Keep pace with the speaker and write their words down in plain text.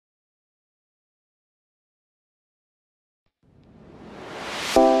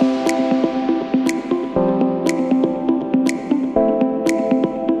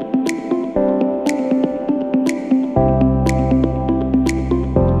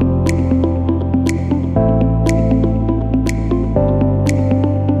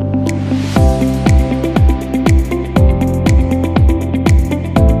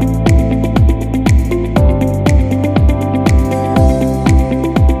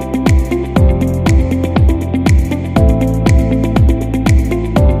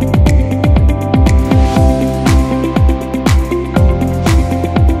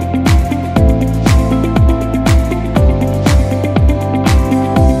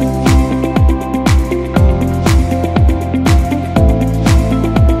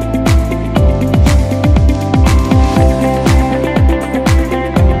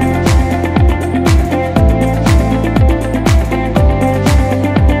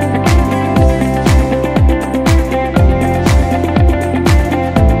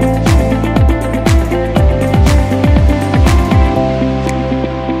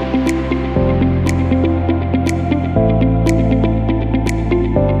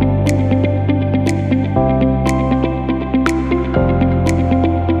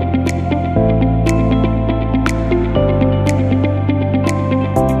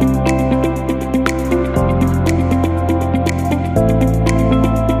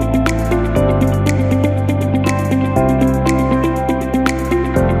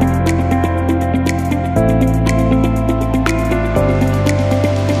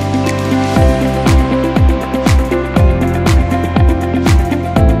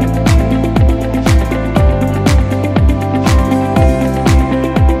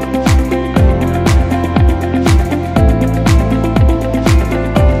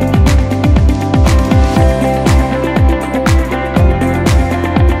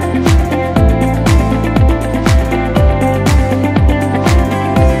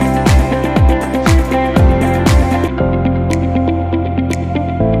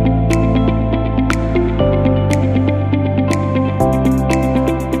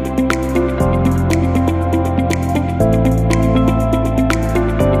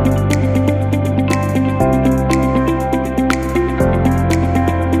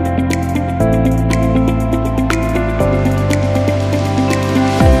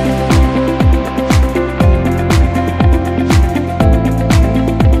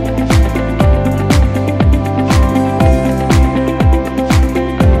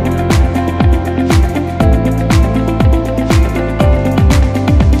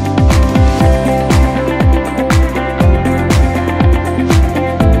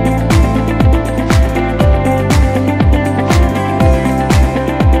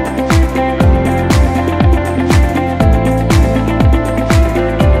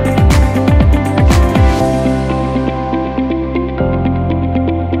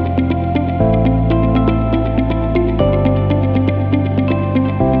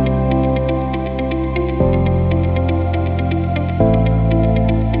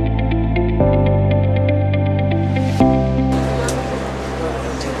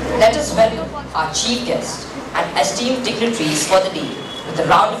our chief guest and esteemed dignitaries for the day with a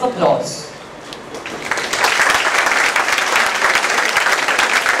round of applause.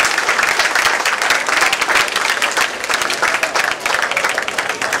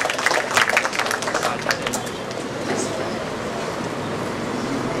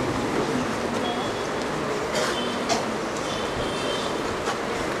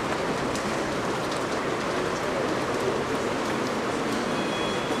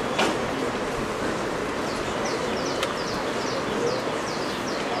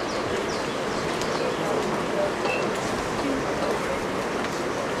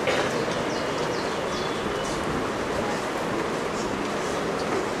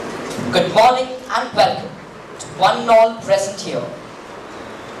 Good morning and welcome to one and all present here.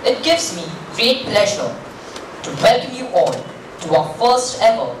 It gives me great pleasure to welcome you all to our first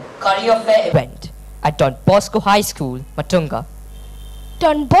ever career fair event at Don Bosco High School, Matunga.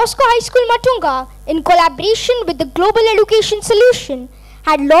 Don Bosco High School, Matunga, in collaboration with the Global Education Solution,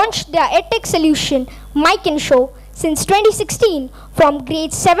 had launched their EdTech solution, Mic and Show, since 2016 from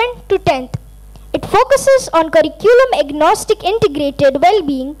grades 7 to 10th. It focuses on curriculum-agnostic integrated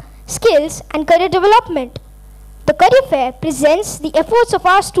well-being, skills and career development. The career fair presents the efforts of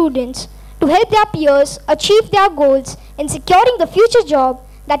our students to help their peers achieve their goals in securing the future job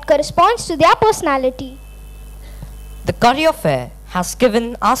that corresponds to their personality. The career fair has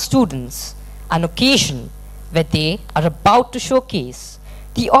given our students an occasion where they are about to showcase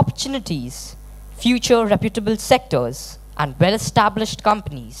the opportunities, future reputable sectors and well-established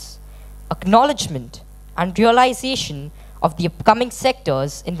companies, acknowledgement and realization of the upcoming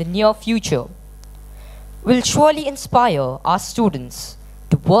sectors in the near future will surely inspire our students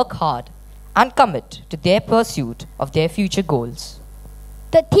to work hard and commit to their pursuit of their future goals.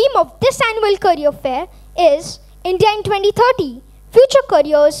 The theme of this annual career fair is India in 2030, Future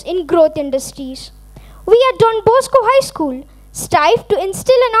Careers in Growth Industries. We at Don Bosco High School strive to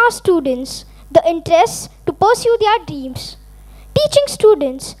instill in our students the interest to pursue their dreams. Teaching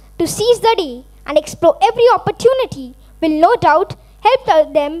students to seize the day and explore every opportunity will no doubt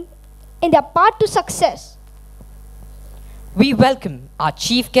help them in their path to success. We welcome our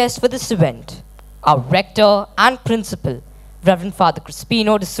chief guest for this event, our rector and principal, Reverend Father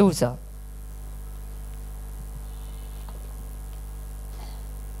Crispino de Souza.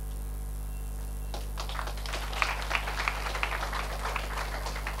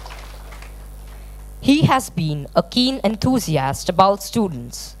 He has been a keen enthusiast about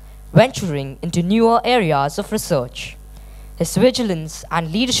students venturing into newer areas of research. His vigilance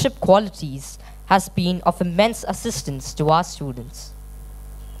and leadership qualities has been of immense assistance to our students.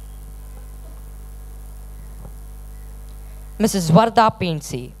 Mrs. Varda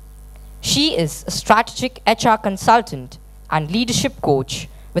Painse. She is a strategic HR consultant and leadership coach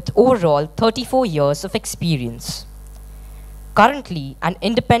with overall 34 years of experience. Currently an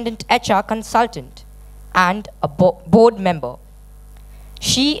independent HR consultant and a board member.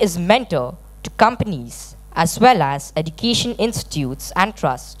 She is mentor to companies as well as education institutes and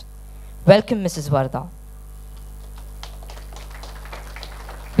trust. Welcome, Mrs. Varda.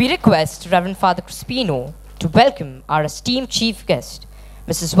 We request Reverend Father Crispino to welcome our esteemed chief guest,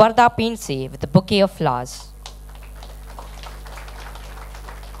 Mrs. Varda Painse, with a bouquet of flowers.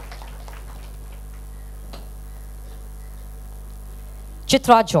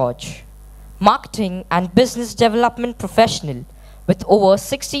 Chitra George, marketing and business development professional with over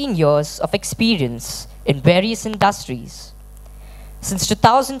 16 years of experience in various industries. Since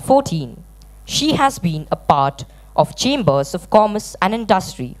 2014, she has been a part of chambers of commerce and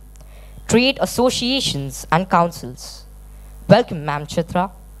industry, trade associations and councils. Welcome, Ma'am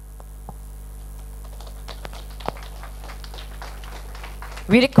Chitra.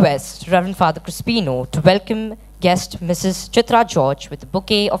 We request Reverend Father Crispino to welcome guest Mrs. Chitra George with a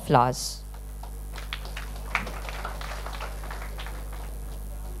bouquet of flowers.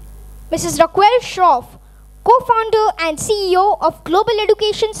 Mrs. Raquel Schroff, co-founder and CEO of Global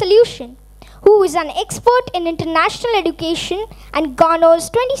Education Solution, who is an expert in international education and garners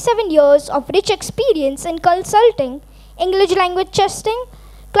 27 years of rich experience in consulting, English language testing,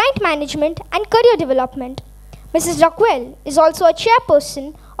 client management, and career development. Mrs. Raquel is also a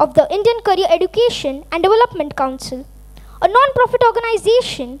chairperson of the Indian Career Education and Development Council, a non-profit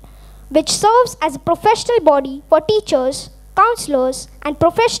organization which serves as a professional body for teachers, counselors, and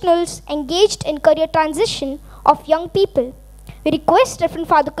professionals engaged in career transition of young people. We request Reverend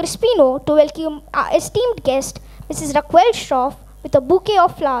Father Crispino to welcome our esteemed guest, Mrs. Raquel Schroff, with a bouquet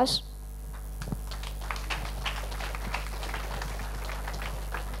of flowers.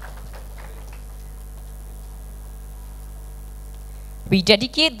 We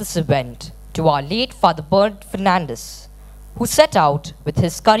dedicate this event to our late Father Bernard Fernandez, who set out with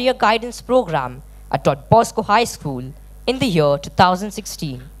his career guidance program at Bosco High School in the year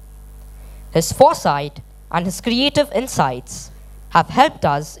 2016. His foresight and his creative insights have helped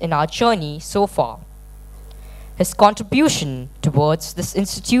us in our journey so far. His contribution towards this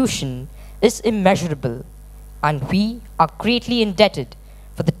institution is immeasurable, and we are greatly indebted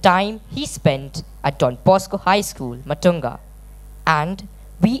for the time he spent at Don Bosco High School, Matunga, and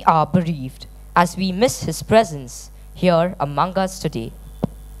we are bereaved as we miss his presence here among us today.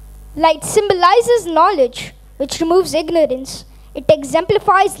 Light symbolizes knowledge, which removes ignorance. It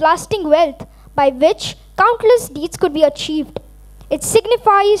exemplifies lasting wealth by which countless deeds could be achieved. It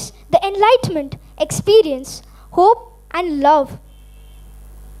signifies the enlightenment, experience, hope, and love.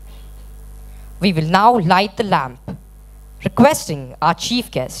 We will now light the lamp, requesting our chief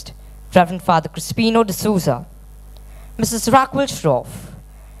guest, Reverend Father Crispino de Souza, Mrs. Raquel Schroff,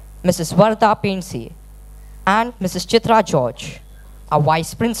 Mrs. Varda Painse, and Mrs. Chitra George, our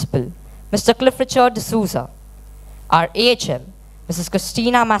Vice Principal, Mr. Cliff Richard de Souza, our AHM, Mrs.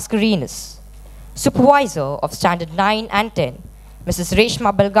 Christina Mascarenas, Supervisor of Standard 9 and 10, Mrs.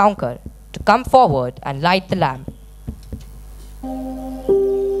 Reshma Belgaonkar, to come forward and light the lamp.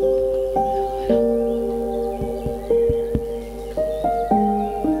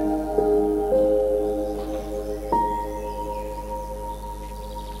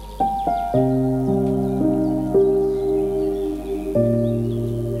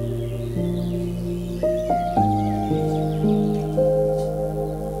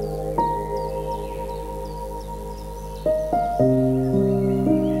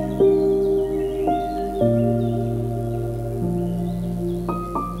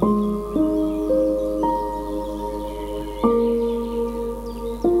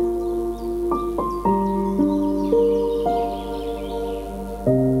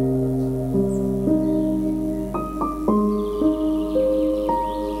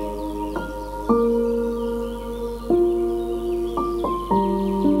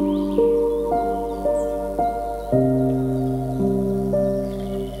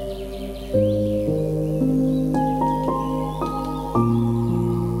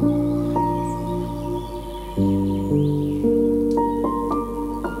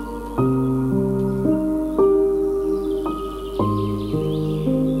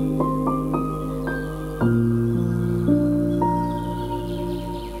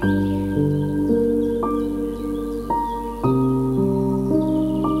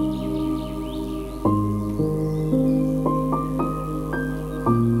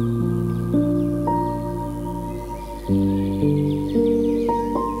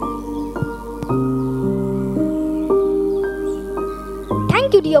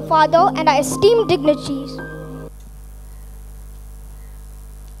 Thank you, dear Father, and our esteemed dignitaries.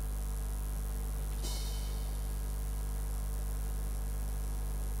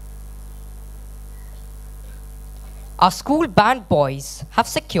 Our school band boys have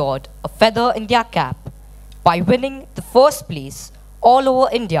secured a feather in their cap by winning the first place all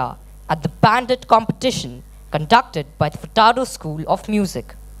over India at the bandit competition conducted by the Furtado School of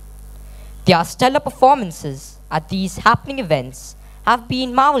Music. Their stellar performances at these happening events have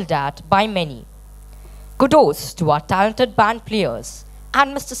been marveled at by many. Kudos to our talented band players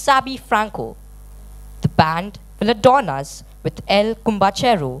and Mr. Sabi Franco. The band will adorn us with El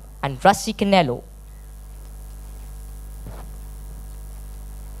Cumbachero and Rusty Canelo.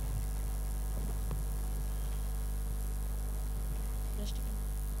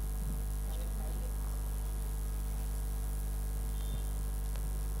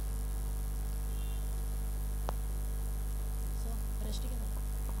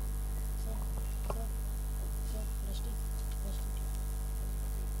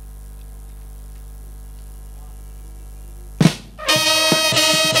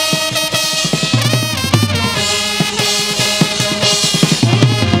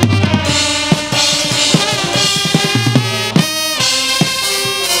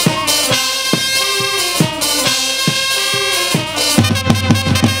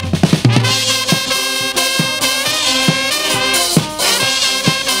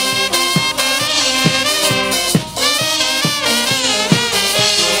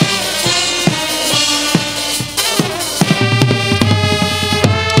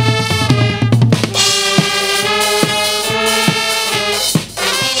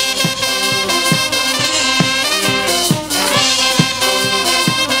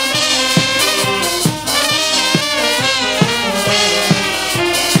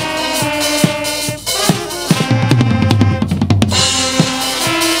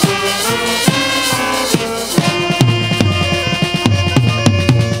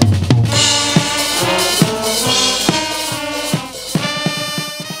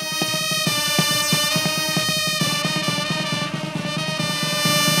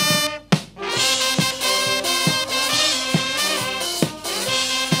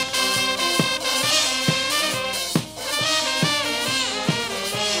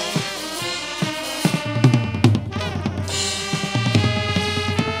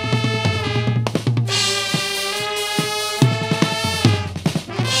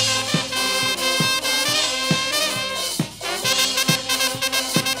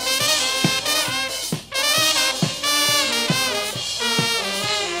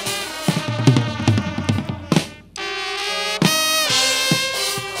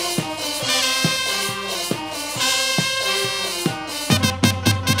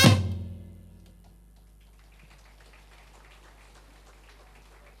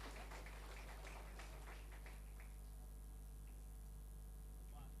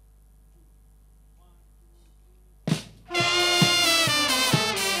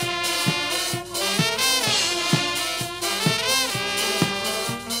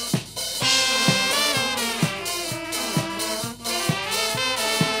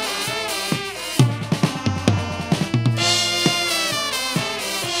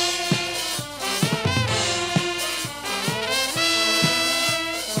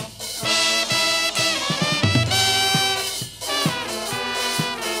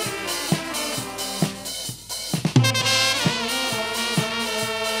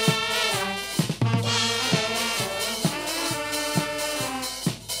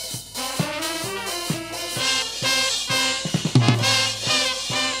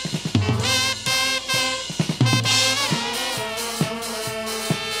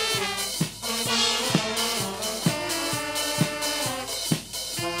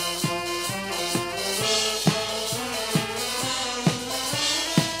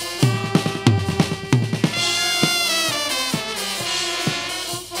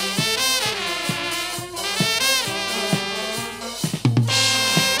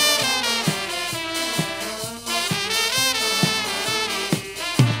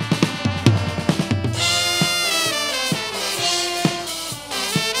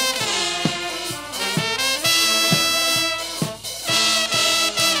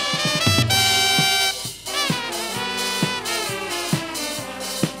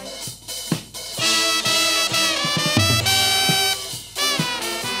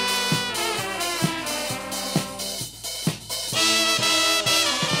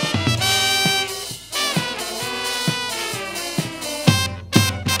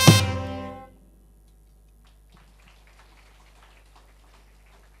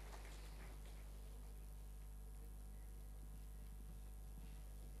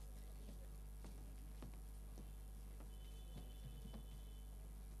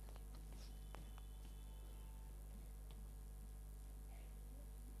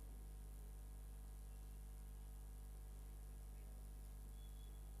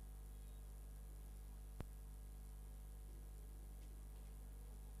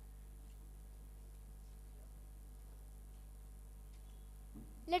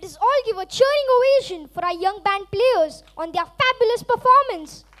 Let us all give a cheering ovation for our young band players on their fabulous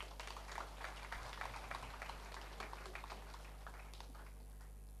performance.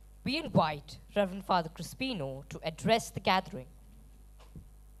 We invite Reverend Father Crispino to address the gathering.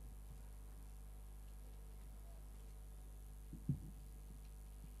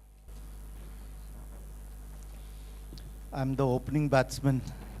 I'm the opening batsman.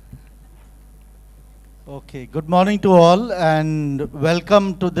 Okay, good morning to all and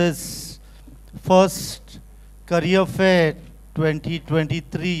welcome to this first Career Fair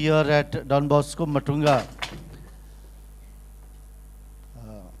 2023 here at Don Bosco, Matunga.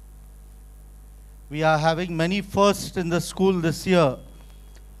 We are having many firsts in the school this year.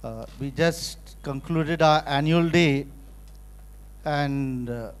 We just concluded our annual day and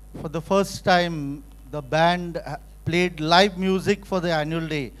for the first time the band played live music for the annual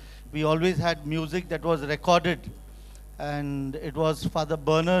day. We always had music that was recorded and it was Father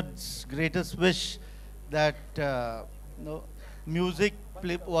Bernard's greatest wish that music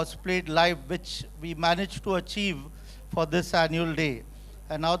was played live, which we managed to achieve for this annual day.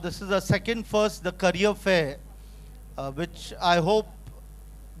 And now this is the second first, the Career Fair, which I hope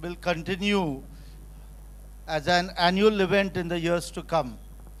will continue as an annual event in the years to come.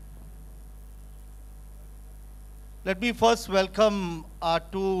 Let me first welcome our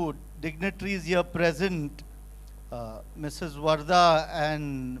two dignitaries here present, Mrs. Varda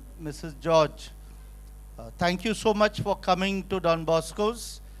and Mrs. George. Thank you so much for coming to Don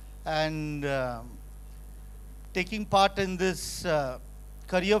Bosco's and taking part in this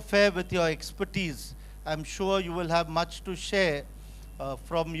career fair with your expertise. I'm sure you will have much to share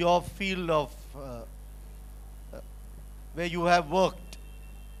from your field of where you have worked.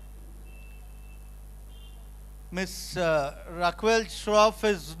 Miss Raquel Schroff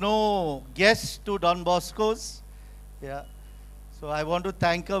is no guest to Don Bosco's. Yeah. So I want to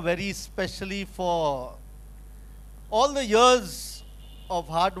thank her very specially for all the years of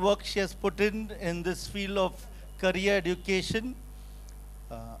hard work she has put in this field of career education.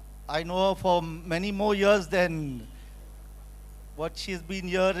 I know her for many more years than what she's been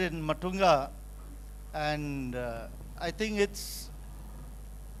here in Matunga. And I think it's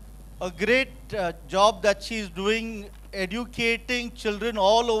a great job that she's doing, educating children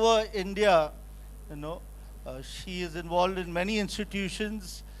all over India. She is involved in many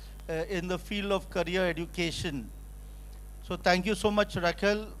institutions in the field of career education. So thank you so much,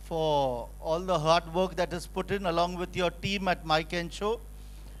 Raquel, for all the hard work that is put in along with your team at Mike and Show.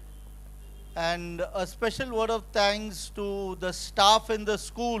 And a special word of thanks to the staff in the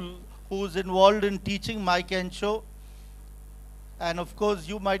school who's involved in teaching Mike and Show. And of course,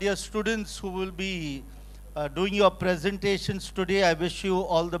 you, my dear students, who will be doing your presentations today, I wish you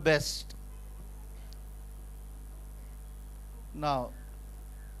all the best. Now,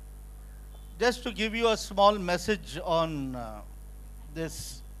 just to give you a small message on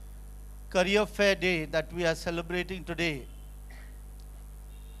this Career Fair Day that we are celebrating today.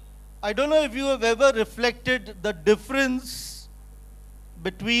 I don't know if you have ever reflected the difference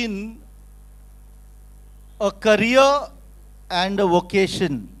between a career and a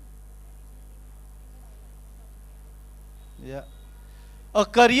vocation. Yeah. A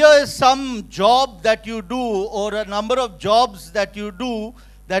career is some job that you do or a number of jobs that you do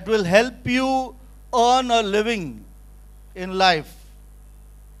that will help you earn a living in life.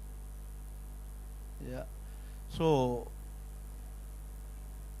 Yeah. So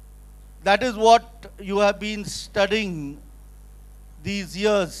that is what you have been studying these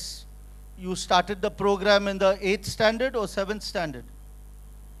years. You started the program in the 8th standard or 7th standard?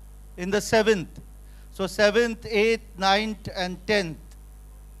 In the 7th. So 7th, 8th, 9th and 10th.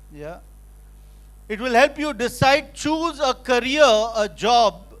 Yeah. It will help you decide, choose a career, a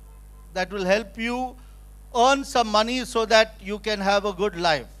job that will help you earn some money so that you can have a good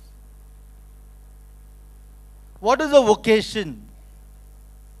life. What is a vocation?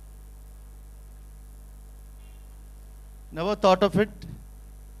 Never thought of it?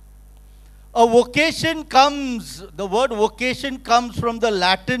 A vocation comes, the word vocation comes from the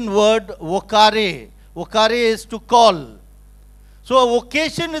Latin word vocare. Vocare is to call. So a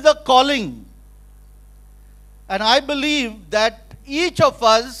vocation is a calling. And I believe that each of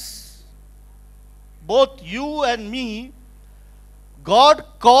us, both you and me, God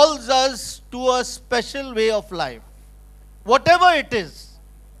calls us to a special way of life. Whatever it is.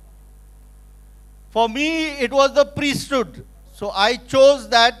 For me, it was the priesthood. So I chose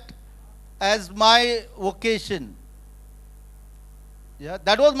that as my vocation. Yeah,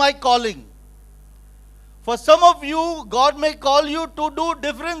 that was my calling. For some of you, God may call you to do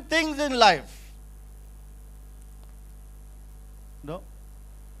different things in life. No?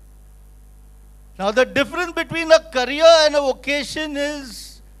 Now the difference between a career and a vocation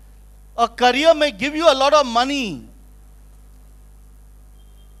is a career may give you a lot of money.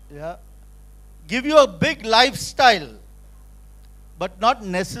 Yeah. Give you a big lifestyle, but not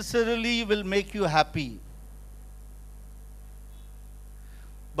necessarily will make you happy.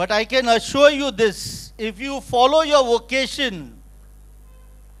 But I can assure you this, if you follow your vocation,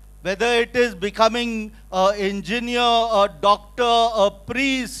 whether it is becoming an engineer, a doctor, a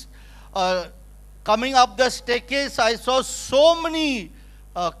priest, coming up the staircase, I saw so many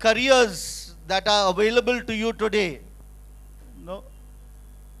careers that are available to you today. No?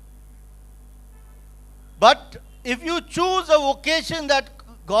 But if you choose a vocation that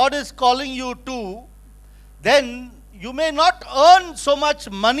God is calling you to, then you may not earn so much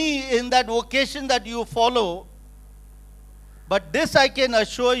money in that vocation that you follow, but this I can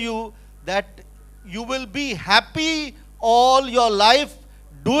assure you that you will be happy all your life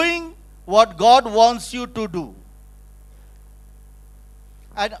doing what God wants you to do.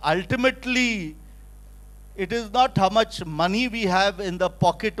 And ultimately, it is not how much money we have in the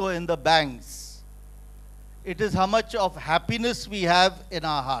pocket or in the banks. It is how much of happiness we have in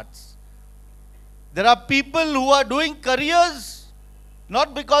our hearts. There are people who are doing careers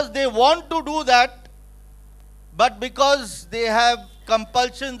not because they want to do that, but because they have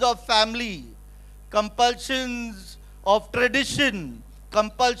compulsions of family, compulsions of tradition,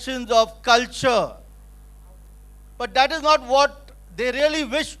 compulsions of culture. But that is not what they really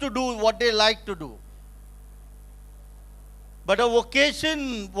wish to do, what they like to do. But a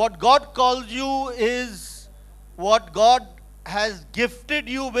vocation, what God calls you, is what God has gifted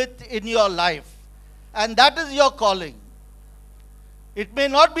you with in your life. And that is your calling. It may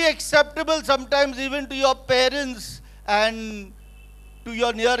not be acceptable sometimes even to your parents and to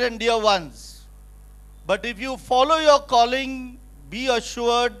your near and dear ones. But if you follow your calling, be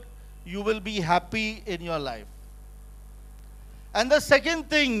assured you will be happy in your life. And the second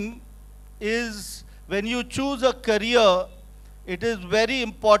thing is, when you choose a career, it is very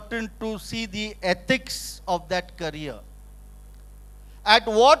important to see the ethics of that career. At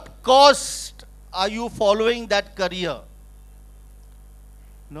what cost are you following that career?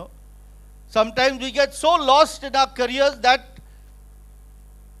 No? Sometimes we get so lost in our careers that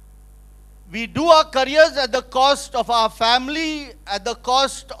we do our careers at the cost of our family, at the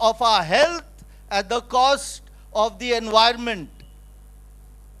cost of our health, at the cost of the environment.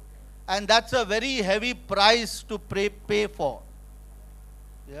 And that's a very heavy price to pay for.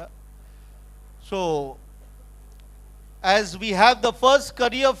 Yeah. So, as we have the first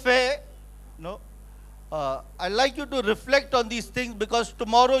career fair, I'd like you to reflect on these things, because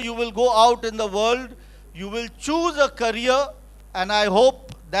tomorrow you will go out in the world, you will choose a career, and I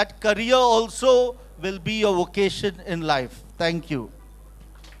hope that career also will be your vocation in life. Thank you.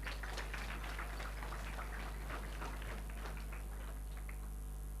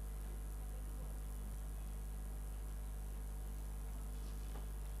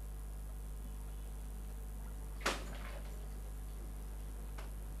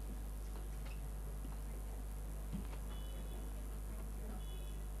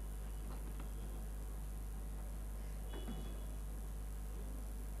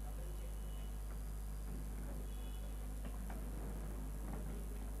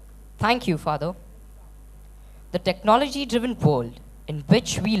 Thank you, Father. The technology-driven world in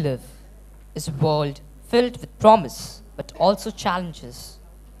which we live is a world filled with promise, but also challenges.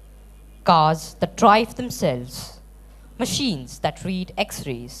 Cars that drive themselves, machines that read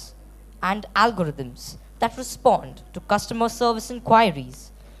X-rays, and algorithms that respond to customer service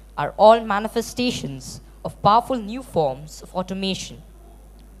inquiries are all manifestations of powerful new forms of automation.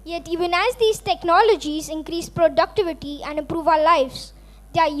 Yet even as these technologies increase productivity and improve our lives,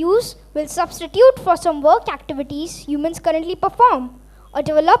 their use will substitute for some work activities humans currently perform, a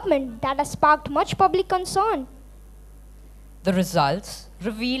development that has sparked much public concern. The results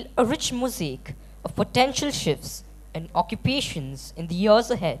reveal a rich mosaic of potential shifts in occupations in the years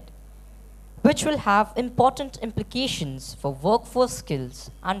ahead, which will have important implications for workforce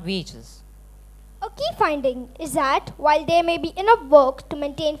skills and wages. A key finding is that while there may be enough work to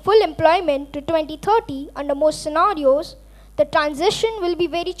maintain full employment to 2030 under most scenarios, the transition will be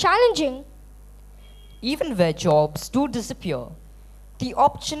very challenging. Even where jobs do disappear, the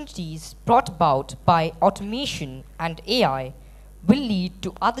opportunities brought about by automation and AI will lead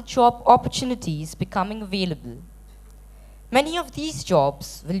to other job opportunities becoming available. Many of these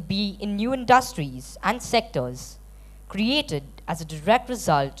jobs will be in new industries and sectors created as a direct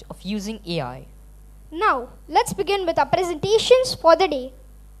result of using AI. Now, let's begin with our presentations for the day.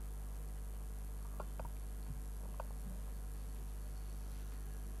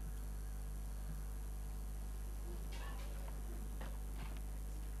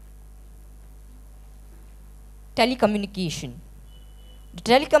 telecommunication. The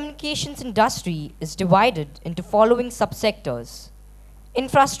telecommunications industry is divided into following subsectors: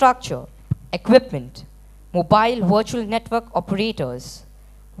 infrastructure, equipment, mobile virtual network operators,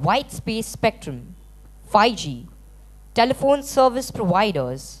 white space spectrum, 5G, telephone service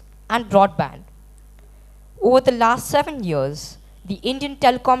providers, and broadband. Over the last 7 years, the Indian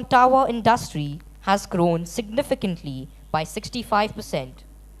telecom tower industry has grown significantly by 65%.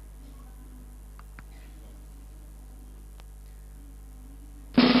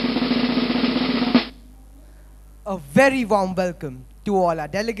 A very warm welcome to all our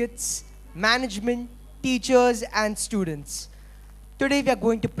delegates, management, teachers, and students. Today we are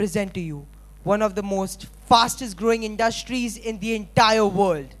going to present to you one of the most fastest growing industries in the entire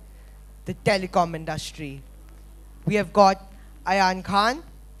world, the telecom industry. We have got Ayan Khan,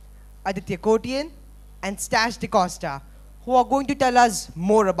 Aditya Kotian, and Stash DeCosta, who are going to tell us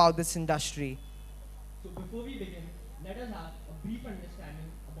more about this industry. So before we begin, let us have a brief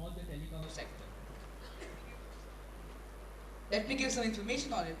understanding about the telecom sector. Let me give some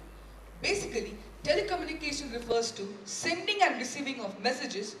information on it. Basically, telecommunication refers to sending and receiving of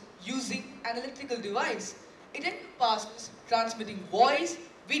messages using an electrical device. It encompasses transmitting voice,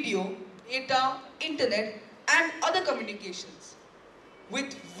 video, data, internet, and other communications.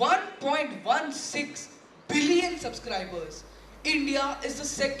 With 1.16 billion subscribers, India is the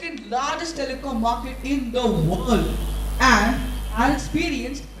second largest telecom market in the world and has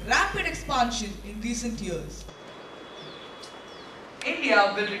experienced rapid expansion in recent years.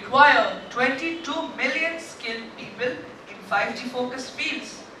 India will require 22 million skilled people in 5G focused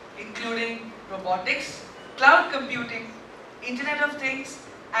fields, including robotics, cloud computing, Internet of Things,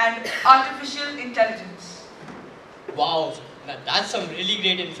 and artificial intelligence. Wow, now that's some really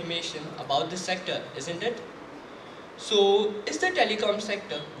great information about this sector, isn't it? So, is the telecom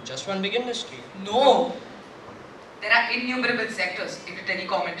sector just one big industry? No, there are innumerable sectors in the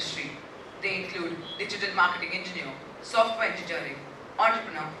telecom industry. They include digital marketing engineer, software engineering,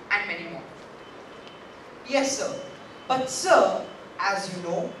 entrepreneur, and many more. Yes, sir. But, sir, as you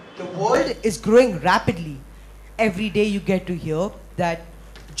know, the world is growing rapidly. Every day you get to hear that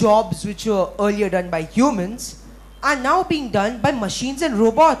jobs which were earlier done by humans are now being done by machines and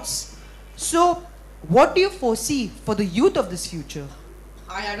robots. So, what do you foresee for the youth of this future?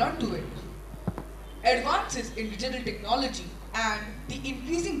 I add on to it. Advances in digital technology and the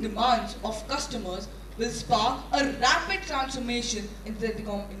increasing demands of customers will spark a rapid transformation in the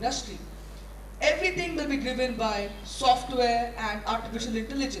telecom industry. Everything will be driven by software and artificial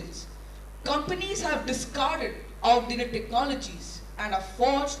intelligence. Companies have discarded outdated technologies and have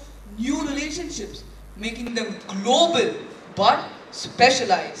forged new relationships, making them global but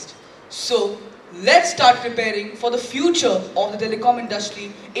specialized. So, let's start preparing for the future of the telecom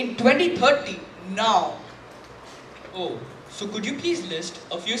industry in 2030 now. Oh, so could you please list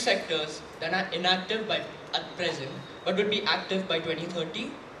a few sectors that are inactive at present but would be active by 2030?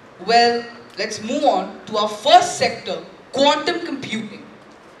 Well, let's move on to our first sector, quantum computing.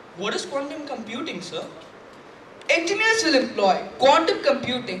 What is quantum computing, sir? Engineers will employ quantum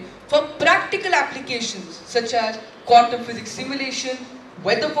computing for practical applications such as quantum physics simulation,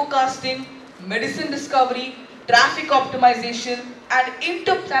 weather forecasting, medicine discovery, traffic optimization, and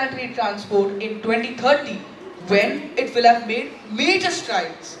interplanetary transport in 2030, when it will have made major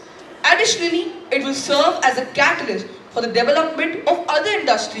strides. Additionally, it will serve as a catalyst for the development of other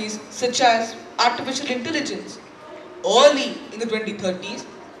industries such as artificial intelligence. Early in the 2030s,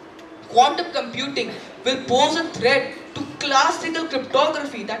 quantum computing will pose a threat to classical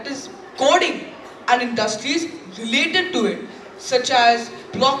cryptography, that is coding, and industries related to it such as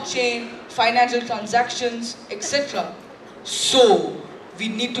blockchain, financial transactions, etc. So, we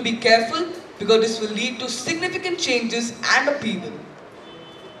need to be careful because this will lead to significant changes and upheaval.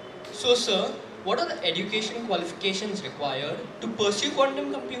 So, sir, what are the education qualifications required to pursue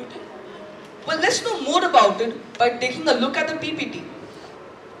quantum computing? Well, let's know more about it by taking a look at the PPT.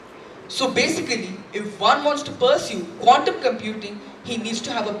 So basically, if one wants to pursue quantum computing, he needs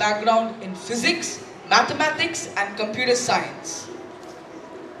to have a background in physics, mathematics, and computer science.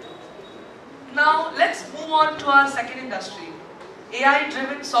 Now, let's move on to our second industry,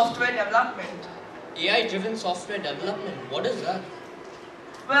 AI-driven software development. AI-driven software development, what is that?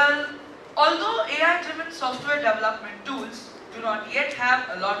 Well, although AI-driven software development tools do not yet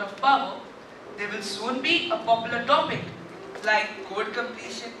have a lot of power, they will soon be a popular topic like code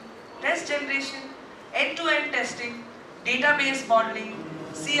completion, test generation, end-to-end testing, database modeling,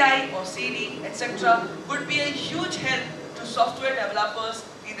 CI or CD, etc. would be a huge help to software developers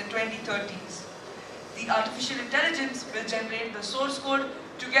in the 2030s. The artificial intelligence will generate the source code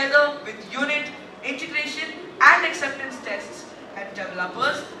together with unit, integration and acceptance tests, and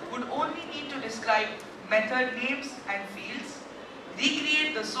developers would only need to describe method names and fields,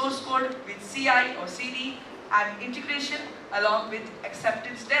 recreate the source code with CI or CD, and integration along with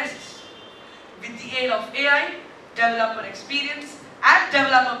acceptance tests. With the aid of AI, developer experience and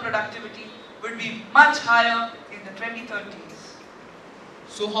developer productivity would be much higher in the 2030s.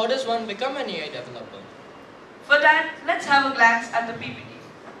 So how does one become an AI developer? For that, let's have a glance at the PPT.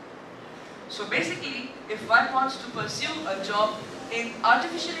 So basically, if one wants to pursue a job in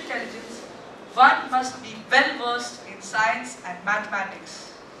artificial intelligence, one must be well versed in science and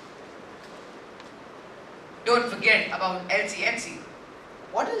mathematics. Don't forget about LCNC.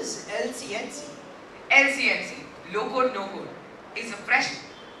 What is LCNC? LCNC, low code, no code, is a fresh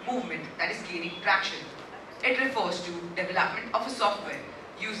movement that is gaining traction. It refers to development of a software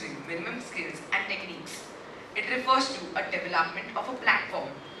using minimum skills and techniques. It refers to a development of a platform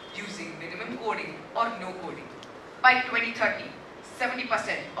using minimum coding or no coding. By 2030,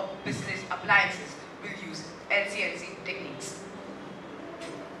 70% of business appliances will use LCNC techniques.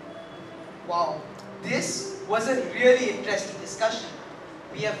 Wow, this was a really interesting discussion.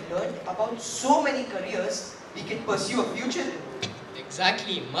 We have learned about so many careers we can pursue a future in.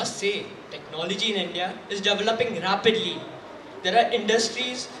 Exactly, must say, technology in India is developing rapidly. There are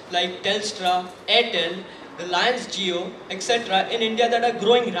industries like Telstra, Airtel, Reliance Jio, etc. in India that are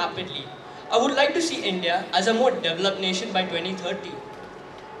growing rapidly. I would like to see India as a more developed nation by 2030.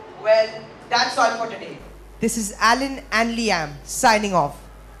 Well, that's all for today. This is Alan and Liam signing off.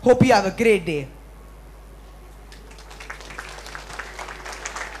 Hope you have a great day.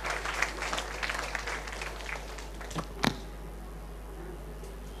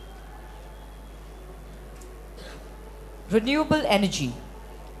 Renewable energy.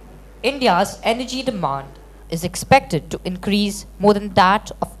 India's energy demand is expected to increase more than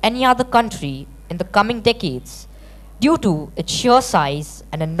that of any other country in the coming decades due to its sheer size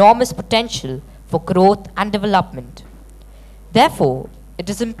and enormous potential for growth and development. Therefore, it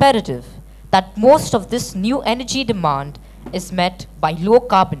is imperative that most of this new energy demand is met by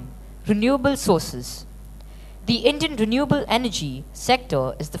low-carbon, renewable sources. The Indian renewable energy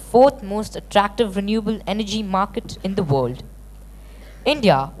sector is the fourth most attractive renewable energy market in the world.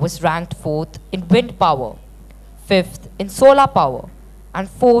 India was ranked fourth in wind power, fifth in solar power, and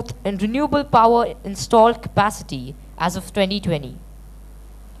fourth in renewable power installed capacity as of 2020.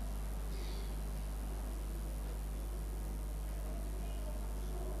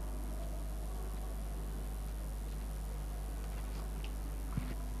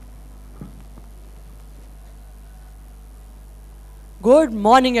 Good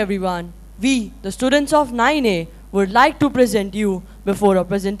morning, everyone. We, the students of 9A, would like to present you before a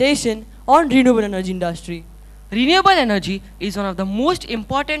presentation on renewable energy industry. Renewable energy is one of the most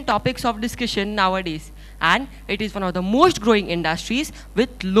important topics of discussion nowadays, and it is one of the most growing industries with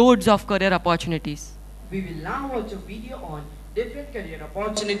loads of career opportunities. We will now watch a video on different career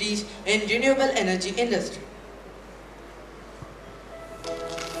opportunities in renewable energy industry.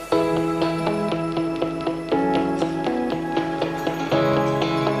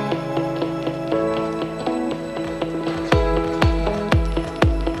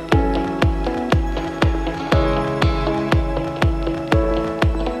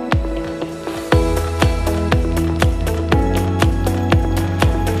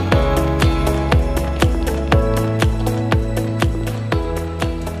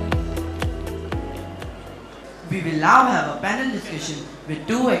 Now have a panel discussion with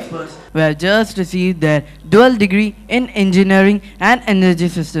two experts who have just received their dual degree in engineering and energy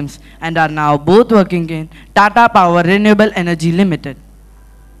systems and are now both working in Tata Power Renewable Energy Limited.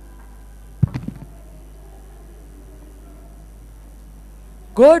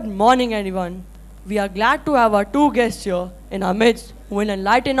 Good morning, everyone. We are glad to have our two guests here in our midst who will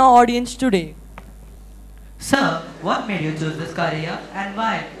enlighten our audience today. Sir, what made you choose this career and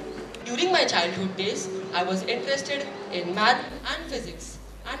why? During my childhood days, I was interested in math and physics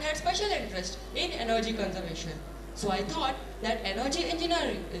and had special interest in energy conservation. So I thought that energy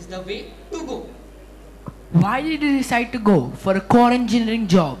engineering is the way to go. Why did you decide to go for a core engineering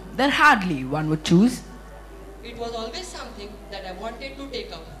job that hardly one would choose? It was always something that I wanted to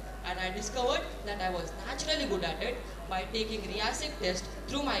take up, and I discovered that I was naturally good at it by taking Riasik test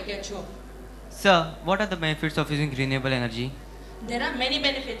through my get show. Sir, what are the benefits of using renewable energy? There are many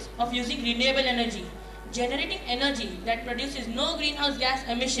benefits of using renewable energy. Generating energy that produces no greenhouse gas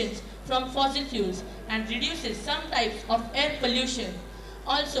emissions from fossil fuels and reduces some types of air pollution.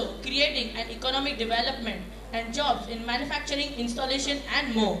 Also, creating an economic development and jobs in manufacturing, installation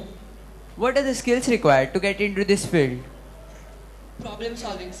and more. What are the skills required to get into this field?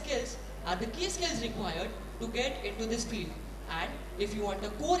 Problem-solving skills are the key skills required to get into this field. And if you want a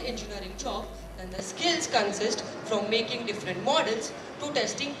core engineering job, then the skills consist from making different models to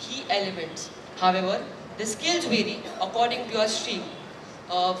testing key elements. However, the skills vary according to your stream.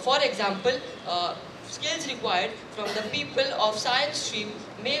 For example, skills required from the people of science stream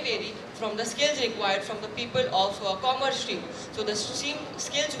may vary from the skills required from the people of commerce stream. So the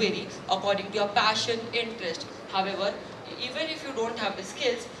skills vary according to your passion, interest. However, even if you don't have the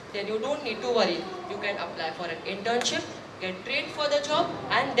skills, then you don't need to worry. You can apply for an internship, get trained for the job,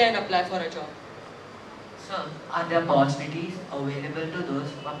 and then apply for a job. Sir, are there opportunities available to those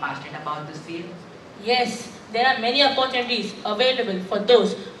who are passionate about this field? Yes, there are many opportunities available for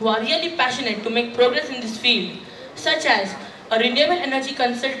those who are really passionate to make progress in this field, such as a renewable energy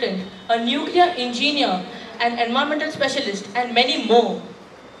consultant, a nuclear engineer, an environmental specialist, and many more.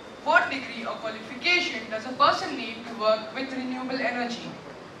 What degree or qualification does a person need to work with renewable energy?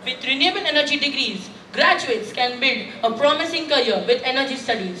 With renewable energy degrees, graduates can build a promising career with energy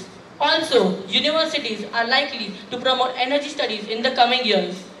studies. Also, universities are likely to promote energy studies in the coming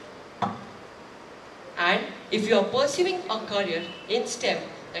years. And if you are pursuing a career in STEM,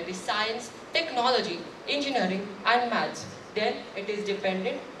 that is science, technology, engineering and maths, then it is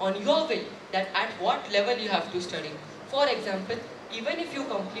dependent on your will that at what level you have to study. For example, even if you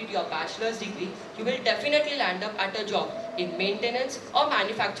complete your bachelor's degree, you will definitely land up at a job in maintenance or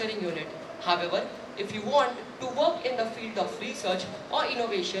manufacturing unit. However, if you want to work in the field of research or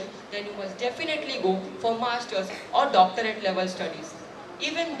innovation, then you must definitely go for master's or doctorate level studies.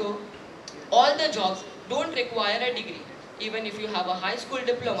 Even though all the jobs don't require a degree. Even if you have a high school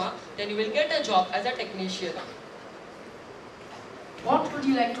diploma, then you will get a job as a technician. What would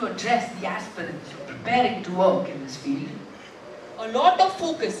you like to address the aspirants who are preparing to work in this field? A lot of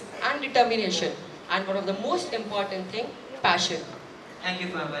focus and determination, and one of the most important thing, passion. Thank you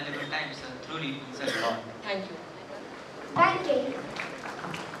for your valuable time, sir. Truly, it means a lot. Thank you. Thank you.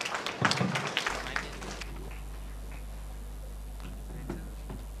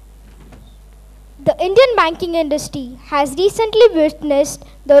 The Indian banking industry has recently witnessed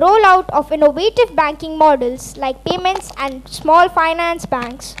the rollout of innovative banking models like payments and small finance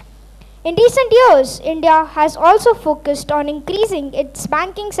banks. In recent years, India has also focused on increasing its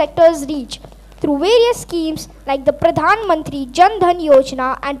banking sector's reach through various schemes like the Pradhan Mantri Jan Dhan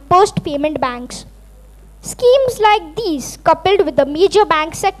Yojana and post-payment banks. Schemes like these, coupled with the major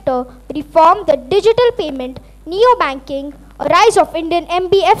bank sector reform, the digital payment, neo-banking, a rise of Indian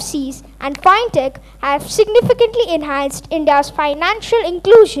MBFCs and fintech have significantly enhanced India's financial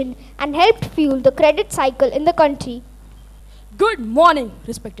inclusion and helped fuel the credit cycle in the country. Good morning,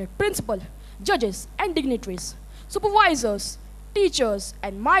 respected principal, judges and dignitaries, supervisors, teachers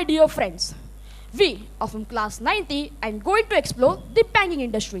and my dear friends. We are from class 90 and going to explore the banking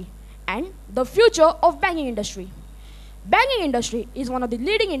industry and the future of banking industry. Banking industry is one of the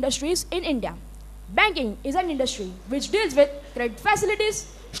leading industries in India. Banking is an industry which deals with credit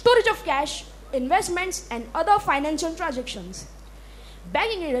facilities, storage of cash, investments and other financial transactions.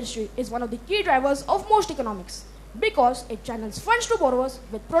 Banking industry is one of the key drivers of most economics because it channels funds to borrowers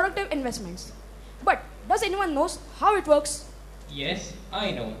with productive investments. But does anyone knows how it works? Yes,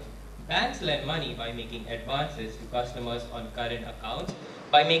 I know. Banks lend money by making advances to customers on current accounts,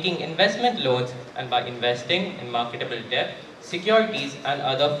 by making investment loans and by investing in marketable debt, securities and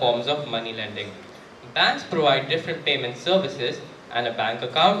other forms of money lending. Banks provide different payment services and a bank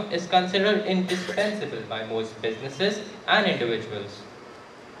account is considered indispensable by most businesses and individuals.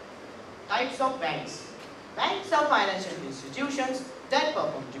 Types of banks. Banks are financial institutions that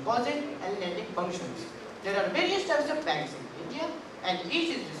perform deposit and lending functions. There are various types of banks in India and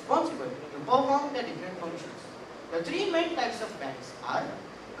each is responsible to perform the different functions. The three main types of banks are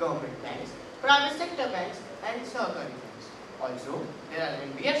government banks, private sector banks and Sahakari banks. Also, there are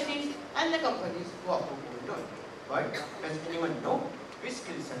NBFCs and the companies who offer gold loan. But does anyone know which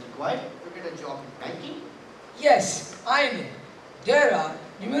skills are required to get a job in banking? Yes, I know. There are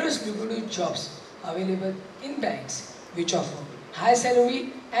numerous lucrative jobs available in banks which offer high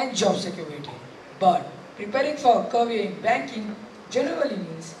salary and job security. But preparing for a career in banking generally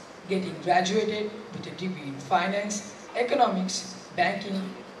means getting graduated with a degree in finance, economics, banking,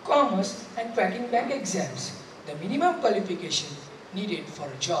 commerce and cracking bank exams. The minimum qualification needed for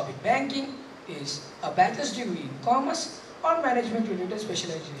a job in banking is a bachelor's degree in commerce or management related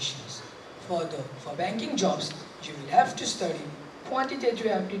specializations. Further, for banking jobs, you will have to study quantitative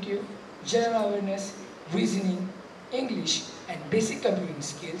aptitude, general awareness, reasoning, English and basic computing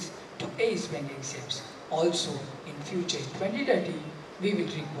skills to ace bank exams. Also, in future in 2030, we will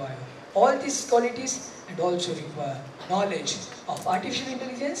require all these qualities and also require knowledge of artificial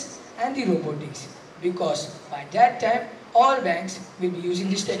intelligence and the robotics. because by that time all banks will be using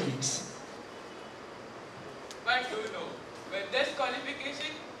these techniques. But you know, with this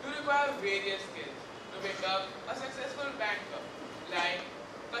qualification, you require various skills to become a successful banker, like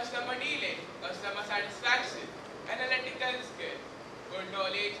customer dealing, customer satisfaction, analytical skill, good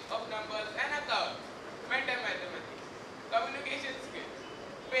knowledge of numbers and accounts, mental mathematics, communication skills,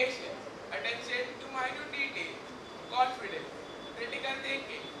 patience, attention to minute details, confidence, critical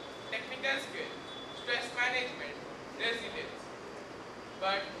thinking, technical skills, stress management, resilience.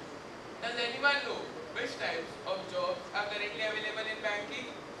 But does anyone know which types of jobs are currently available in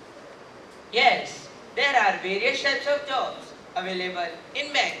banking? Yes, there are various types of jobs available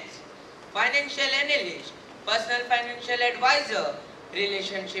in banks. Financial analyst, personal financial advisor,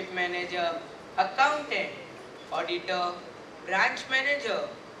 relationship manager, accountant, auditor, branch manager,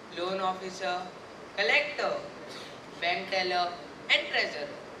 loan officer, collector, bank teller and treasurer.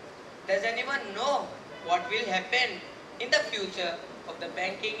 Does anyone know what will happen in the future of the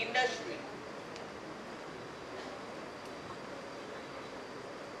banking industry?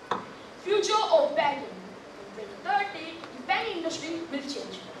 Future of banking. In 2030, the banking industry will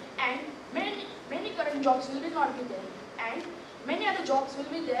change and many current jobs will not be there and many other jobs will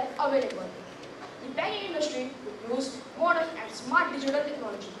be there available. The banking industry will use modern and smart digital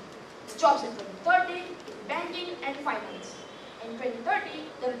technology. Jobs in 2030 in banking and finance. In 2030,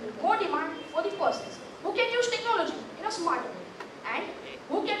 there will be more demand for the persons who can use technology in a smarter way and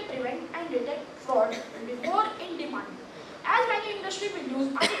who can prevent and detect fraud will be more in demand. As banking industry will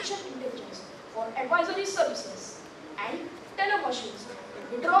use artificial intelligence for advisory services and teller machines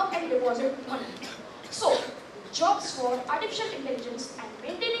to withdraw and deposit money. So, jobs for artificial intelligence and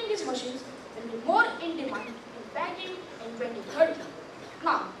maintaining these machines will be more in demand in banking in 2030.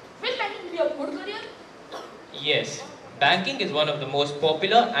 Now, will banking be a good career? Yes, banking is one of the most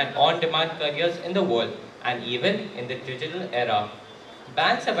popular and on-demand careers in the world, and even in the digital era.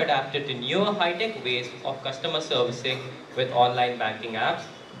 Banks have adapted to newer high-tech ways of customer servicing with online banking apps,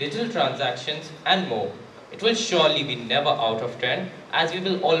 digital transactions and more. It will surely be never out of trend as we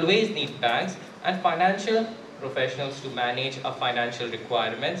will always need banks and financial professionals to manage our financial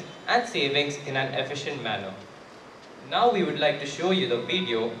requirements and savings in an efficient manner. Now we would like to show you the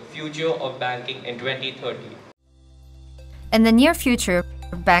video Future of Banking in 2030. In the near future,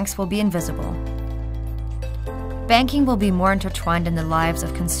 banks will be invisible. Banking will be more intertwined in the lives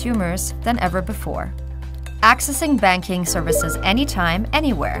of consumers than ever before, accessing banking services anytime,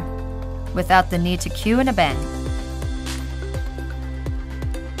 anywhere, without the need to queue in a bank.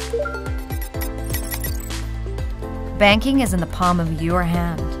 Banking is in the palm of your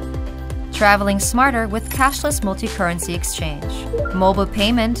hand. Traveling smarter with cashless multi-currency exchange, mobile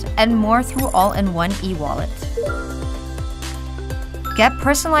payment, and more through all-in-one e-wallet. Get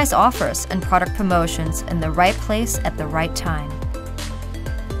personalized offers and product promotions in the right place at the right time.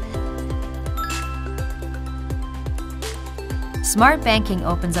 Smart banking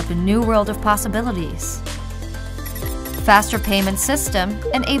opens up a new world of possibilities. Faster payment system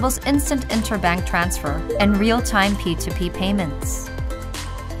enables instant interbank transfer and real-time P2P payments.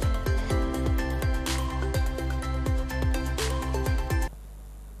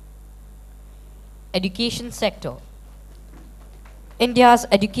 Education sector. India's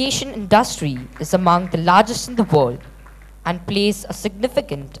education industry is among the largest in the world and plays a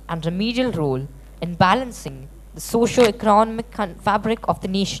significant and remedial role in balancing the socio-economic fabric of the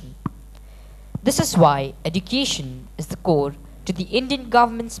nation. This is why education is the core to the Indian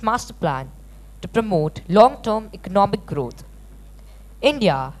government's master plan to promote long-term economic growth.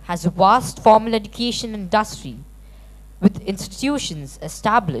 India has a vast formal education industry with institutions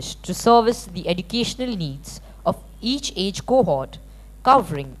established to service the educational needs of each age cohort,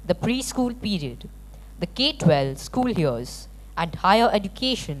 covering the preschool period, the K-12 school years, and higher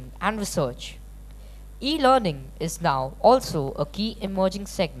education and research. E-learning is now also a key emerging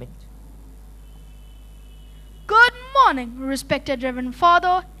segment. Good morning, respected Reverend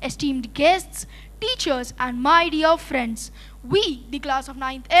Father, esteemed guests, teachers, and my dear friends. We, the class of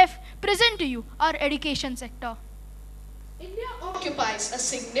 9th F, present to you our education sector. India occupies a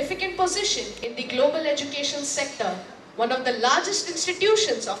significant position in the global education sector. One of the largest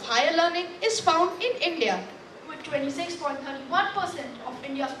institutions of higher learning is found in India. With 26.31% of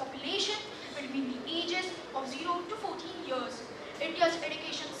India's population between the ages of 0 to 14 years, India's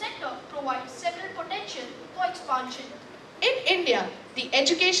education sector provides several potential for expansion. In India, the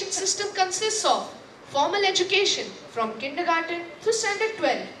education system consists of formal education from kindergarten to standard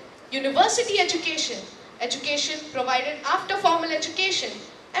 12, university education, education provided after formal education,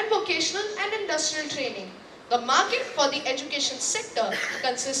 and vocational and industrial training. The market for the education sector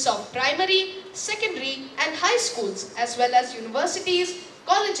consists of primary, secondary and high schools as well as universities,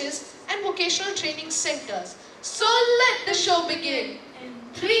 colleges and vocational training centers. So let the show begin. In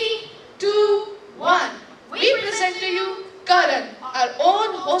 3, 2, 1, we present to you Karan, our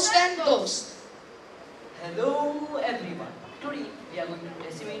own host and host. Hello everyone. Today we are going to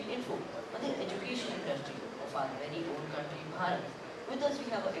estimate info on the education industry of our very own country, Bharat. With us we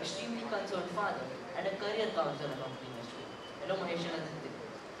have an extremely concerned father and a career counselor accompanying us today. Hello Mahesh and Aditya.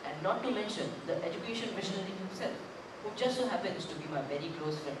 And not to mention the education visionary himself, who just so happens to be my very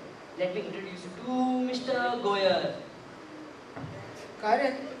close friend. Let me introduce you to Mr. Goyal.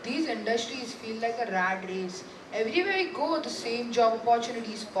 Karan, these industries feel like a rat race. Everywhere I go, the same job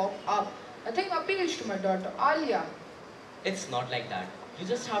opportunities pop up. Nothing appeals to my daughter, Alia. It's not like that. You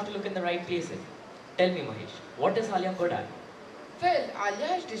just have to look in the right places. Tell me, Mahesh, what is Alia good at? Well, Alia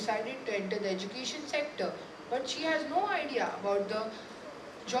has decided to enter the education sector, but she has no idea about the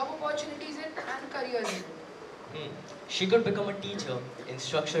job opportunities and careers in it. She could become a teacher,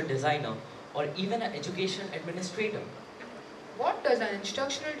 instructional designer, or even an education administrator. What does an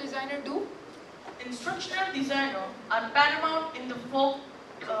instructional designer do? Instructional designers are paramount in the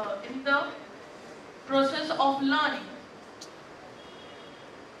process of learning.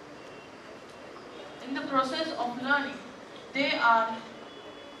 In the process of learning, they are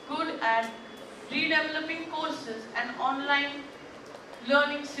good at redeveloping courses and online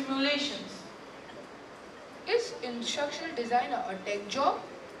learning simulations. Is instructional designer a tech job?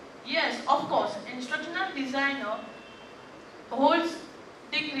 Yes, of course. Instructional designer holds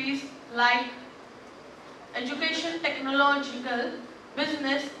degrees like education, technological,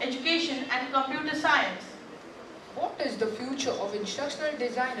 business, education and computer science. What is the future of instructional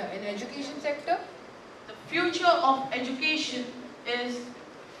designer in education sector? The future of education is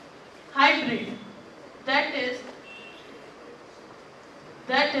hybrid. That is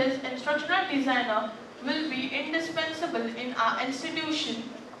instructional designer will be indispensable in our institution.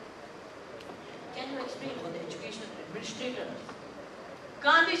 Can you explain what the education administrator is?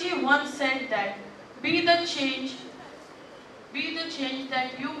 Gandhiji once said that be the change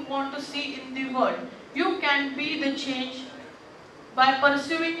that you want to see in the world. You can be the change by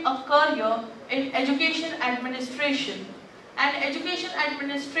pursuing a career in education administration. An education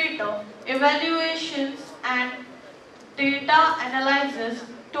administrator evaluations and data analysis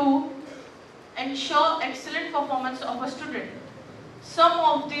to ensure excellent performance of a student. Some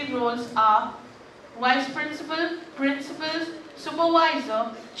of the roles are vice principal, principals,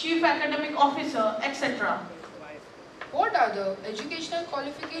 supervisor, chief academic officer, etc. What are the educational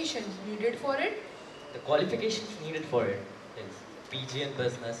qualifications needed for it? The qualifications needed for it is PG in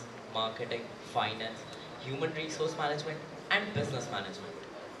business, marketing, finance, human resource management, and business management.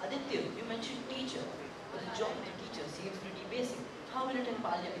 Aditya, you mentioned teacher, but the job of the teacher seems pretty basic. How will it help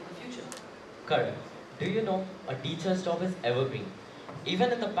Alia in the future? Correct. Do you know a teacher's job is evergreen?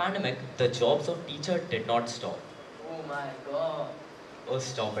 Even in the pandemic, the jobs of teacher did not stop. Oh my god. Oh,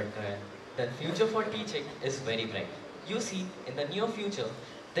 stop it, Karan. The future for teaching is very bright. You see, in the near future,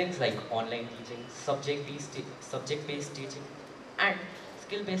 things like online teaching, subject-based teaching, and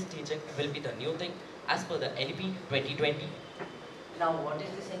skill-based teaching will be the new thing as per the NEP 2020. Now, what is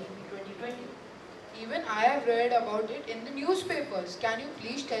this NEP 2020? Even I have read about it in the newspapers. Can you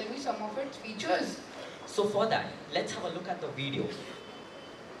please tell me some of its features? So for that, let's have a look at the video.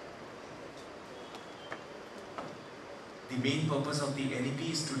 The main purpose of the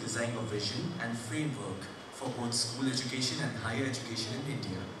NEP is to design a vision and framework for both school education and higher education in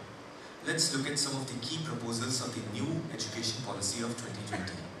India. Let's look at some of the key proposals of the new education policy of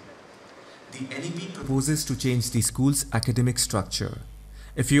 2020. The NEP proposes to change the school's academic structure.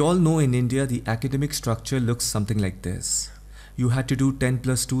 If you all know, in India, the academic structure looks something like this. You had to do 10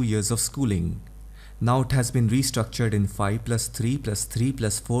 plus 2 years of schooling. Now it has been restructured in 5 plus 3 plus 3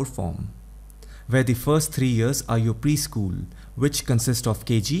 plus 4 form, where the first 3 years are your preschool, which consist of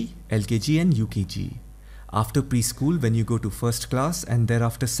KG, LKG and UKG. After preschool, when you go to first class and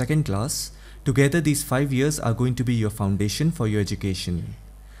thereafter second class, together these 5 years are going to be your foundation for your education.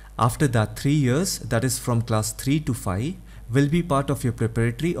 After that 3 years, that is from class 3 to 5, will be part of your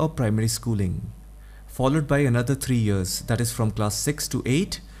preparatory or primary schooling. Followed by another 3 years, that is from class 6 to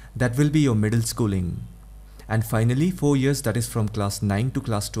 8, that will be your middle schooling. And finally 4 years, that is from class 9 to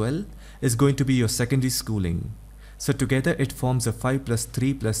class 12, is going to be your secondary schooling. So together it forms a 5 plus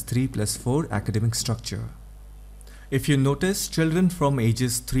 3 plus 3 plus 4 academic structure. If you notice, children from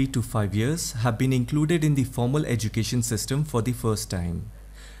ages 3 to 5 years have been included in the formal education system for the first time.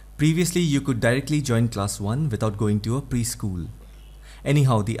 Previously, you could directly join class 1 without going to a preschool.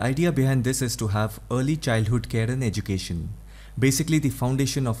 Anyhow, the idea behind this is to have early childhood care and education, basically the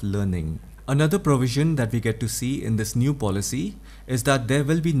foundation of learning. Another provision that we get to see in this new policy is that there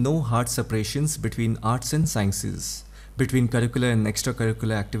will be no hard separations between arts and sciences, between curricular and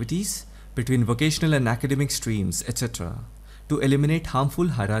extracurricular activities, between vocational and academic streams, etc., to eliminate harmful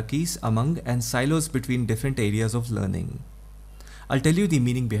hierarchies among and silos between different areas of learning. I'll tell you the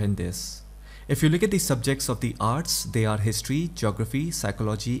meaning behind this. If you look at the subjects of the arts, they are history, geography,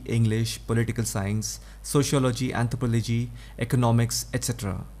 psychology, English, political science, sociology, anthropology, economics,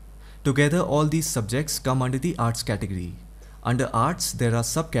 etc. Together, all these subjects come under the arts category. Under arts, there are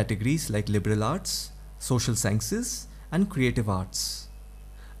subcategories like liberal arts, social sciences, and creative arts.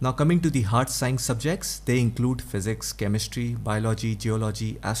 Now coming to the hard science subjects, they include physics, chemistry, biology,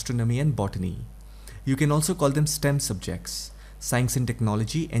 geology, astronomy, and botany. You can also call them STEM subjects: science and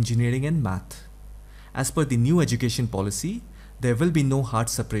technology, engineering, and math. As per the new education policy, there will be no hard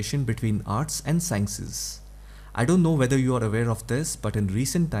separation between arts and sciences. I don't know whether you are aware of this, but in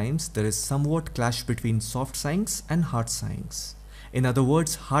recent times, there is somewhat clash between soft science and hard science. In other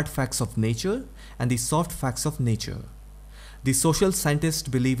words, hard facts of nature and the soft facts of nature. The social scientists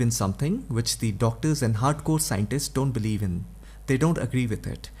believe in something which the doctors and hardcore scientists don't believe in. They don't agree with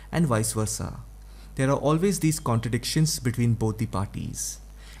it, and vice versa. There are always these contradictions between both the parties.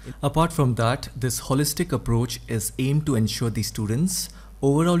 Apart from that, this holistic approach is aimed to ensure the students'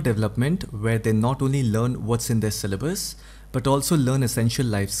 overall development, where they not only learn what's in their syllabus, but also learn essential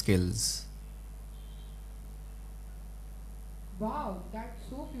life skills. Wow, that's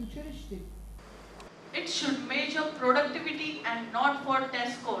so futuristic. It should measure productivity and not for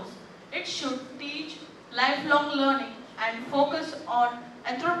test scores. It should teach lifelong learning and focus on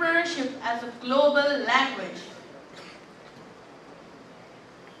entrepreneurship as a global language.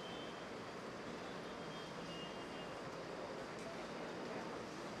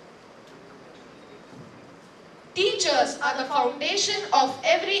 Teachers are the foundation of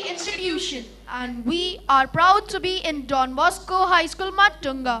every institution, and we are proud to be in Don Bosco High School,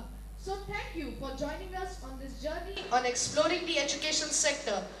 Matunga. So thank you for joining us on this journey on exploring the education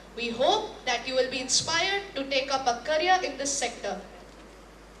sector. We hope that you will be inspired to take up a career in this sector.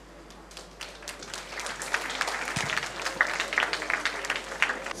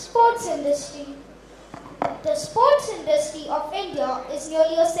 Sports industry. The sports industry of India is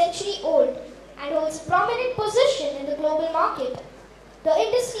nearly a century old and holds a prominent position in the global market. The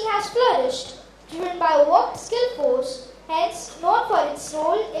industry has flourished, driven by a work skill force, hence known for its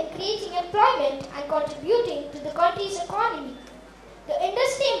role in creating employment and contributing to the country's economy. The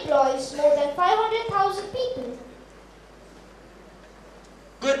industry employs more than 500,000 people.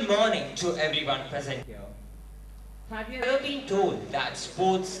 Good morning to everyone present here. Have you ever been told that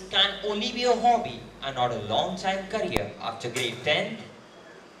sports can only be a hobby and not a long-time career after grade 10?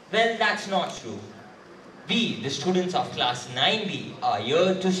 Well, that's not true. We, the students of class 9B, are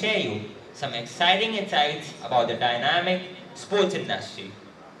here to share you some exciting insights about the dynamic sports industry.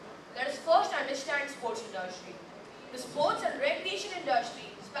 Let us first understand sports industry. The sports and recreation industry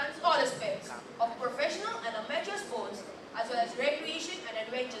spans all aspects of professional and amateur sports as well as recreation and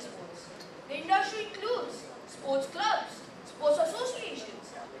adventure sports. The industry includes sports clubs, sports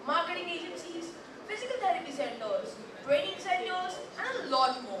associations, marketing agencies, physical therapy centers, training centers, and a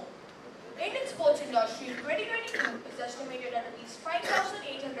lot more. The Indian sports industry in 2022 is estimated at least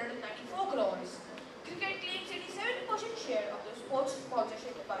 5,894 crores. Cricket claims 87% share of the sports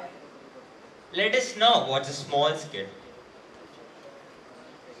sponsorship pie. Let us know what's a small skit.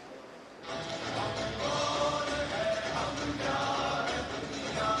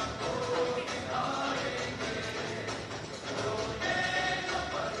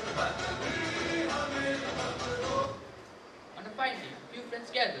 On a fine day, few friends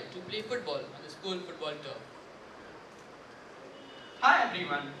gathered to play football on the school football turf. Hi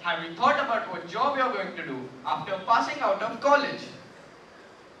everyone, have you thought about what job you're going to do after passing out of college?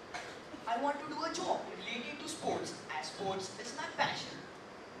 I want to do a job related to sports, as sports is my passion.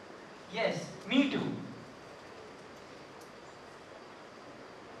 Yes, me too.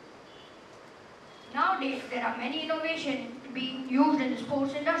 Nowadays, there are many innovations being used in the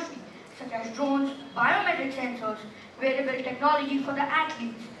sports industry, such as drones, biometric sensors, wearable technology for the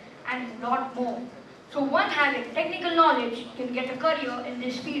athletes, and a lot more. So one having technical knowledge can get a career in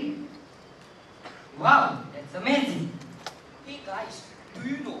this field. Wow, that's amazing. Hey guys, do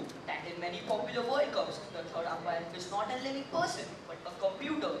you know that in many popular World Cups, the third umpire is not a living person, but a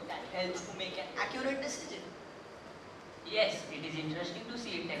computer that helps to make an accurate decision? Yes, it is interesting to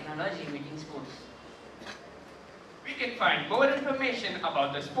see technology meeting sports. We can find more information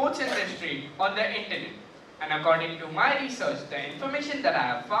about the sports industry on the internet. And according to my research, the information that I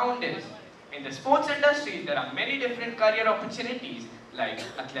have found is, in the sports industry, there are many different career opportunities like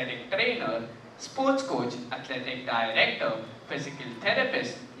athletic trainer, sports coach, athletic director, physical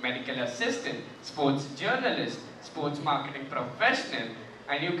therapist, medical assistant, sports journalist, sports marketing professional,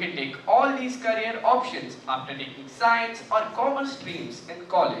 and you can take all these career options after taking science or commerce streams in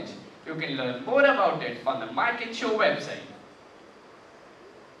college. You can learn more about it on the Mike and Show website.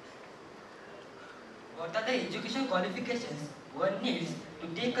 What are the education qualifications one needs to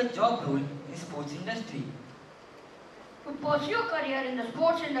take a job role in sports industry? To pursue a career in the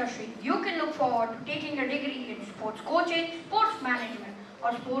sports industry, you can look forward to taking a degree in sports coaching, sports management,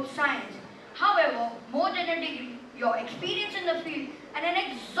 or sports science. However, more than a degree, your experience in the field and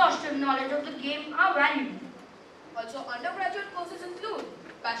an exhaustive knowledge of the game are valuable. Also, undergraduate courses include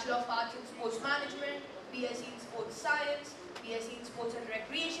Bachelor of Arts in Sports Management, BSc in Sports Science, BSc in Sports and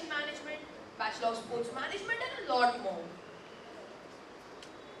Recreation Management, Bachelor of Sports Management, and a lot more.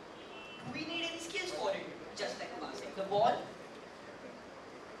 Do we need any skills for it, just like passing the ball?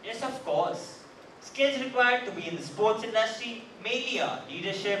 Yes, of course. Skills required to be in the sports industry mainly are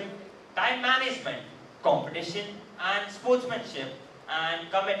leadership, time management, competition, and sportsmanship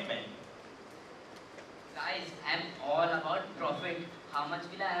and commitment. Guys, I'm all about profit. How much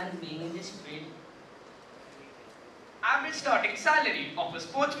will I earn being in this field? Average starting salary of a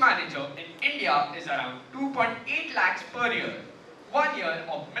sports manager in India is around 2.8 lakhs per year. 1 year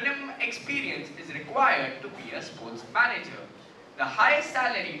of minimum experience is required to be a sports manager. The highest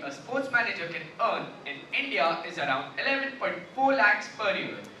salary a sports manager can earn in India is around 11.4 lakhs per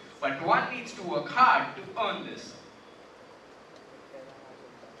year. But one needs to work hard to earn this.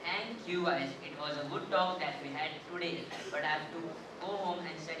 Thank you guys. It was a good talk that we had today. But I have to go home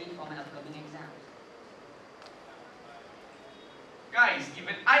and study for my upcoming exams. Guys,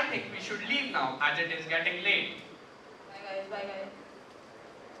 even I think we should leave now as it is getting late. Bye guys, bye guys.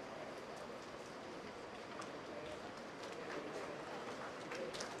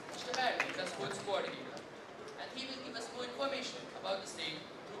 Mr. Barry is a sports coordinator, and he will give us more information about the same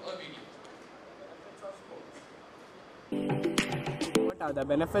through a video. What are the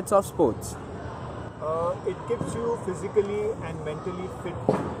benefits of sports? It keeps you physically and mentally fit,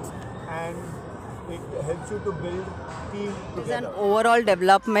 and it helps you to build team It is an together. overall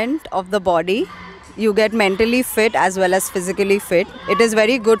development of the body. You get mentally fit as well as physically fit. It is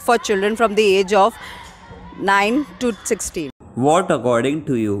very good for children from the age of 9 to 16. What, according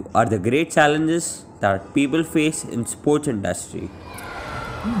to you, are the great challenges that people face in sports industry?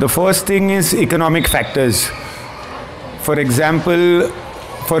 The first thing is economic factors. For example,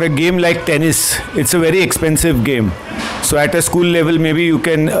 for a game like tennis, it's a very expensive game. So at a school level, maybe you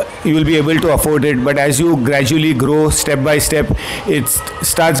will be able to afford it. But as you gradually grow step by step, it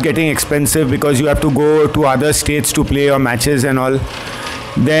starts getting expensive because you have to go to other states to play your matches and all.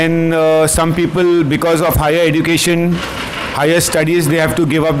 Then some people, because of higher education, higher studies, they have to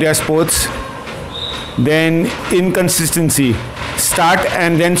give up their sports. Then inconsistency, start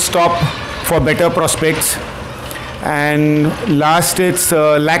and then stop for better prospects. And last, it's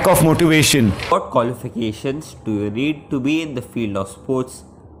lack of motivation. What qualifications do you need to be in the field of sports,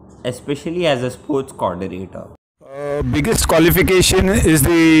 especially as a sports coordinator? Biggest qualification is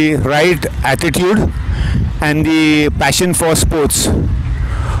the right attitude and the passion for sports.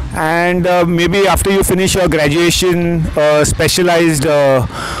 And maybe after you finish your graduation, specialized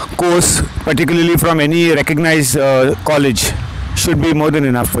course, particularly from any recognized college, should be more than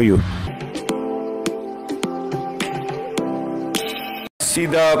enough for you. See,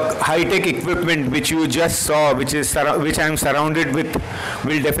 the high-tech equipment which you just saw, which I am surrounded with,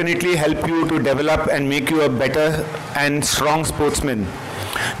 will definitely help you to develop and make you a better and strong sportsman.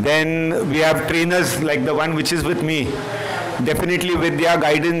 Then we have trainers like the one which is with me. Definitely with their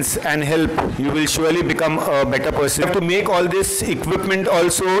guidance and help, you will surely become a better person. You have to make all this equipment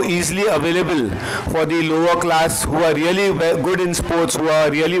also easily available for the lower class who are really good in sports, who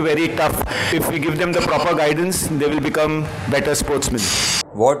are really very tough. If we give them the proper guidance, they will become better sportsmen.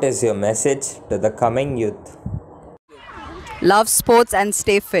 What is your message to the coming youth? Love sports and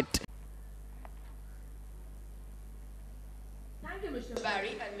stay fit. Thank you, Mr.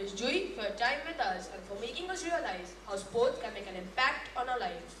 Barry and Ms. Joy, for your time with us and for making us realize how sports can make an impact on our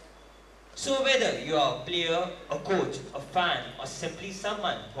lives. So whether you are a player, a coach, a fan, or simply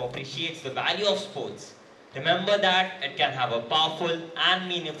someone who appreciates the value of sports, remember that it can have a powerful and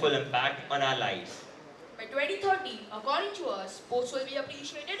meaningful impact on our lives. By 2030, according to us, sports will be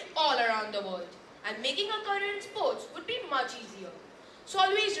appreciated all around the world, and making a career in sports would be much easier. So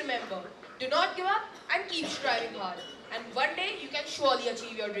always remember, do not give up and keep striving hard, and one day you can surely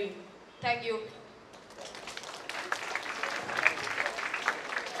achieve your dream. Thank you.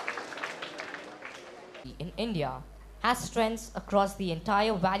 in India has strengths across the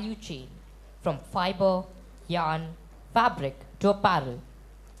entire value chain, from fiber, yarn, fabric to apparel.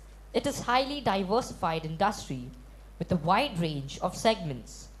 It is highly diversified industry with a wide range of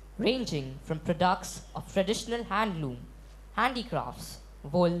segments ranging from products of traditional handloom, handicrafts,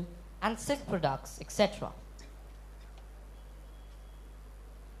 wool and silk products, etc.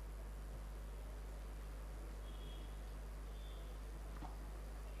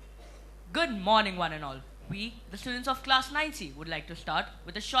 Good morning, one and all. We, the students of class 9C, would like to start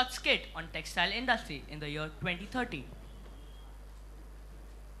with a short skit on textile industry in the year 2030.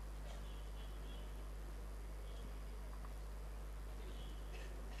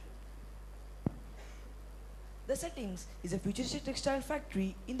 The settings is a futuristic textile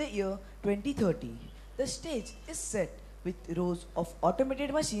factory in the year 2030. The stage is set with rows of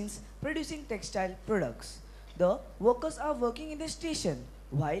automated machines producing textile products. The workers are working in the station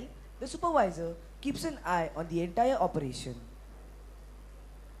while the supervisor keeps an eye on the entire operation.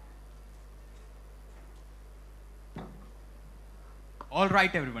 All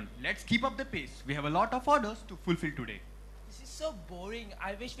right, everyone, let's keep up the pace. We have a lot of orders to fulfill today. This is so boring.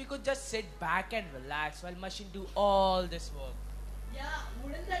 I wish we could just sit back and relax while machine do all this work. Yeah,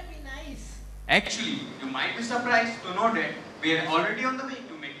 wouldn't that be nice? Actually, you might be surprised to know that we are already on the way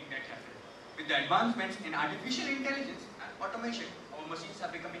to making that happen. With the advancements in artificial intelligence and automation, our machines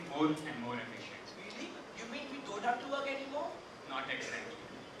are becoming more and more efficient. Really? You mean we don't have to work anymore? Not exactly.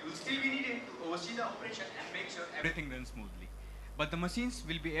 You will still be needed to oversee the operation and make sure everything runs smoothly. But the machines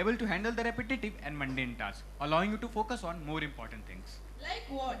will be able to handle the repetitive and mundane tasks, allowing you to focus on more important things. Like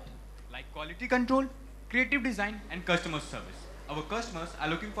what? Like quality control, creative design, and customer service. Our customers are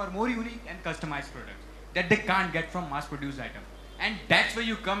looking for more unique and customized products that they can't get from mass-produced items. And that's where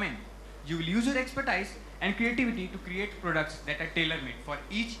you come in. You will use your expertise and creativity to create products that are tailor-made for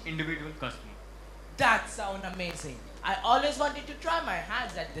each individual customer. That sounds amazing. I always wanted to try my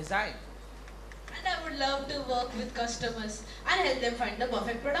hands at design. And I would love to work with customers and help them find the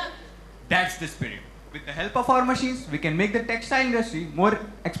perfect product. That's the spirit. With the help of our machines, we can make the textile industry more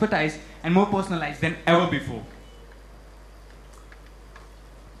expertise and more personalized than ever before.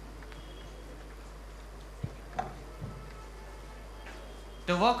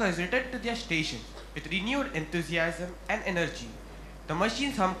 The workers returned to their station with renewed enthusiasm and energy. The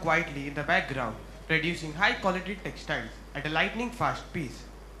machines hum quietly in the background, producing high-quality textiles at a lightning-fast pace.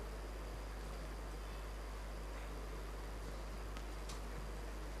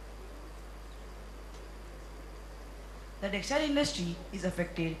 The textile industry is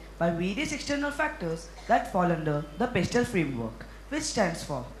affected by various external factors that fall under the Pestel framework, which stands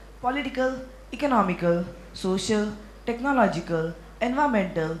for political, economical, social, technological,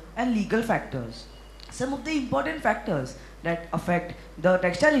 environmental, and legal factors. Some of the important factors that affect the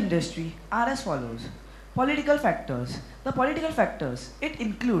textile industry are as follows. Political factors. The political factors, it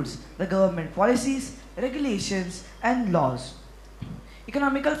includes the government policies, regulations, and laws.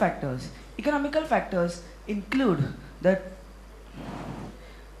 Economical factors. Economical factors include it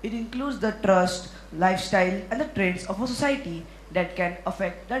includes the trust, lifestyle, and the trends of a society that can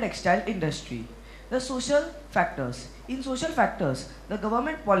affect the textile industry. The social factors. In social factors, the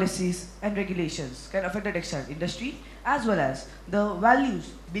government policies and regulations can affect the textile industry, as well as the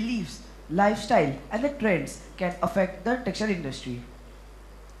values, beliefs, lifestyle, and the trends can affect the textile industry.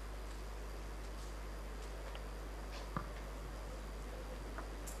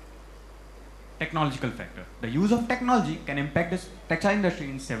 Technological factor. The use of technology can impact the textile industry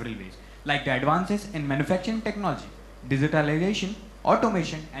in several ways, like the advances in manufacturing technology, digitalization,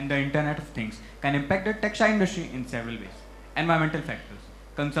 automation, and the Internet of Things can impact the textile industry in several ways. Environmental factors.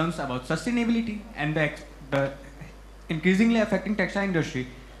 Concerns about sustainability and the increasingly affecting textile industry,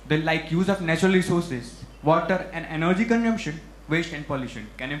 the like use of natural resources, water and energy consumption, waste and pollution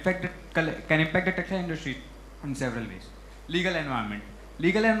can impact the textile industry in several ways. Legal environment.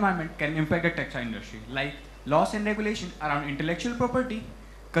 Legal environment can impact the textile industry, like laws and regulation around intellectual property,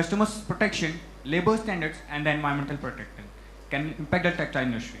 customers protection, labor standards, and the environmental protection can impact the textile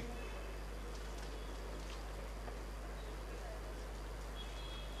industry.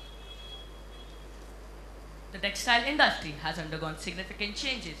 The textile industry has undergone significant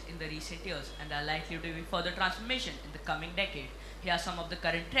changes in the recent years, and there are likely to be further transformation in the coming decade. Here are some of the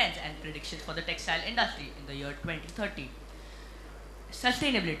current trends and predictions for the textile industry in the year 2030.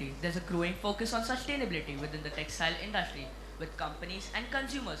 Sustainability. There's a growing focus on sustainability within the textile industry, with companies and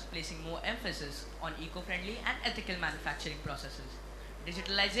consumers placing more emphasis on eco-friendly and ethical manufacturing processes.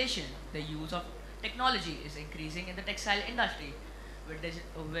 Digitalization. The use of technology is increasing in the textile industry,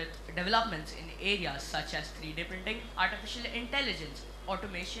 with developments in areas such as 3D printing, artificial intelligence,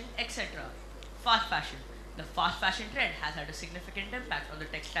 automation, etc. Fast fashion. The fast fashion trend has had a significant impact on the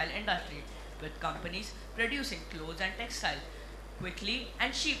textile industry, with companies producing clothes and textiles quickly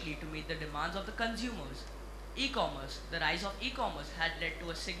and cheaply to meet the demands of the consumers. E-commerce. The rise of e-commerce had led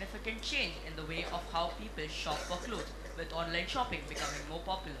to a significant change in the way of how people shop for clothes, with online shopping becoming more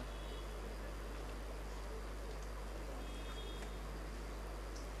popular.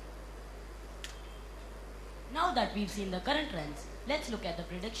 Now that we've seen the current trends, let's look at the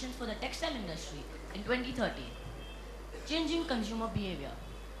predictions for the textile industry in 2030. Changing consumer behavior.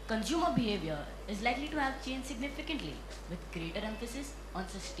 Consumer behavior is likely to have changed significantly, with greater emphasis on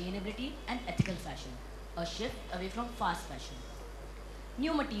sustainability and ethical fashion, a shift away from fast fashion.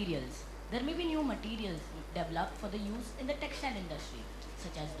 New materials. There may be new materials developed for the use in the textile industry,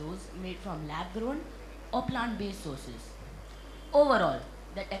 such as those made from lab-grown or plant-based sources. Overall,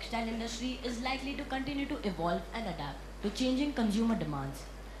 the textile industry is likely to continue to evolve and adapt to changing consumer demands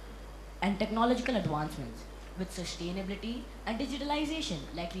and technological advancements, with sustainability and digitalization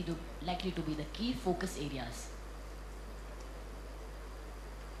likely to be the key focus areas.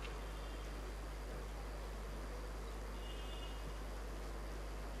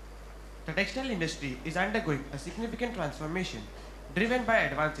 The textile industry is undergoing a significant transformation driven by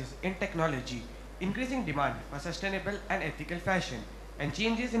advances in technology, increasing demand for sustainable and ethical fashion, and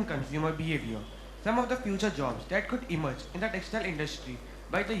changes in consumer behavior. Some of the future jobs that could emerge in the textile industry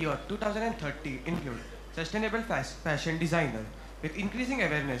by the year 2030 include sustainable fashion designer, with increasing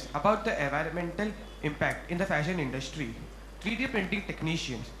awareness about the environmental impact in the fashion industry. 3D printing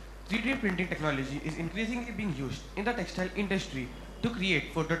technicians. 3D printing technology is increasingly being used in the textile industry to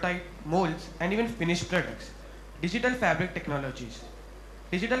create prototype, molds, and even finished products. Digital fabric technologies.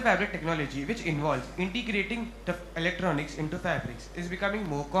 Digital fabric technology, which involves integrating the electronics into fabrics, is becoming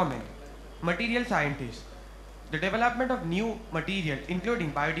more common. Material scientists. The development of new material,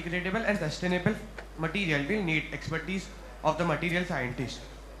 including biodegradable and sustainable material, will need expertise of the material scientist.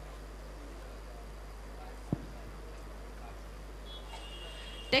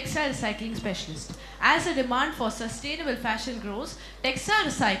 Textile recycling specialist. As the demand for sustainable fashion grows, textile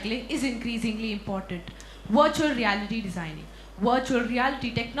recycling is increasingly important. Virtual reality designing. Virtual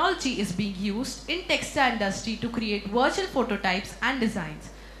reality technology is being used in textile industry to create virtual prototypes and designs.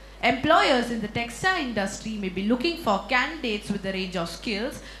 Employers in the textile industry may be looking for candidates with a range of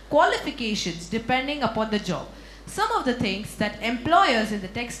skills, qualifications depending upon the job. Some of the things that employers in the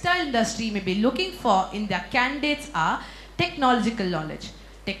textile industry may be looking for in their candidates are technological knowledge.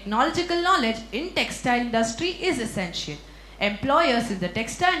 Technological knowledge in textile industry is essential. Employers in the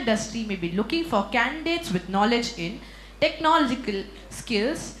textile industry may be looking for candidates with knowledge in technological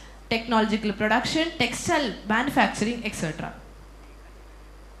skills, technological production, textile manufacturing, etc.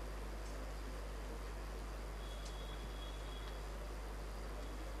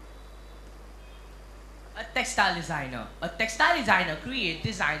 A textile designer. A textile designer creates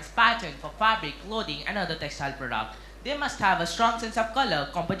designs, patterns for fabric, clothing, and other textile products. They must have a strong sense of color,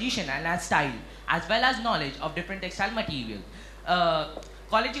 composition, and style, as well as knowledge of different textile materials.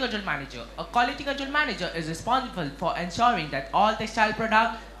 Quality control manager. A quality control manager is responsible for ensuring that all textile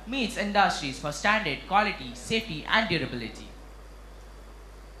product meets industries for standard, quality, safety, and durability.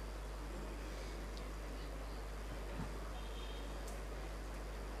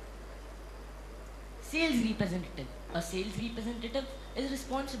 Sales representative. A sales representative is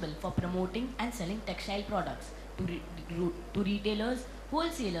responsible for promoting and selling textile products to retailers,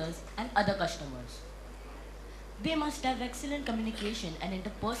 wholesalers, and other customers. They must have excellent communication and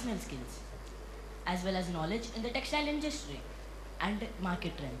interpersonal skills, as well as knowledge in the textile industry and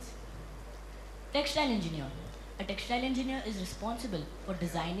market trends. Textile engineer. A textile engineer is responsible for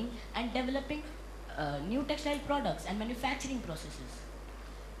designing and developing new textile products and manufacturing processes.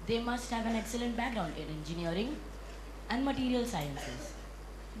 They must have an excellent background in engineering and material sciences.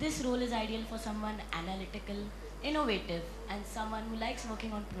 This role is ideal for someone analytical, innovative, and someone who likes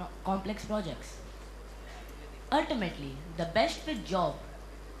working on complex projects. Ultimately, the best fit job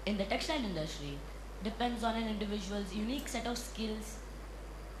in the textile industry depends on an individual's unique set of skills,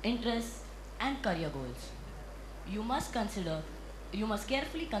 interests, and career goals. You must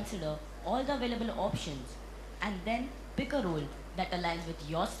carefully consider all the available options and then pick a role that aligns with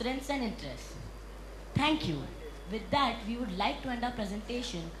your strengths and interests. Thank you. With that, we would like to end our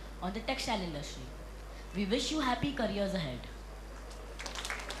presentation on the textile industry. We wish you happy careers ahead.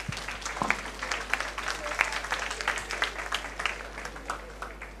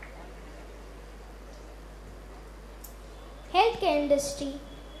 Healthcare industry.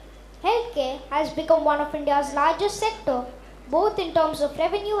 Healthcare has become one of India's largest sector, both in terms of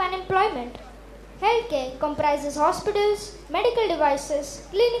revenue and employment. Healthcare comprises hospitals, medical devices,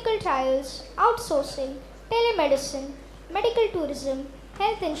 clinical trials, outsourcing, telemedicine, medical tourism,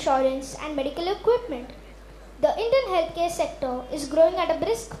 health insurance, and medical equipment. The Indian healthcare sector is growing at a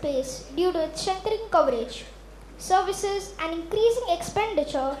brisk pace due to its strengthening coverage, services, and increasing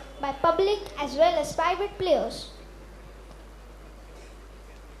expenditure by public as well as private players.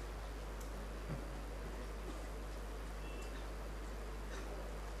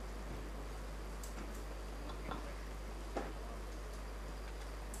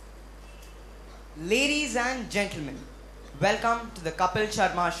 Ladies and gentlemen, welcome to the Kapil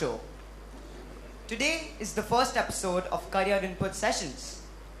Sharma Show. Today is the first episode of Career Input Sessions.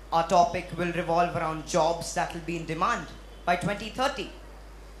 Our topic will revolve around jobs that will be in demand by 2030.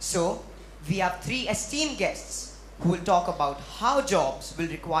 So, we have three esteemed guests who will talk about how jobs will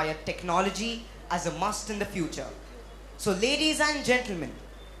require technology as a must in the future. So, ladies and gentlemen,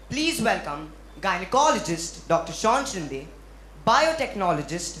 please welcome gynecologist Dr. Sean Shinde,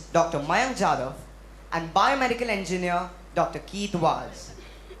 biotechnologist Dr. Mayank Jadhav, and biomedical engineer Dr. Keith Vaz.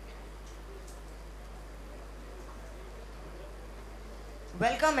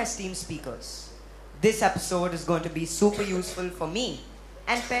 Welcome, esteemed speakers. This episode is going to be super useful for me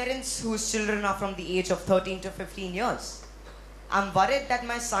and parents whose children are from the age of 13 to 15 years. I'm worried that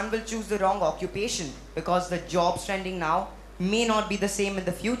my son will choose the wrong occupation because the jobs trending now may not be the same in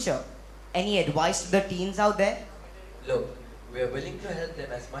the future. Any advice to the teens out there? Look, we are willing to help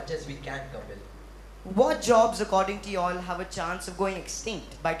them as much as we can, Kapil. What jobs, according to you all, have a chance of going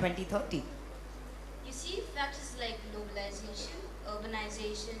extinct by 2030? You see, factors like globalization,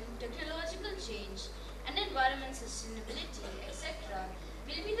 urbanization, technological change, and environment sustainability, etc.,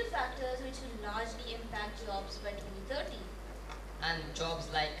 will be the factors which will largely impact jobs by 2030. And jobs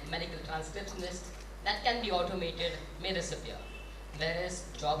like medical transcriptionist that can be automated may disappear, whereas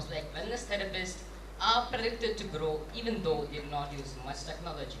jobs like wellness therapists are predicted to grow even though they do not use much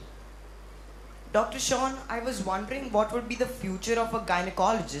technology. Dr. Sean, I was wondering what would be the future of a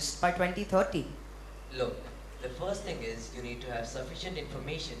gynecologist by 2030? Look, the first thing is you need to have sufficient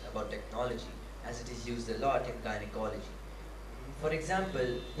information about technology as it is used a lot in gynecology. For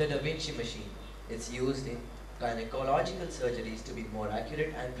example, the Da Vinci machine. It's used in gynecological surgeries to be more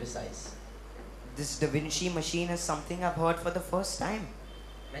accurate and precise. This Da Vinci machine is something I've heard for the first time.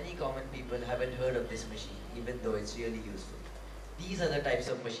 Many common people haven't heard of this machine, even though it's really useful. These are the types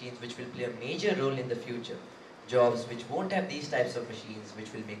of machines which will play a major role in the future. Jobs which won't have these types of machines,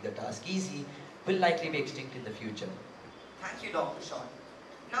 which will make the task easy, will likely be extinct in the future. Thank you, Dr. Sean.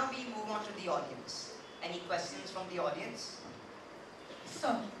 Now we move on to the audience. Any questions from the audience?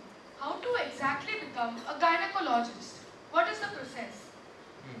 Sir, how to exactly become a gynecologist? What is the process?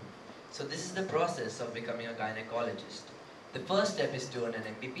 So this is the process of becoming a gynecologist. The first step is to earn an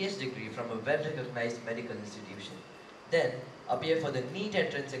MBBS degree from a well-recognized medical institution. Then, appear for the NEET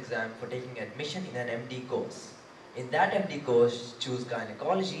entrance exam for taking admission in an MD course. In that MD course, choose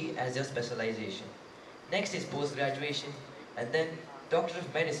gynecology as your specialization. Next is post-graduation, and then Doctor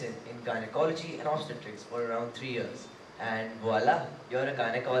of Medicine in gynecology and obstetrics for around 3 years. And voila, you're a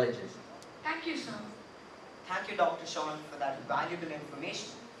gynecologist. Thank you, sir. Thank you, Dr. Sean, for that valuable information.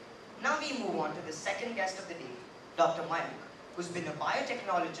 Now we move on to the second guest of the day, Dr. Mayank, who's been a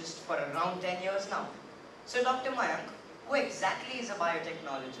biotechnologist for around 10 years now. So, Dr. Mayank, who exactly is a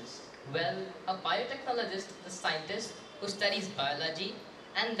biotechnologist? Well, a biotechnologist is a scientist who studies biology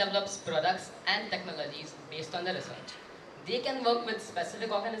and develops products and technologies based on the research. They can work with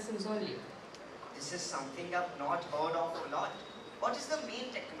specific organisms only. This is something I've not heard of a lot. What is the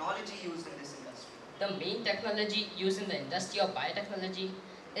main technology used in this industry? The main technology used in the industry of biotechnology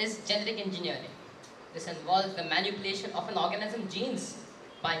is genetic engineering. This involves the manipulation of an organism's genes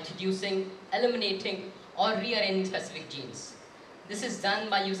by introducing, eliminating, or rearranging specific genes. This is done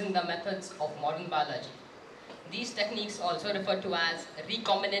by using the methods of modern biology. These techniques are also referred to as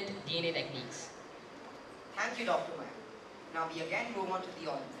recombinant DNA techniques. Thank you, Dr. Mayank. Now we again move on to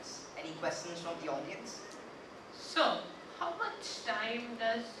the audience. Any questions from the audience? So, how much time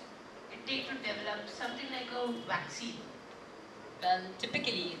does it take to develop something like a vaccine? Well,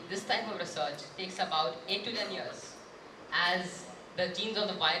 typically, this type of research takes about 8 to 10 years as the genes of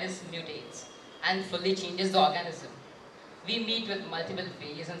the virus mutates and fully changes the organism. We meet with multiple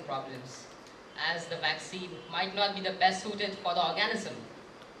failures and problems as the vaccine might not be the best suited for the organism.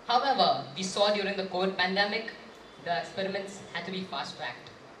 However, we saw during the COVID pandemic, the experiments had to be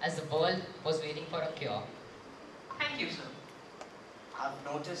fast-tracked as the world was waiting for a cure. Thank you, sir. I've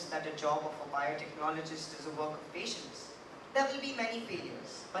noticed that the job of a biotechnologist is a work of patience. There will be many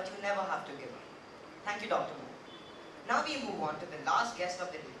failures, but you never have to give up. Thank you, Dr. Moore. Now we move on to the last guest of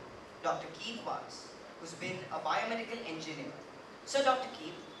the day, Dr. Keith Watts, who's been a biomedical engineer. So Dr.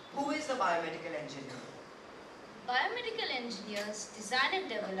 Keith, who is a biomedical engineer? Biomedical engineers design and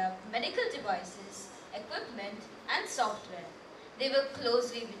develop medical devices, equipment, and software. They work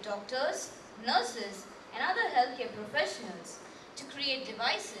closely with doctors, nurses, and other healthcare professionals to create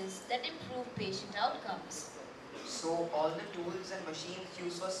devices that improve patient outcomes. So all the tools and machines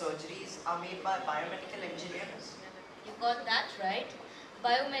used for surgeries are made by biomedical engineers? You got that right.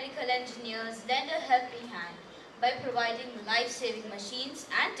 Biomedical engineers lend a helping hand by providing life-saving machines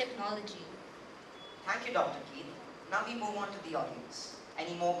and technology. Thank you, Dr. Keith. Now we move on to the audience.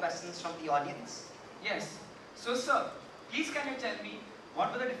 Any more questions from the audience? Yes. So, sir, please can you tell me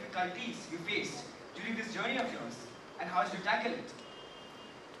what were the difficulties you faced during this journey of yours and how did you tackle it?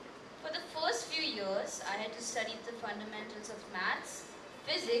 For the first few years, I had to study the fundamentals of maths,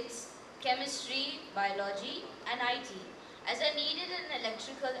 physics, chemistry, biology, and IT, as I needed an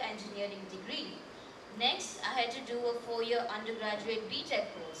electrical engineering degree. Next, I had to do a 4-year undergraduate BTech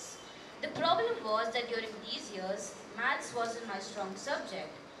course. The problem was that during these years, maths wasn't my strong subject,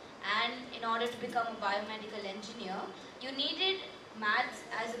 and in order to become a biomedical engineer, you needed maths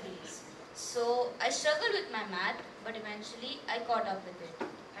as a base. So I struggled with my math, but eventually I caught up with it.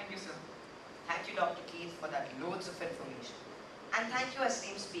 Thank you, sir. Thank you, Dr. Keith, for that loads of information. And thank you,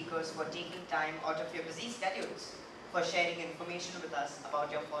 esteemed speakers, for taking time out of your busy schedules for sharing information with us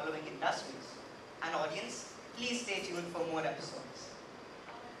about your following industries. And audience, please stay tuned for more episodes.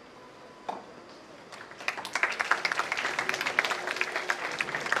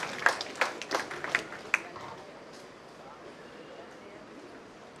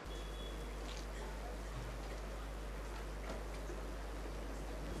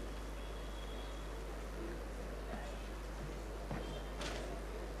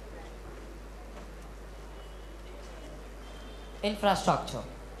 Infrastructure.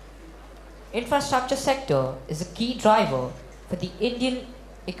 Infrastructure sector is a key driver for the Indian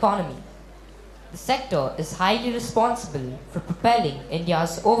economy. The sector is highly responsible for propelling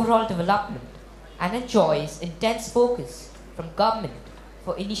India's overall development and enjoys intense focus from government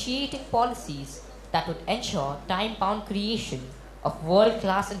for initiating policies that would ensure time-bound creation of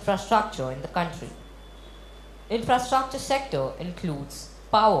world-class infrastructure in the country. Infrastructure sector includes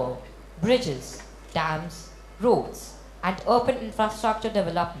power, bridges, dams, roads, and urban infrastructure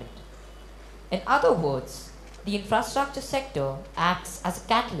development. In other words, the infrastructure sector acts as a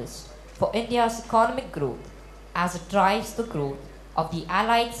catalyst for India's economic growth as it drives the growth of the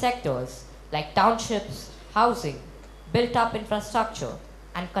allied sectors like townships, housing, built-up infrastructure,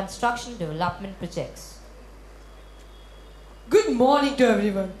 and construction development projects. Good morning to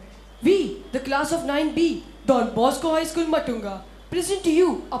everyone. We, the class of 9B, Don Bosco High School Matunga, present to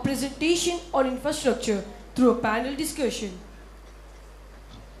you a presentation on infrastructure through a panel discussion.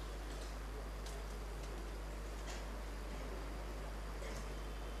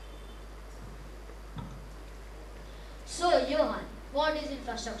 So, Johan, what is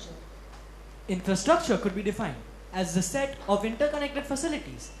infrastructure? Infrastructure could be defined as the set of interconnected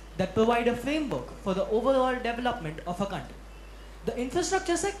facilities that provide a framework for the overall development of a country. The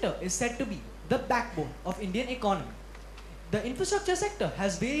infrastructure sector is said to be the backbone of Indian economy. The infrastructure sector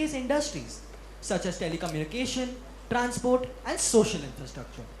has various industries such as telecommunication, transport, and social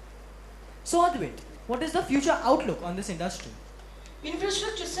infrastructure. So Advait, what is the future outlook on this industry?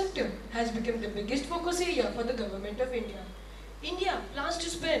 Infrastructure sector has become the biggest focus area for the government of India. India plans to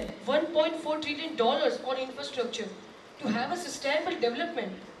spend $1.4 trillion on infrastructure. To have a sustainable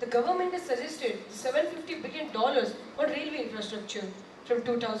development, the government has suggested $750 billion on railway infrastructure from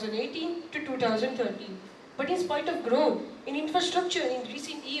 2018 to 2030. But in spite of growth in infrastructure in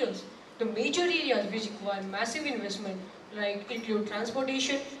recent years, the major areas which require massive investment include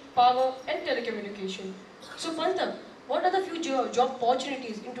transportation, power, and telecommunication. So Panta, what are the future job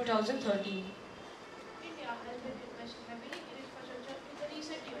opportunities in 2013? India has been investing heavily in infrastructure in the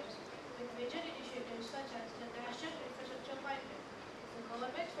recent years, with major initiatives such as the National Infrastructure Pipeline. The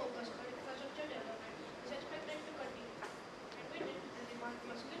government's focus on infrastructure development is expected to continue, and with it, the demand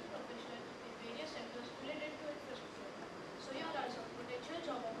for skilled professionals in various sectors related to infrastructure. So here are some potential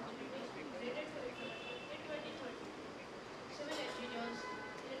job opportunities related to infrastructure in 2030. Civil engineers,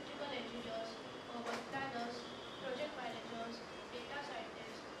 electrical engineers, urban planners, project managers, data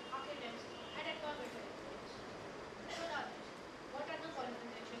scientists, architects, and environmental engineers. So Rajesh, what are the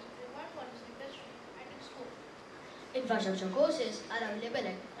qualifications required for this industry and its scope? Infrastructure courses are available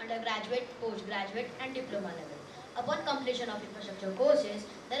at undergraduate, postgraduate, and diploma level. A Upon completion of infrastructure courses,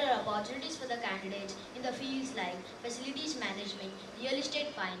 there are opportunities for the candidates in the fields like facilities management, real estate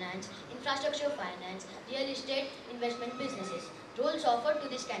finance, infrastructure finance, real estate investment businesses. Roles offered to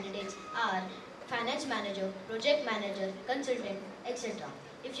these candidates are finance manager, project manager, consultant, etc.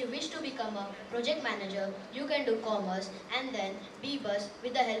 If you wish to become a project manager, you can do commerce and then BBus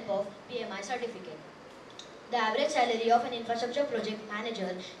with the help of PMI certificate. The average salary of an infrastructure project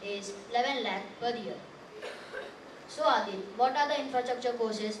manager is 11 lakh per year. So Adil, what are the infrastructure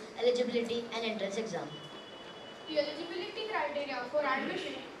courses, eligibility and entrance exam? The eligibility criteria for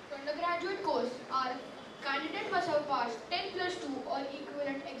admission to undergraduate course are candidate must have passed 10 plus 2 or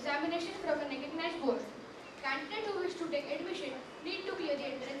equivalent examination from a recognized board. Candidates who wish to take admission need to clear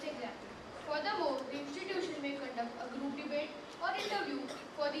the entrance exam. Furthermore, the institution may conduct a group debate or interview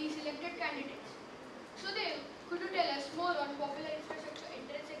for the selected candidates. So Dev, could you tell us more on popular infrastructure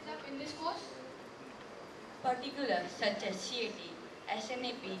entrance exam in this course? Particulars such as CAT,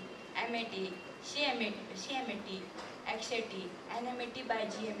 SNAP, MAT, CMAT, XAT, and MAT by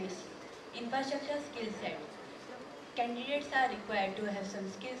GMAC. Infrastructure skill set. Candidates are required to have some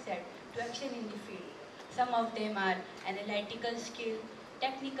skill set to excel in the field. Some of them are analytical skill,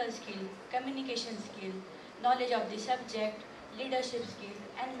 technical skill, communication skill, knowledge of the subject, leadership skill,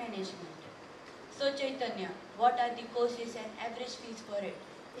 and management. So Chaitanya, what are the courses and average fees for it?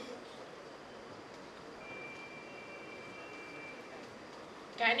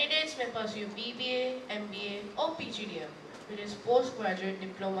 Candidates may pursue BBA, MBA or PGDM, which is Postgraduate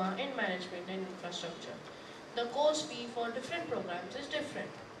Diploma in Management and Infrastructure. The course fee for different programs is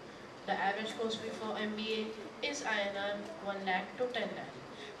different. The average course fee for MBA is INR 1 lakh to 10 lakh.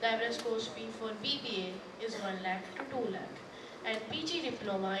 The average course fee for BBA is 1 lakh to 2 lakh. And PG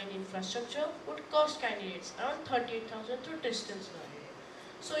Diploma in Infrastructure would cost candidates around 38,000 through distance learning.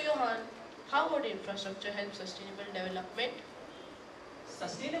 So Johan, how would infrastructure help sustainable development?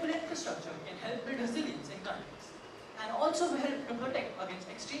 Sustainable infrastructure can help build resilience in countries and also help to protect against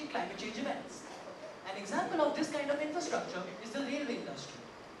extreme climate change events. An example of this kind of infrastructure is the railway industry.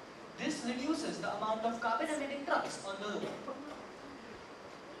 This reduces the amount of carbon-emitting trucks on the road.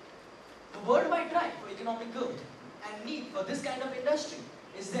 The worldwide drive for economic growth and need for this kind of industry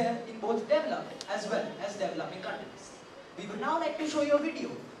is there in both developed as well as developing countries. We would now like to show you a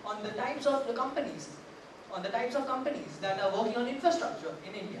video on the types of companies that are working on infrastructure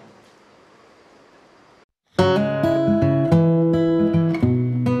in India.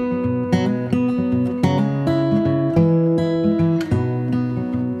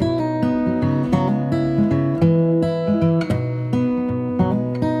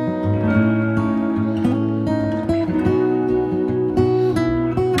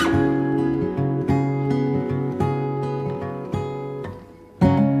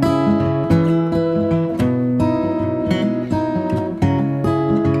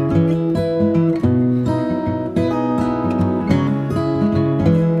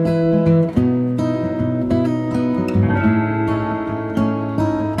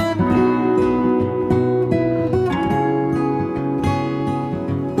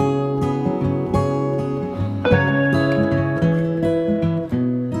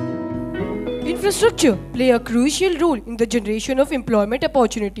 Infrastructure play a crucial role in the generation of employment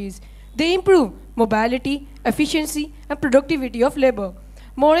opportunities. They improve mobility, efficiency, and productivity of labor.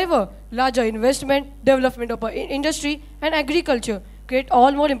 Moreover, larger investment, development of industry and agriculture create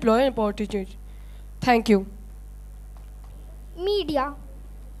all more employment opportunities. Thank you. Media.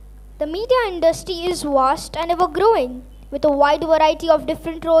 The media industry is vast and ever growing. With a wide variety of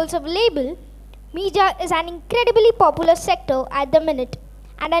different roles available, media is an incredibly popular sector at the minute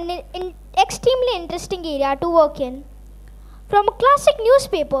and an extremely interesting area to work in. From a classic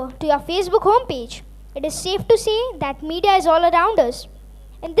newspaper to your Facebook homepage, it is safe to say that media is all around us.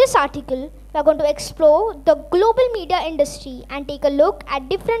 In this article, we are going to explore the global media industry and take a look at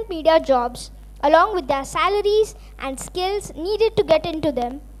different media jobs along with their salaries and skills needed to get into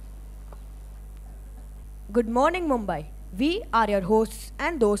them. Good morning, Mumbai. We are your hosts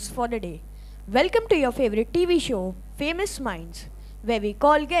and those for the day. Welcome to your favorite TV show, Famous Minds, where we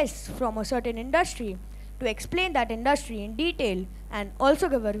call guests from a certain industry to explain that industry in detail and also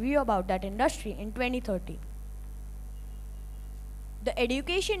give a review about that industry in 2030. The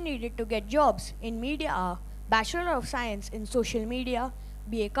education needed to get jobs in media are Bachelor of Science in Social Media,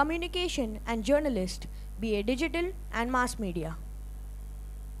 BA Communication and Journalist, BA Digital and Mass Media.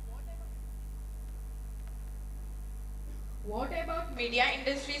 What about media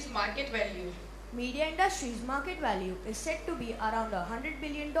industry's market value? Media industry's market value is said to be around $100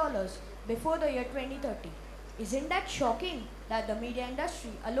 billion before the year 2030. Isn't that shocking that the media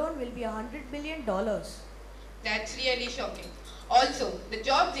industry alone will be $100 billion? That's really shocking. Also, the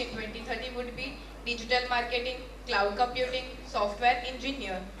jobs in 2030 would be digital marketing, cloud computing, software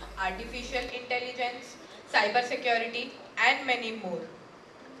engineer, artificial intelligence, cyber security, and many more.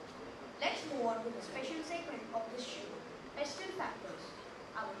 Let's move on to the special segment of this show, pestle factors.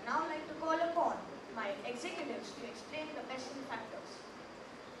 I would now like to call upon my executives to explain the pestle factors.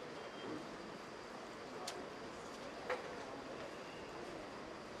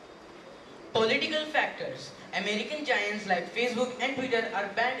 Political factors. American giants like Facebook and Twitter are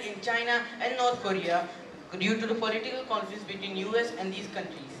banned in China and North Korea due to the political conflicts between US and these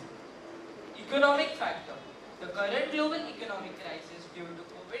countries. Economic factor. The current global economic crisis due to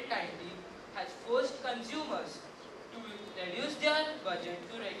COVID-19 has forced consumers to reduce their budget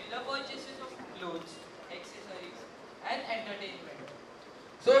to regular purchases of clothes, accessories, and entertainment.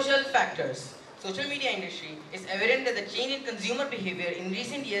 Social factors. Social media industry is evident that the change in consumer behavior in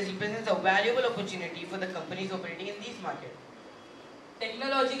recent years represents a valuable opportunity for the companies operating in these markets.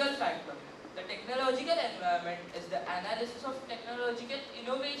 Technological factor. The technological environment is the analysis of technological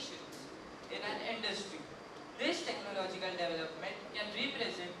innovations in an industry. This technological development can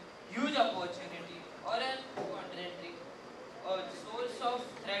represent huge opportunity or a contrary or source of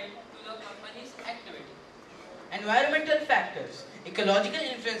threat to the company's activity. Environmental factors. Ecological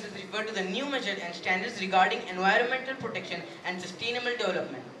influences refer to the new measures and standards regarding environmental protection and sustainable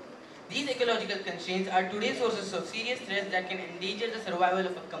development. These ecological constraints are today's sources of serious threats that can endanger the survival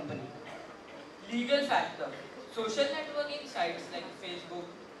of a company. Legal factor. Social networking sites like Facebook,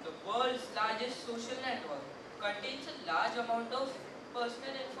 the world's largest social network, contains a large amount of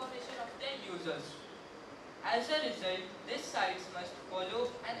personal information of their users. As a result, these sites must follow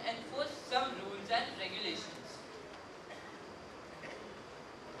and enforce some rules and regulations.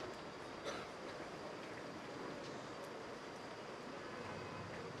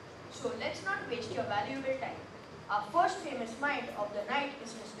 So let's not waste your valuable time. Our first famous mind of the night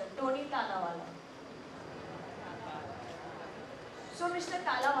is Mr. Tony Talawala. So Mr.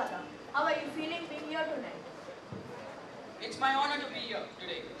 Talawala, how are you feeling being here tonight? It's my honor to be here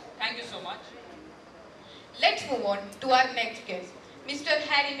today. Thank you so much. Let's move on to our next guest, Mr.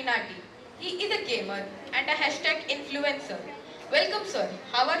 Harry Minati. He is a gamer and a hashtag influencer. Welcome sir,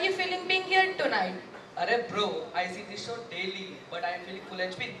 how are you feeling being here tonight? Arre bro, I see this show daily, but I am feeling full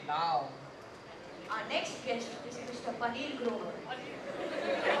HP now. Our next guest is Mr. Panil Grover.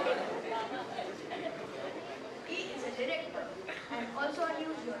 He is a director and also a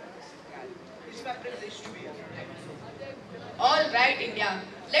news journalist. It's my privilege to be here. Thank you so much. Alright India,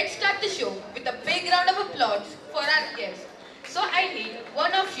 let's start the show with a big round of applause for our guest. So I need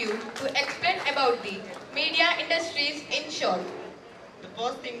one of you to explain about the media industries in short. The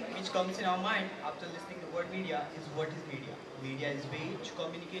first thing which comes in our mind after listening to the word media is what is media. Media is way to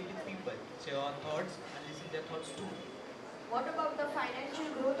communicate with people, share our thoughts and listen their thoughts too. What about the financial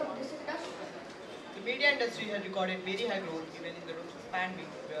growth of this industry? The media industry has recorded very high growth even in the rooms of pandemic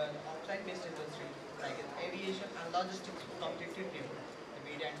where offline-based industry like aviation and logistics completely new. The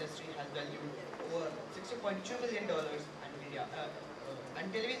media industry has valued over $60.2 million and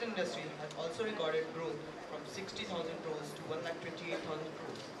television industry has also recorded growth from 60,000 crores to 128,000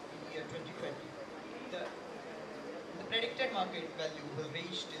 crores in year 2020. The predicted market value will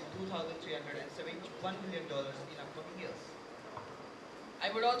reach till $2,371 million in upcoming years.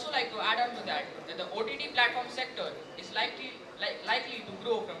 I would also like to add on to that the OTT platform sector is likely to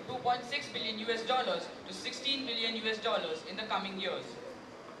grow from 2.6 billion US dollars to 16 billion US dollars in the coming years.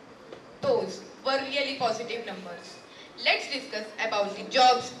 Those were really positive numbers. Let's discuss about the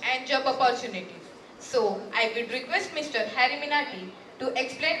jobs and job opportunities. So, I would request Mr. Harry Minati to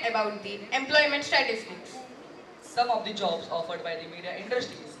explain about the employment statistics. Some of the jobs offered by the media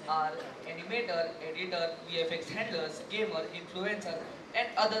industries are animator, editor, VFX handlers, gamer, influencer, and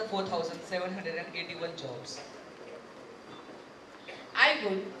other 4,781 jobs. I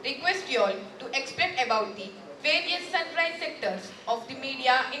would request you all to explain about the various sunrise sectors of the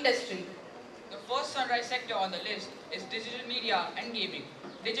media industry. The first sunrise sector on the list is digital media and gaming.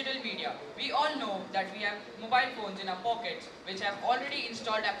 Digital media. We all know that we have mobile phones in our pockets which have already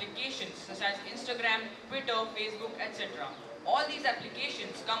installed applications such as Instagram, Twitter, Facebook, etc. All these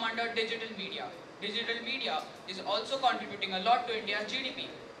applications come under digital media. Digital media is also contributing a lot to India's GDP.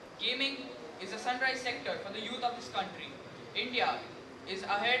 Gaming is a sunrise sector for the youth of this country. India is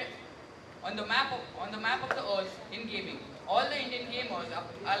ahead on the map of the earth in gaming. All the Indian gamers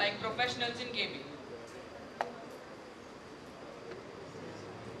are like professionals in gaming.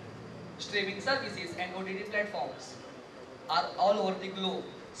 Streaming services and OTT platforms are all over the globe,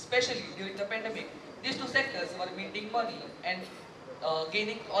 especially during the pandemic. These two sectors were making money and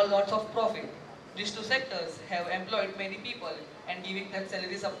gaining a lots of profit. These two sectors have employed many people and giving them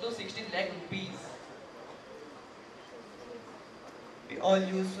salaries up to 16 lakh rupees. We all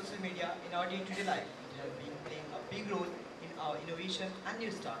use social media in our day-to-day life. It has been playing a big role in our innovation and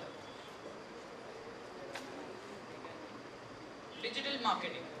new startups. Digital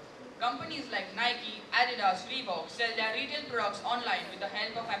marketing. Companies like Nike, Adidas, Reebok sell their retail products online with the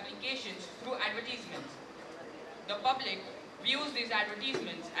help of applications through advertisements. The public views these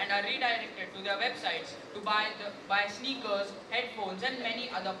advertisements and are redirected to their websites to buy sneakers, headphones and many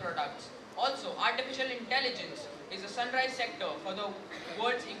other products. Also, artificial intelligence is a sunrise sector for the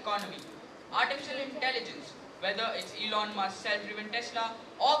world's economy. Artificial intelligence, whether it's Elon Musk's self-driven Tesla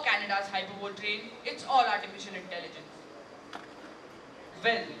or Canada's Hyperloop train, it's all artificial intelligence.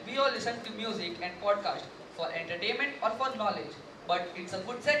 Well, we all listen to music and podcast for entertainment or for knowledge, but it's a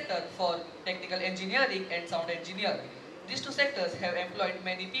good sector for technical engineering and sound engineering. These two sectors have employed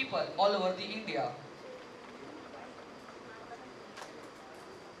many people all over the India.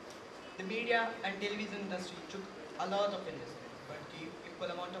 The media and television industry took a lot of investment, but gave equal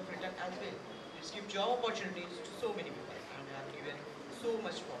amount of return as well. It's give job opportunities to so many people and have given so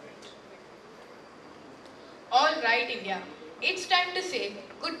much profit. All right, India. It's time to say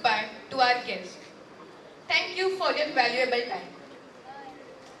goodbye to our guests. Thank you for your valuable time.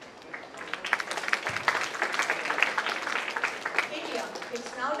 India,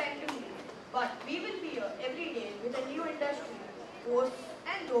 it's now time to leave. But we will be here every day with a new industry, hosts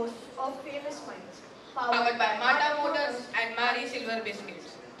and those of famous minds. Powered by Mata Motors and Marie Silver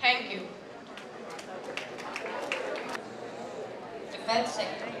Biscuits. Thank you. Defense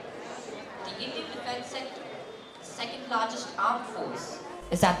sector. The Indian defense sector, the second largest armed force,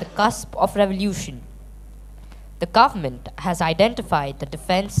 is at the cusp of revolution. The government has identified the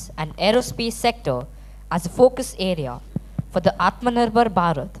defense and aerospace sector as a focus area for the Atmanirbhar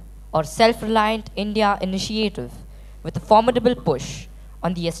Bharat or Self-Reliant India initiative, with a formidable push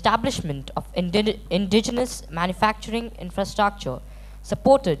on the establishment of indigenous manufacturing infrastructure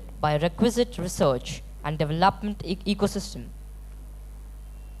supported by a requisite research and development ecosystem.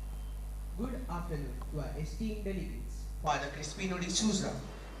 Good afternoon to our esteemed delegates, Father Crispino de Souza,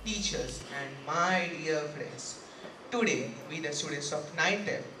 teachers and my dear friends. Today, we the students of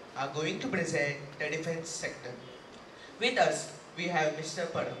 9th are going to present the defense sector. With us, we have Mr.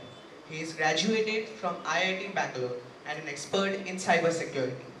 Param. He is graduated from IIT Bangalore and an expert in cyber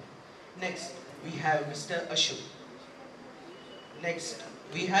security. Next, we have Mr. Ashok. Next,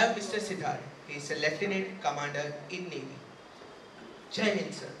 we have Mr. Siddharth. He is a Lieutenant Commander in Navy. Jai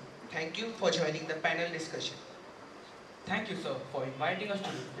Hind, sir. Thank you for joining the panel discussion. Thank you, sir, for inviting us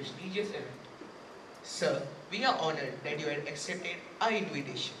to this prestigious event. Sir, we are honored that you had accepted our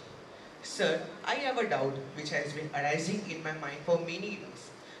invitation. Sir, I have a doubt which has been arising in my mind for many days.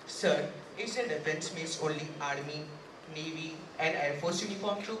 Sir, is the defense means only Army, Navy and Air Force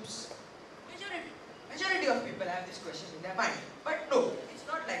uniform troops? Majority of people have this question in their mind. But no, it's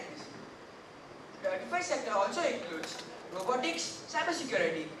not like this. The defense sector also includes robotics,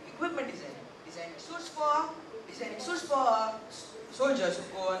 cybersecurity, equipment design, designing suits for soldiers who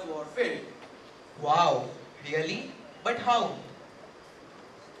go on warfare. Wow, really? But how?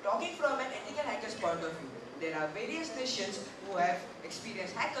 Talking from an ethical hacker's point of view, there are various nations who have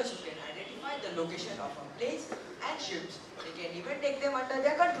experienced hackers who can identify the location of planes and ships. They can even take them under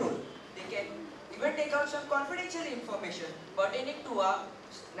their control. They can even take out some confidential information pertaining to our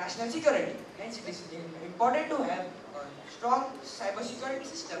national security. Hence, it is important to have a strong cybersecurity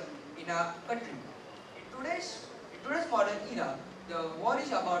system in our country. In today's modern era, the war is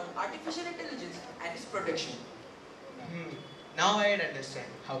about artificial intelligence and its protection. Now I understand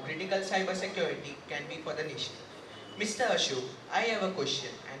how critical cybersecurity can be for the nation. Mr. Ashok, I have a question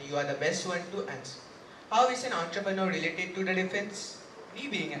and you are the best one to answer. How is an entrepreneur related to the defense? Me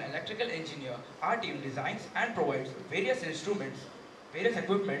being an electrical engineer, our team designs and provides various instruments, various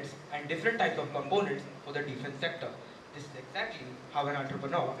equipments and different types of components for the defense sector. This is exactly how an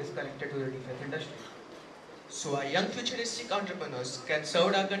entrepreneur is connected to the defense industry. So our young futuristic entrepreneurs can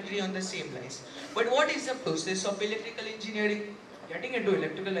serve our country on the same lines. But what is the process of electrical engineering? Getting into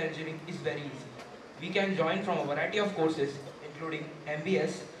electrical engineering is very easy. We can join from a variety of courses including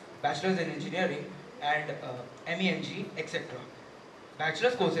MBS, Bachelor's in Engineering and MEng, etc.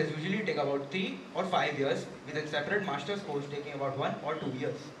 Bachelor's courses usually take about 3 or 5 years, with a separate master's course taking about 1 or 2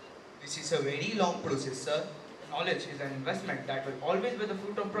 years. This is a very long process, sir. Knowledge is an investment that will always be the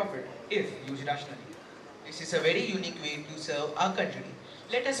fruit of profit if used rationally. This is a very unique way to serve our country.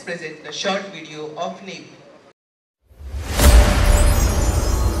 Let us present the short video of Navy.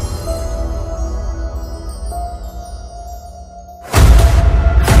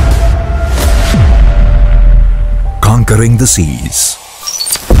 scattering the seas.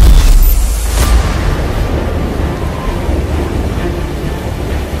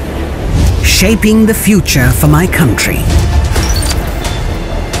 Shaping the future for my country.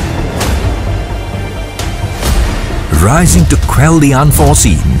 Rising to quell the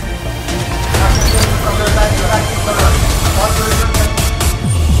unforeseen.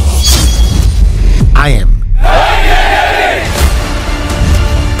 I am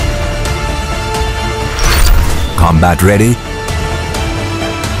combat ready,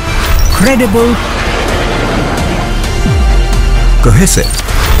 credible, cohesive,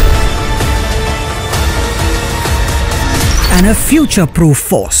 and a future-proof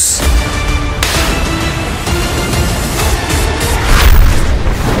force.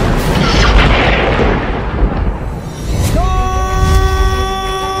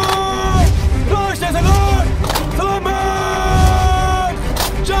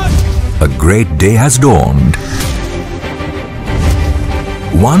 A great day has dawned.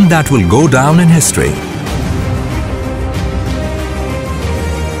 One that will go down in history.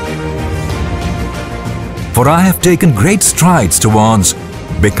 For I have taken great strides towards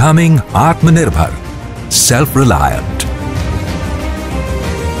becoming Atmanirbhar, self-reliant.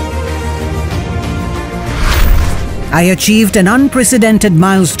 I achieved an unprecedented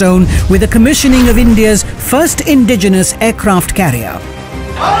milestone with the commissioning of India's first indigenous aircraft carrier.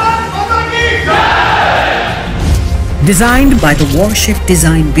 Designed by the Warship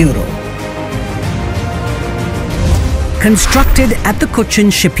Design Bureau. Constructed at the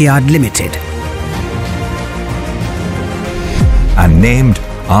Cochin Shipyard Limited. And named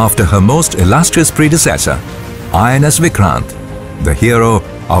after her most illustrious predecessor, INS Vikrant, the hero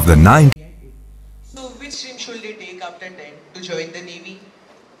of the 9th. So which stream should they take after 10 to join the Navy?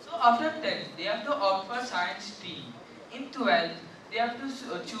 So after 10, they have to opt for science stream. In 12th, they have to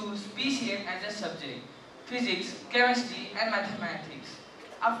choose PCM as a subject, physics, chemistry and mathematics.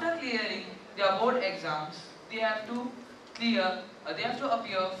 After clearing their board exams, they have to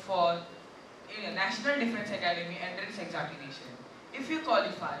appear for a National Defence Academy entrance examination. If you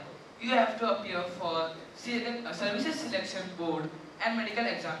qualify, you have to appear for Services Selection Board and medical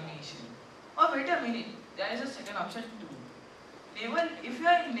examination. Oh wait a minute, there is a second option too. If you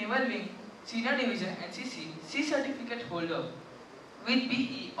are in Naval Wing, Senior Division NCC, C certificate holder with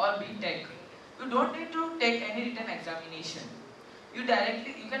BE or BTech, you don't need to take any written examination. You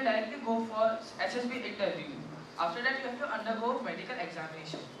can directly go for SSB interview. After that, you have to undergo medical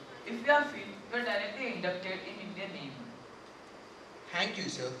examination. If you are fit, you are directly inducted in Indian Navy. Thank you,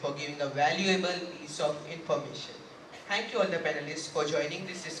 sir, for giving a valuable piece of information. Thank you all the panelists for joining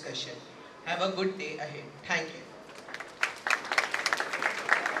this discussion. Have a good day ahead. Thank you.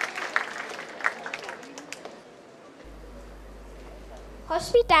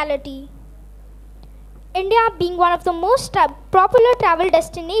 Hospitality. India, being one of the most popular travel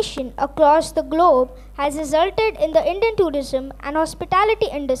destinations across the globe, has resulted in the Indian tourism and hospitality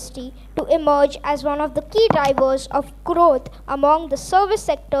industry to emerge as one of the key drivers of growth among the service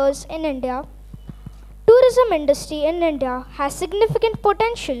sectors in India. Tourism industry in India has significant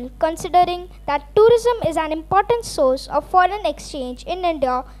potential considering that tourism is an important source of foreign exchange in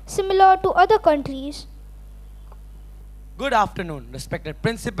India similar to other countries. Good afternoon, respected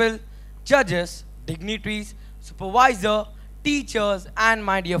principal, judges, dignitaries, supervisor, teachers and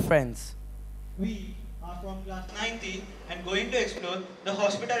my dear friends. We are from class 90 and going to explore the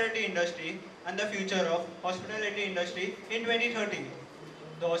hospitality industry and the future of hospitality industry in 2030.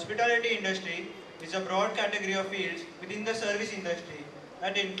 The hospitality industry is a broad category of fields within the service industry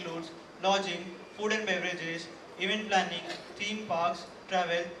that includes lodging, food and beverages, event planning, theme parks,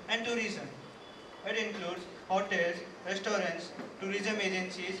 travel and tourism. It includes hotels, restaurants, tourism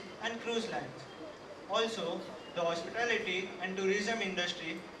agencies and cruise lines. Also, the hospitality and tourism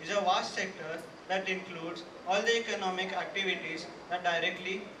industry is a vast sector that includes all the economic activities that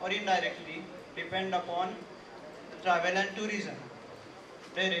directly or indirectly depend upon travel and tourism.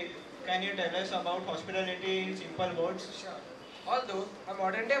 Derek, can you tell us about hospitality in simple words? Sure. Although a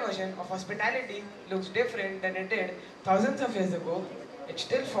modern day version of hospitality looks different than it did thousands of years ago, it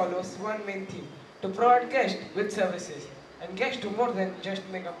still follows one main theme: to provide guests with services. And guests do more than just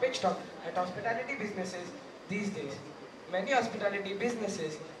make a pitch talk at hospitality businesses these days. Many hospitality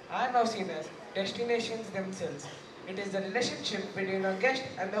businesses are now seen as destinations themselves. It is the relationship between a guest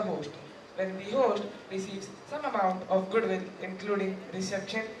and the host, when the host receives some amount of goodwill, including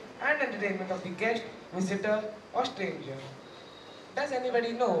reception and entertainment of the guest, visitor or stranger. Does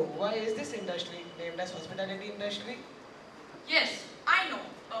anybody know why is this industry named as hospitality industry? Yes, I know.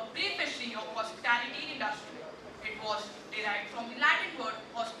 A brief history of hospitality industry. It was derived from the Latin word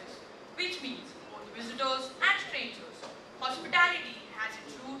hospice, which means both visitors and strangers.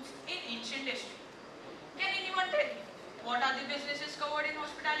 tell me, what are the businesses covered in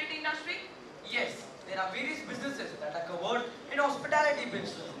hospitality industry? Yes, there are various businesses that are covered in hospitality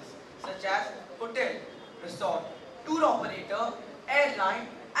businesses such as hotel, resort, tour operator, airline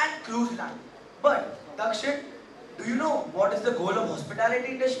and cruise line. But Dakshit, do you know what is the goal of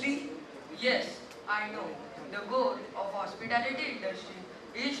hospitality industry? Yes, I know. The goal of hospitality industry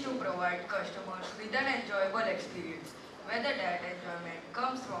is to provide customers with an enjoyable experience, whether that enjoyment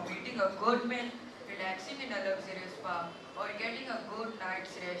comes from eating a good meal, relaxing in a luxurious spa, or getting a good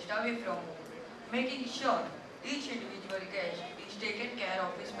night's rest away from home. Making sure each individual guest is taken care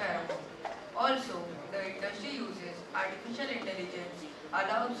of is paramount. Also, the industry uses artificial intelligence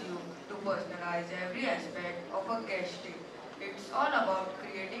allows you to personalize every aspect of a guest stay. It's all about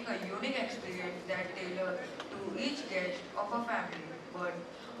creating a unique experience that tailors to each guest of a family. But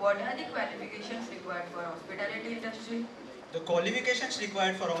what are the qualifications required for hospitality industry? The qualifications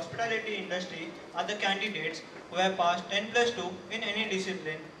required for hospitality industry are the candidates who have passed 10 plus 2 in any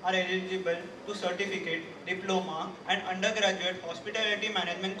discipline are eligible to certificate, diploma and undergraduate hospitality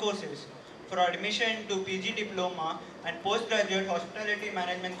management courses. For admission to PG diploma and postgraduate hospitality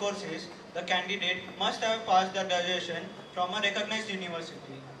management courses, the candidate must have passed the graduation from a recognized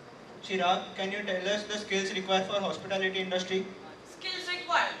university. Chirag, can you tell us the skills required for hospitality industry? Skills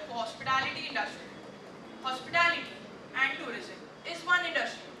required for hospitality industry. Hospitality and tourism is one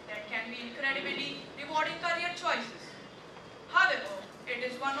industry that can be incredibly rewarding career choices. However, it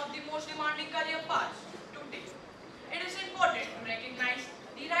is one of the most demanding career paths to take. It is important to recognize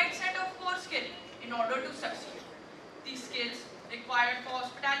the right set of core skills in order to succeed. The skills required for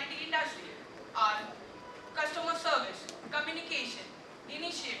hospitality industry are customer service, communication,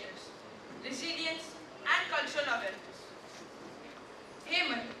 initiatives, resilience, and cultural awareness.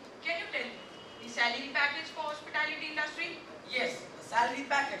 Hemant, can you tell me the salary package for hospitality industry? Yes, the salary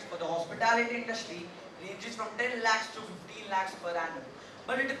package for the hospitality industry ranges from 10 lakhs to 15 lakhs per annum.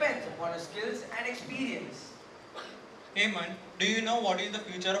 But it depends upon your skills and experience. Heyman, do you know what is the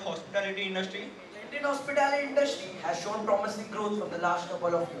future of hospitality industry? The Indian hospitality industry has shown promising growth from the last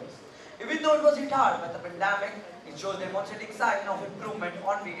couple of years. Even though it was hit hard by the pandemic, it shows demonstrating signs of improvement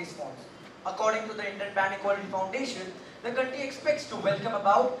on various fronts. According to the Indian Brand Equality Foundation, the country expects to welcome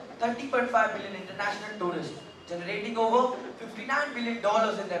about 30.5 billion international tourists, generating over $59 billion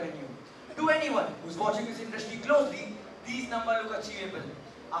in revenue. To anyone who's watching this industry closely, these numbers look achievable.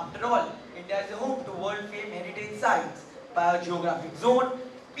 After all, India is a home to world-famed heritage sites, biogeographic zone,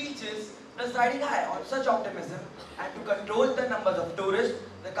 beaches, plus riding high on such optimism and to control the numbers of tourists,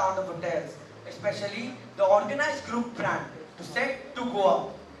 the count of hotels, especially the organized group brand, to set to go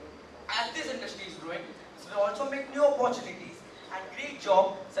up. As this industry is growing, this will also make new opportunities and great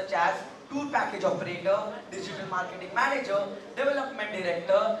jobs such as tour package operator, digital marketing manager, development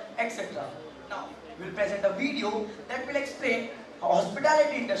director, etc. Now, we will present a video that will explain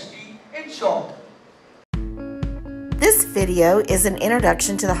hospitality industry in short. This video is an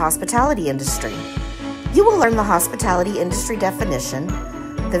introduction to the hospitality industry. You will learn the hospitality industry definition,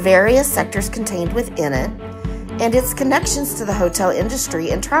 the various sectors contained within it, and its connections to the hotel industry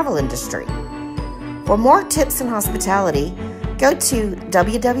and travel industry. For more tips in hospitality, go to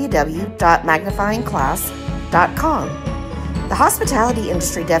www.magnifyingclass.com. The hospitality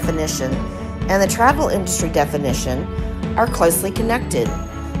industry definition and the travel industry definition are closely connected,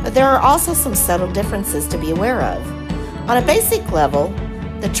 but there are also some subtle differences to be aware of. On a basic level,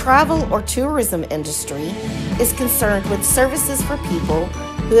 the travel or tourism industry is concerned with services for people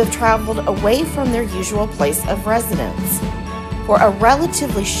who have traveled away from their usual place of residence for a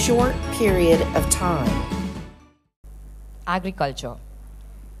relatively short period of time. Agriculture.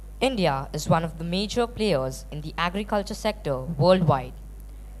 India is one of the major players in the agriculture sector worldwide,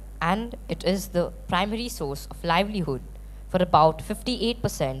 and it is the primary source of livelihood for about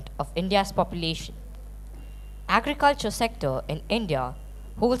 58% of India's population. Agriculture sector in India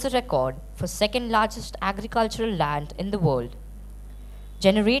holds a record for second largest agricultural land in the world,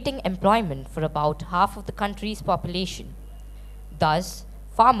 generating employment for about half of the country's population. Thus,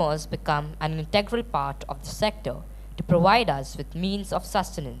 farmers become an integral part of the sector to provide us with means of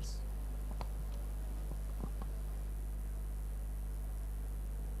sustenance.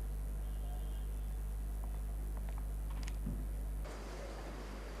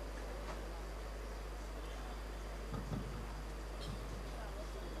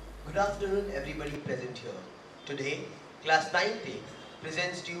 Good afternoon everybody present here. Today, class 9th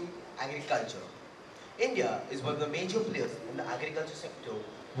presents to you agriculture. India is one of the major players in the agriculture sector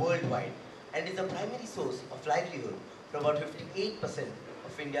worldwide and is the primary source of livelihood for about 58%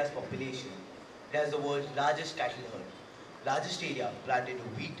 of India's population. It has the world's largest cattle herd, largest area planted to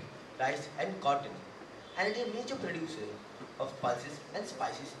wheat, rice and cotton. and it is a major producer of pulses and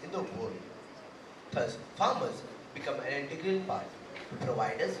spices in the world. Thus, farmers become an integral part to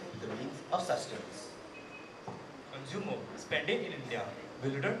provide us with the means of sustenance. Consumer spending in India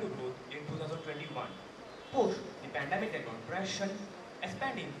will return to growth in 2021, post the pandemic contraction,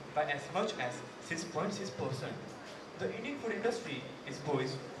 expanding by as much as 6.6%. The Indian food industry is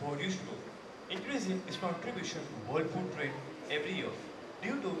poised for huge growth, increasing its contribution to world food trade every year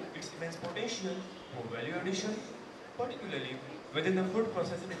due to its immense potential for value addition, particularly within the food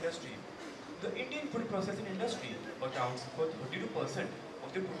processing industry. The Indian food processing industry accounts for 32%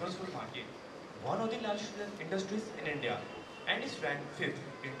 of the total food market, one of the largest industries in India, and is ranked 5th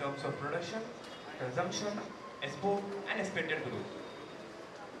in terms of production, consumption, export, and expected growth.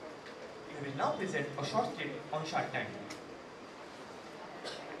 We will now present a short skit on Shark Tank.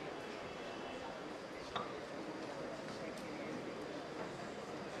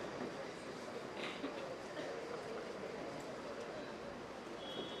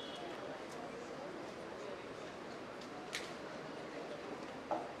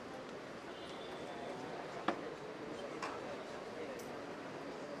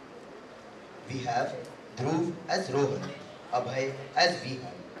 We have Dhruv as Rohan, Abhay as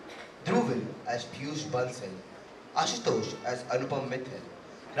Vihan, Dhruvil as Piyush Bansal, Ashutosh as Anupam Mithil,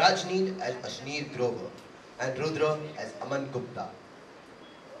 Rajneet as Ashneer Grover, and Rudra as Aman Gupta.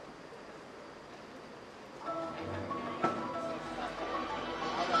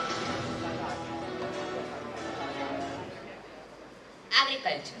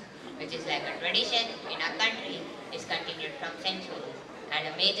 Agriculture, which is like a tradition in our country, is continued from centuries and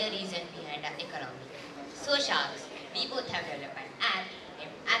a major reason behind our economy. So Sharks, we both have developed an app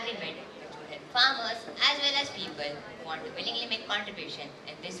named Agreement which will help farmers as well as people who want to willingly make contribution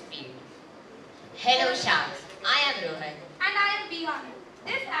in this field. Hello Sharks, I am Rohan. And I am Bihan.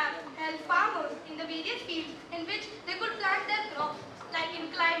 This app helps farmers in the various fields in which they could plant their crops, like in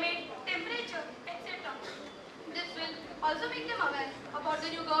climate, temperature, etc. This will also make them aware about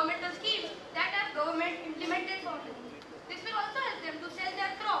the new governmental schemes that our government implemented for them. This will also help them to sell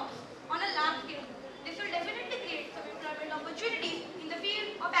their crops on a large scale. This will definitely create some employment opportunities in the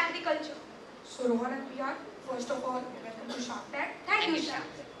field of agriculture. So Rohan and Bihan, first of all, welcome to Shark Tank. Thank you, Shark.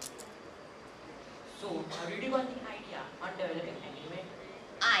 So, how did you got the idea on developing Agreement?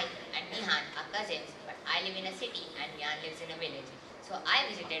 I and Vihan are cousins, but I live in a city and Vihan lives in a village. So I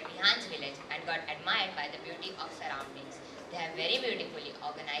visited Vihan's village and got admired by the beauty of surroundings. They have very beautifully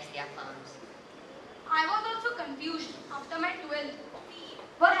organized their farms. I was also confused after my 12th. We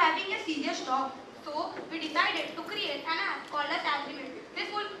were having a serious talk. So we decided to create an app called as Agreement.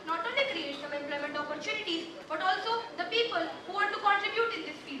 This will not only create some employment opportunities, but also the people who want to contribute in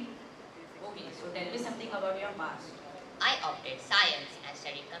this field. Okay, so tell me something about your past. I opted science and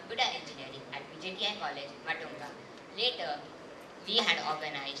studied computer engineering at PJTI College, Matunga. Later, we had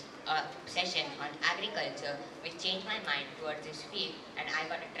organized a session on agriculture which changed my mind towards this field and I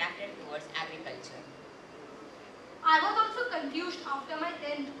got attracted towards agriculture. I was also confused after my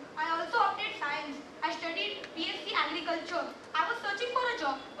 10th. I also opted science. I studied BSc Agriculture. I was searching for a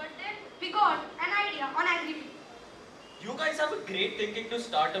job, but then we got an idea on Agreement. You guys have a great thinking to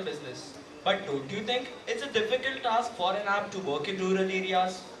start a business. But don't you think it's a difficult task for an app to work in rural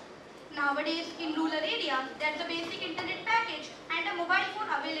areas? Nowadays, in rural areas, there's a basic internet package and a mobile phone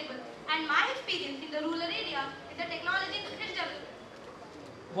available. And my experience in the rural area is the technology is developed.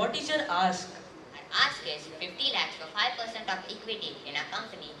 What is your ask? Our ask is 50 lakhs for 5% of equity in a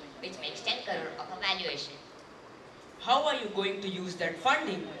company which makes 10 crore of a valuation. How are you going to use that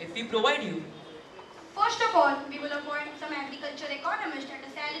funding if we provide you? First of all, we will appoint some agriculture economists at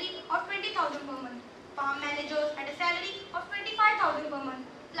a salary of 20,000 per month, farm managers at a salary of 25,000 per month,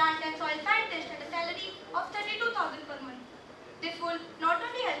 plant and soil scientists at a salary of 32,000 per month. This will not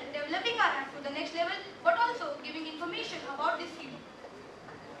only help developing our app to the next level, but also giving information about this field.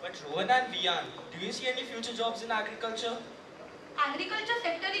 But Rohan and Vian, do you see any future jobs in agriculture? Agriculture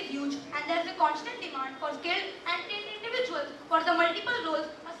sector is huge and there is a constant demand for skilled and trained individuals for the multiple roles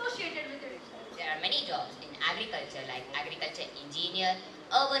associated with it. There are many jobs in agriculture like agriculture engineer,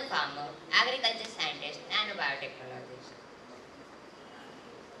 urban farmer, agriculture scientist, nanobiotechnologist.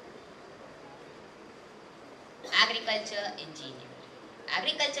 Agriculture engineer.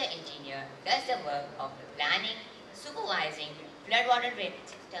 Agriculture engineer does the work of planning, supervising floodwater drainage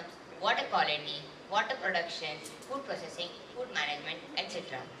systems, water quality, water production, food processing, food management,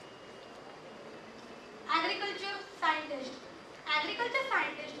 etc. Agriculture scientist. Agriculture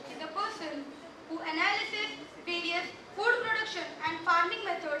scientist is a person who analyzes various food production and farming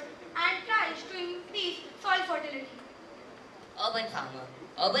methods and tries to increase soil fertility. Urban farmer.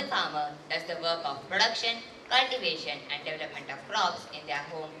 Urban farmer does the work of production, cultivation and development of crops in their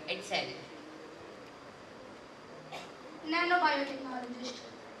home itself. Nanobiotechnologist.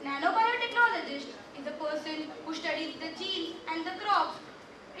 Nanobiotechnologist is a person who studies the genes and the crops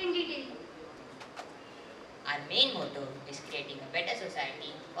in detail. Our main motto is creating a better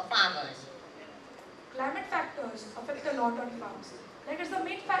society for farmers. Climate factors affect a lot on farms. Like it's the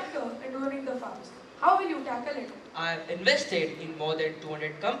main factor in ruining the farms. How will you tackle it? I have invested in more than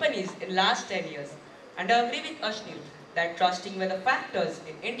 200 companies in last 10 years, and I agree with Ashnil that trusting weather factors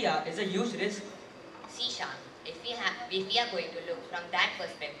in India is a huge risk. See Shan, if we are going to look from that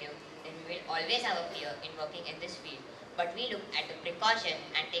perspective, then we will always have a fear in working in this field. But we look at the precaution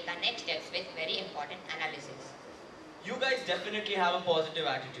and take our next steps with very important analysis. You guys definitely have a positive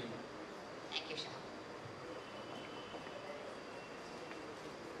attitude. Thank you, Shan.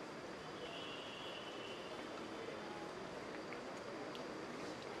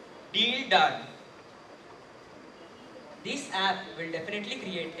 Deal done. This app will definitely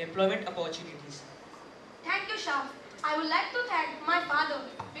create employment opportunities. Thank you, Shah. I would like to thank my father.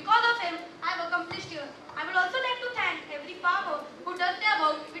 Because of him, I have accomplished here. I would also like to thank every farmer who does their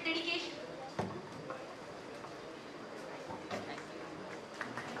work with dedication.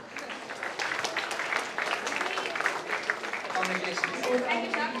 Congratulations. Thank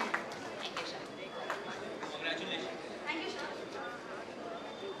you, Shah. Thank you, Shan. Congratulations. Thank you, Shah.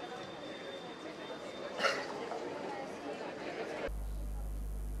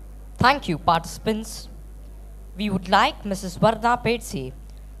 Thank you, participants. We would like Mrs. Varda Pedse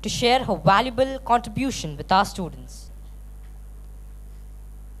to share her valuable contribution with our students.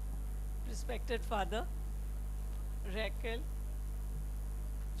 Respected Father, Raquel,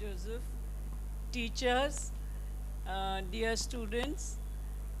 Joseph, teachers, dear students,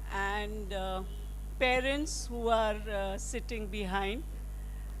 and parents who are sitting behind.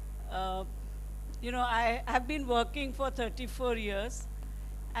 I have been working for 34 years,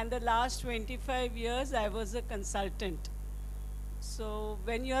 and the last 25 years I was a consultant. So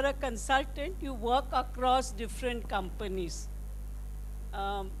when you're a consultant, you work across different companies.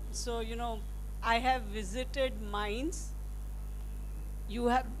 I have visited mines. You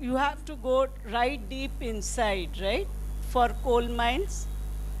have to go right deep inside, right? For coal mines.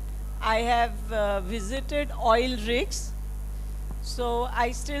 I have visited oil rigs. So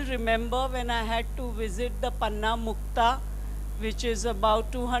I still remember when I had to visit the Panna Mukta, which is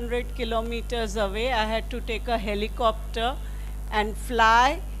about 200 kilometers away. I had to take a helicopter and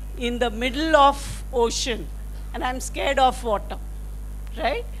fly in the middle of ocean. And I'm scared of water,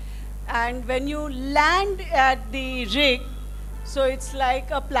 right? And when you land at the rig, so it's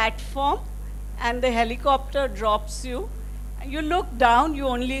like a platform and the helicopter drops you. You look down, you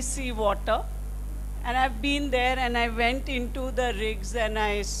only see water. And I've been there and I went into the rigs and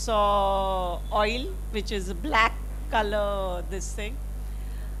I saw oil, which is black color, this thing.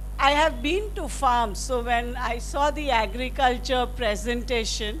 I have been to farms, so when I saw the agriculture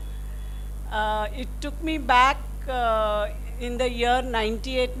presentation, it took me back in the year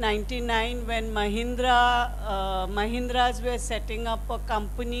 98, 99 when Mahindras were setting up a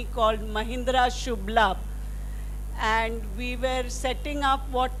company called Mahindra Shubh Labh. And we were setting up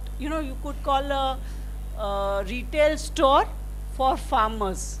what you could call a retail store for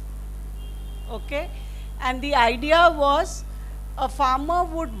farmers, okay? And the idea was a farmer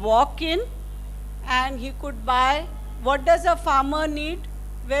would walk in and he could buy, what does a farmer need?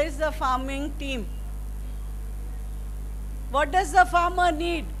 Where is the farming team? What does the farmer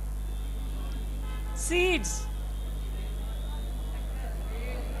need? Seeds.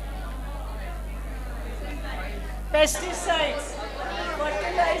 Pesticides,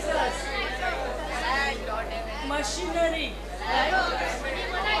 fertilizers, machinery,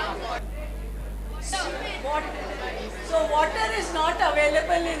 right? So water is not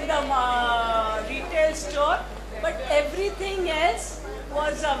available in the retail store, but everything else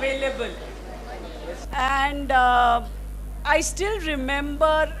was available. And I still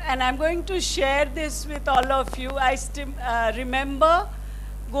remember, and I'm going to share this with all of you, I still remember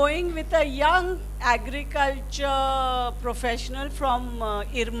going with a young agriculture professional from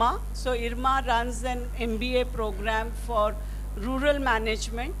IRMA. So IRMA runs an MBA program for rural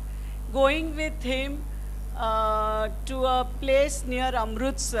management. Going with him to a place near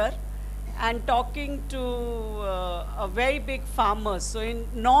Amritsar and talking to a very big farmers. So in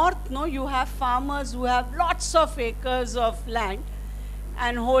north, you have farmers who have lots of acres of land,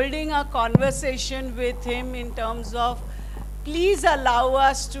 and holding a conversation with him in terms of, please allow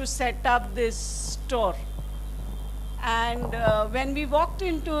us to set up this store. And when we walked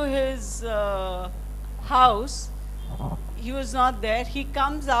into his house, he was not there. He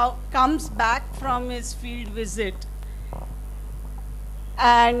comes back from his field visit.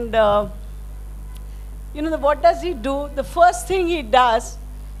 And, what does he do? The first thing he does,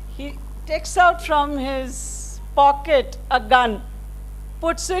 he takes out from his pocket a gun,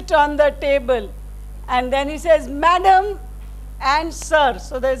 puts it on the table, and then he says, "Madam and sir,"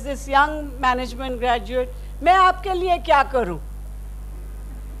 so there's this young management graduate, "मैं आपके लिए क्या करूं?"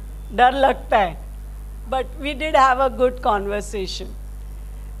 डर लगता है. But we did have a good conversation.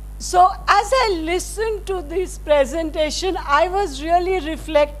 So as I listened to this presentation, I was really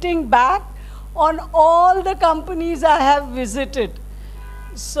reflecting back on all the companies I have visited.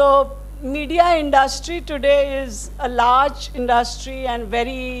 So media industry today is a large industry and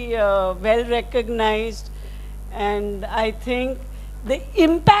very well recognized. And I think the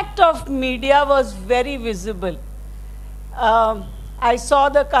impact of media was very visible. I saw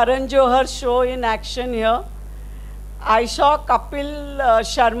the Karan Johar show in action here. I saw Kapil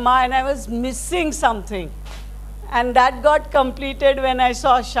Sharma and I was missing something. And that got completed when I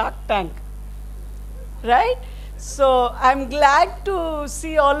saw Shark Tank. Right? So I'm glad to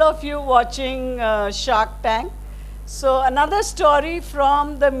see all of you watching Shark Tank. So another story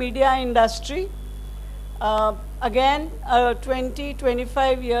from the media industry. Again,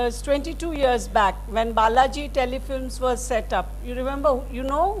 25 years, 22 years back, when Balaji Telefilms was set up. You remember,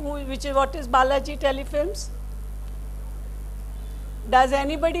 what is Balaji Telefilms? Does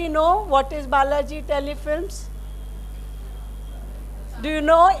anybody know what is Balaji Telefilms? Do you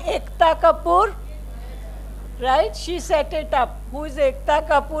know Ekta Kapoor? Right? She set it up. Who is Ekta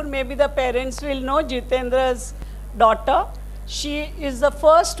Kapoor? Maybe the parents will know, Jitendra's daughter. She is the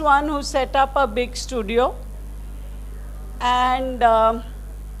first one who set up a big studio. And,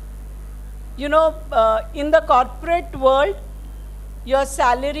 in the corporate world, your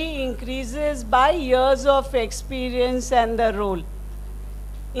salary increases by years of experience and the role.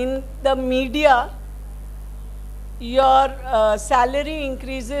 In the media, your salary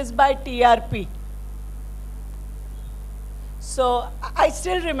increases by TRP. So I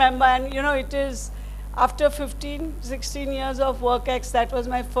still remember, and it is after 15, 16 years of work ex, that was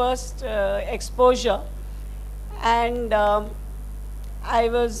my first exposure. And I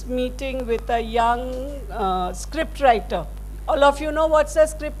was meeting with a young script writer. All of you know what's a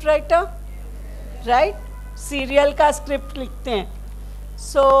script writer? Right? Serial ka script likhte hain.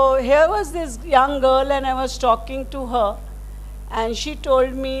 So here was this young girl and I was talking to her. And she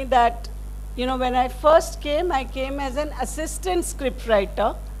told me that, when I first came, I came as an assistant script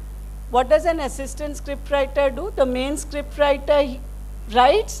writer. What does an assistant script writer do? The main script writer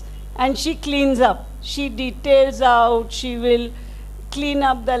writes and she cleans up. She details out, she will clean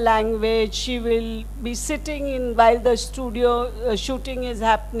up the language, she will be sitting in while the studio shooting is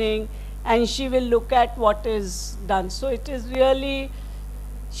happening, and she will look at what is done. So it is really,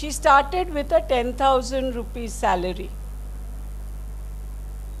 she started with a 10,000 rupees salary.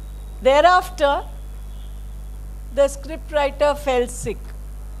 Thereafter, the scriptwriter fell sick.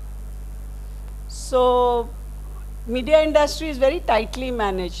 So media industry is very tightly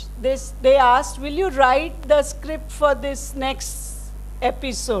managed. They asked, "Will you write the script for this next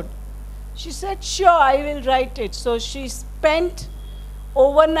episode?" She said, "Sure, I will write it." So she spent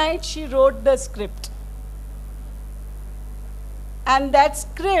overnight, she wrote the script. And that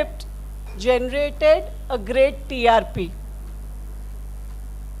script generated a great TRP.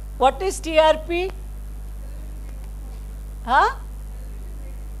 What is TRP? Huh?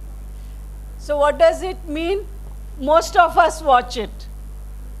 So what does it mean? Most of us watch it,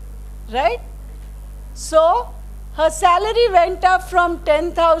 right? So her salary went up from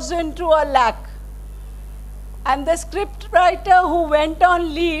 10,000 to 1,00,000. And the script writer who went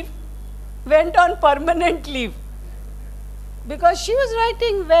on leave, went on permanent leave. Because she was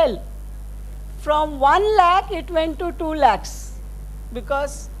writing well. From 1,00,000, it went to 2,00,000.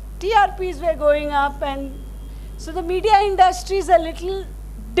 Because TRPs were going up, and so the media industry is a little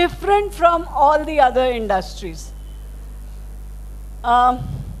different from all the other industries.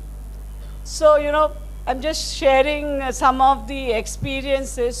 So, I'm just sharing some of the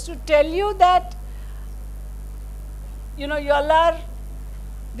experiences to tell you that, you all are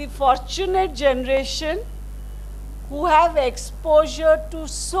the fortunate generation who have exposure to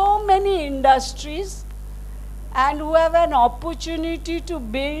so many industries and who have an opportunity to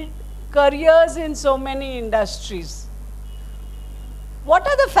build careers in so many industries. What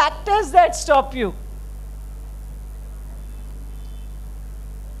are the factors that stop you?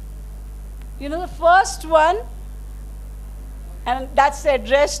 The first one, and that's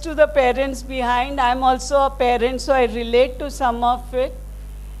addressed to the parents behind, I'm also a parent, so I relate to some of it,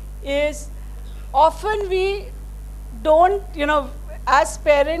 is often we don't, as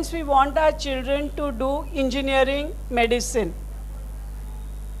parents, we want our children to do engineering, medicine.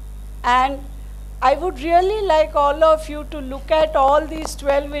 And I would really like all of you to look at all these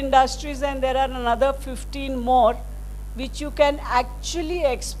 12 industries, and there are another 15 more which you can actually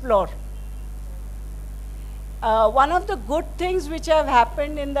explore. One of the good things which have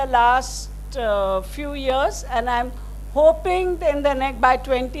happened in the last few years, and I'm hoping in the by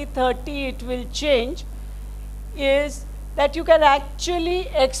 2030 it will change, is that you can actually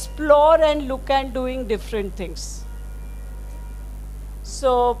explore and look at doing different things.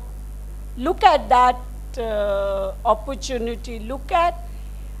 So look at that opportunity, look at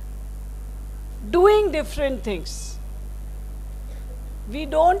doing different things. We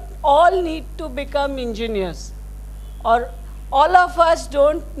don't all need to become engineers, or all of us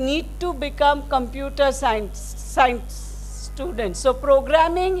don't need to become computer science students. So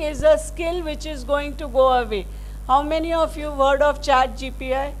programming is a skill which is going to go away. How many of you have heard of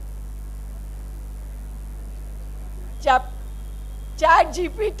ChatGPT?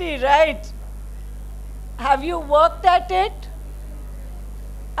 ChatGPT, right? Have you worked at it?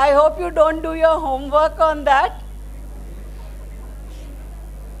 I hope you don't do your homework on that.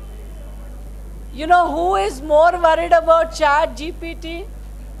 You know who is more worried about ChatGPT?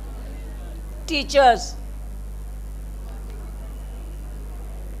 Teachers.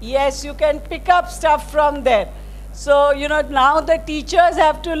 Yes, you can pick up stuff from there. So, now the teachers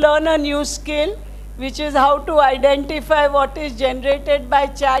have to learn a new skill, which is how to identify what is generated by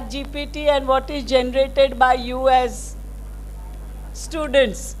ChatGPT and what is generated by you as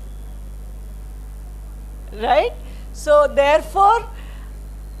students. Right? So, therefore,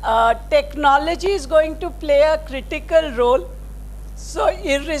 technology is going to play a critical role. So,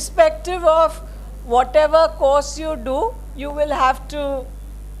 irrespective of whatever course you do, you will have to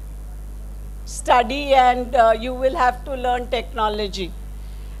study and you will have to learn technology.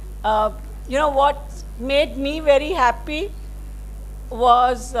 What made me very happy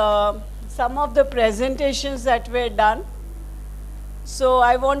was some of the presentations that were done. So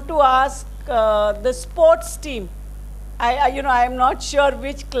I want to ask the sports team. I am not sure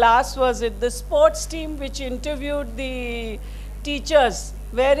which class was it. The sports team which interviewed the teachers.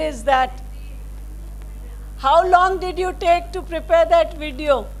 Where is that? How long did you take to prepare that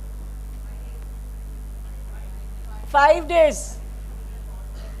video? 5 days.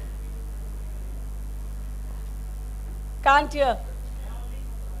 Can't hear.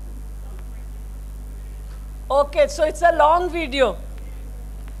 Okay, so it's a long video.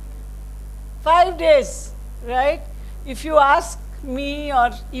 5 days, right? If you ask me or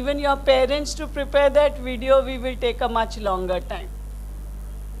even your parents to prepare that video, we will take a much longer time.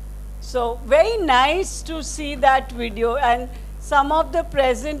 So very nice to see that video, and some of the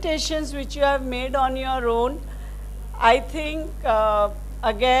presentations which you have made on your own, I think,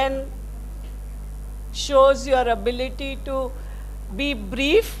 again, shows your ability to be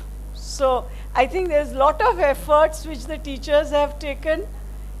brief. So I think there's a lot of efforts which the teachers have taken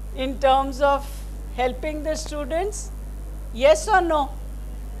in terms of helping the students. Yes or no?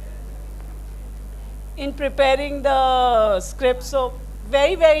 In preparing the script. So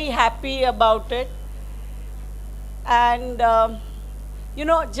very, very happy about it. And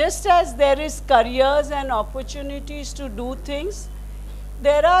just as there is careers and opportunities to do things,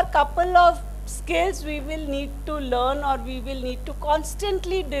 there are a couple of skills we will need to learn, or we will need to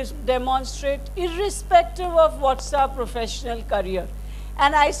constantly demonstrate, irrespective of what's our professional career.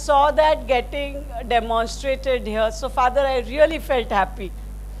 And I saw that getting demonstrated here. So, Father, I really felt happy.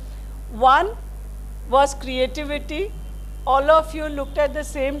 One was creativity. All of you looked at the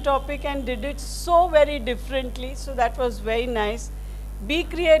same topic and did it so very differently. So that was very nice. Be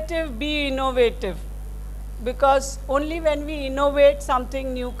creative, be innovative. Because only when we innovate,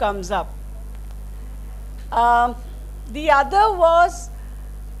 something new comes up. The other was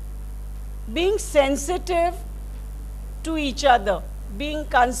being sensitive to each other, being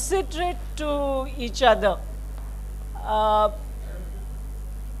considerate to each other. How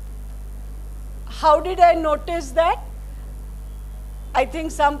did I notice that? I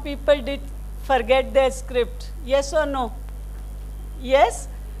think some people did forget their script. Yes or no? Yes,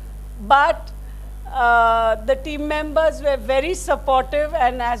 but the team members were very supportive,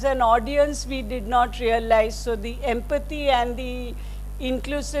 and as an audience we did not realize. So the empathy and the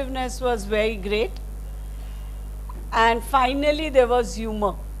inclusiveness was very great. And finally there was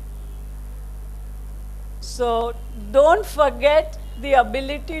humor. So don't forget the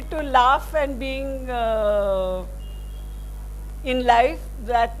ability to laugh and being in life.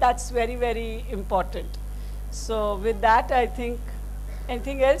 That's very, very important. So with that, I think,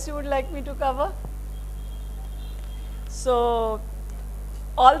 anything else you would like me to cover? So,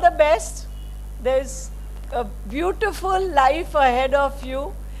 all the best. There's a beautiful life ahead of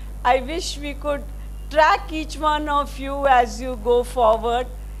you. I wish we could track each one of you as you go forward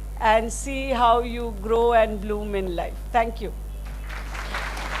and see how you grow and bloom in life. Thank you.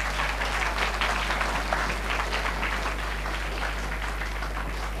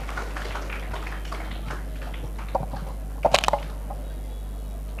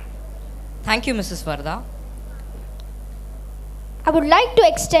 Thank you, Mrs. Varda. I would like to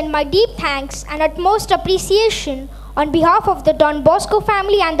extend my deep thanks and utmost appreciation on behalf of the Don Bosco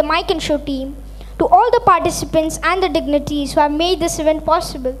family and the Mike and Show team to all the participants and the dignitaries who have made this event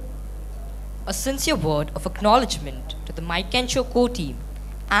possible. A sincere word of acknowledgement to the Mike and Show core team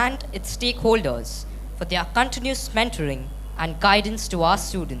and its stakeholders for their continuous mentoring and guidance to our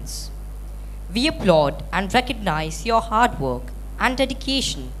students. We applaud and recognize your hard work and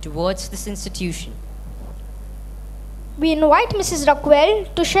dedication towards this institution. We invite Mrs. Rockwell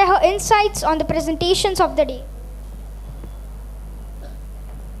to share her insights on the presentations of the day.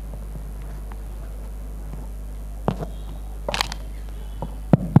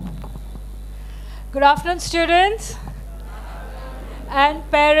 Good afternoon, students and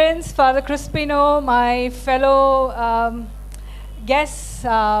parents, Father Crispino, my fellow guests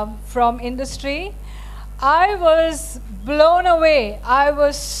from industry. I was blown away. I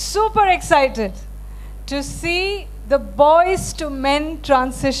was super excited to see the boys to men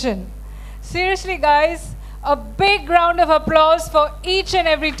transition. Seriously, guys, a big round of applause for each and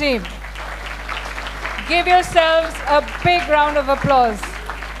every team. Give yourselves a big round of applause.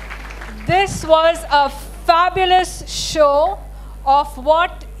 This was a fabulous show of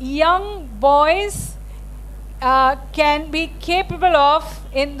what young boys can be capable of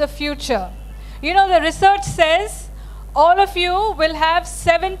in the future. You know, the research says all of you will have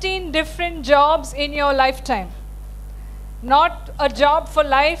 17 different jobs in your lifetime. Not a job for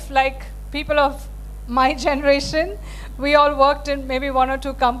life like people of my generation. We all worked in maybe 1 or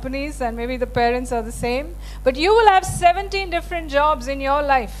 2 companies and maybe the parents are the same. But you will have 17 different jobs in your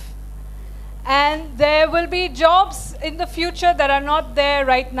life. And there will be jobs in the future that are not there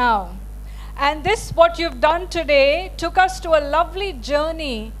right now. And this, what you've done today, took us to a lovely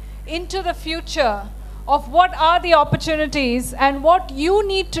journey into the future of what are the opportunities and what you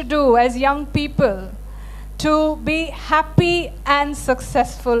need to do as young people to be happy and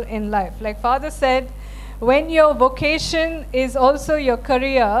successful in life. Like Father said, when your vocation is also your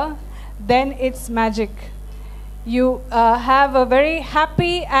career, then it's magic. You have a very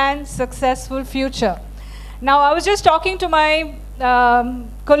happy and successful future. Now, I was just talking to my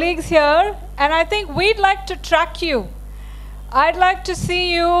colleagues here, and I think we'd like to track you. I'd like to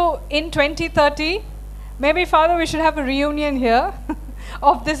see you in 2030. Maybe, Father, we should have a reunion here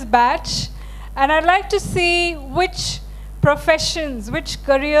of this batch. And I'd like to see which professions, which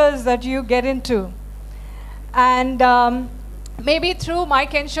careers that you get into. And maybe through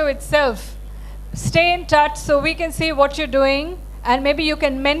Mike and Show itself, stay in touch so we can see what you're doing. And maybe you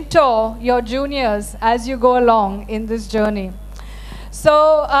can mentor your juniors as you go along in this journey.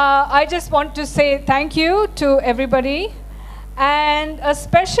 So I just want to say thank you to everybody. And a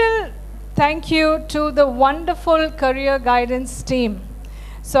special thank you to the wonderful career guidance team.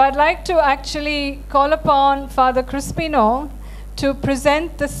 So I'd like to actually call upon Father Crispino to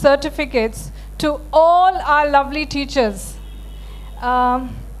present the certificates to all our lovely teachers.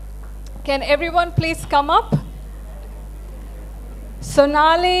 Can everyone please come up?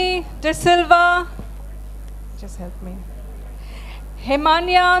 Sonali De Silva, just help me.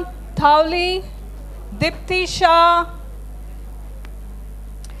 Hemanya Thawli, Dipti Shah,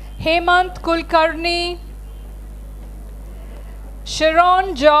 Hemant Kulkarni,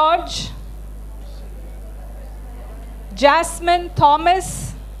 Sharon George, Jasmine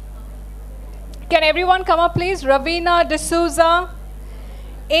Thomas. Can everyone come up, please? Ravina D'Souza,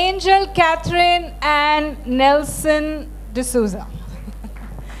 Angel Catherine, and Nelson D'Souza.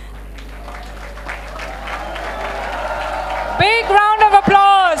 Big round of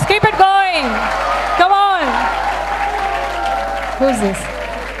applause. Keep it going. Come on. Who's this?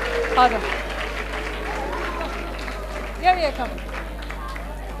 Father. Yeah, come.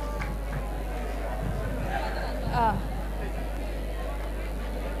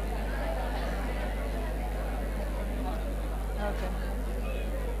 Okay.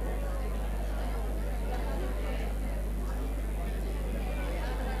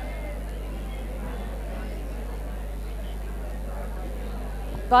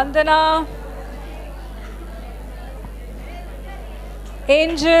 Vandana,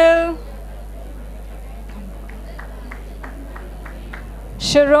 Angel,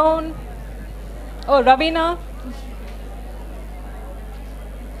 Sharon, oh, Ravina,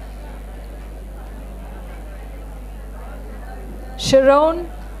 Sharon,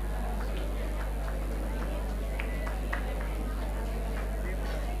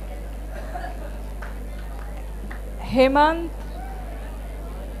 Hemant,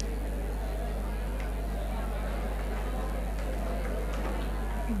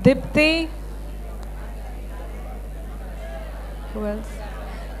 Dipti, who else?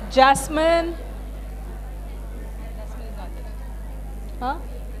 Jasmine, huh?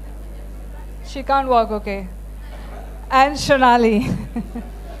 She can't walk, okay. And Shonali.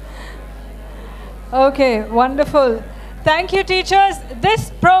 Okay, wonderful. Thank you, teachers. This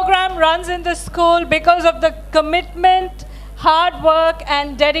program runs in the school because of the commitment, hard work,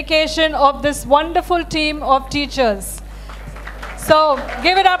 and dedication of this wonderful team of teachers. So,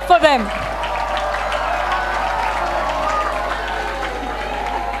 give it up for them.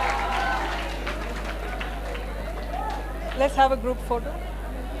 Let's have a group photo.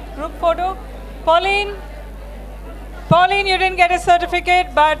 Group photo. Pauline. Pauline, you didn't get a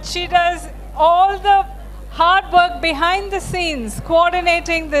certificate, but she does all the hard work behind the scenes,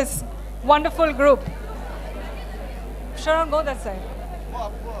 coordinating this wonderful group. Sharon, go that side.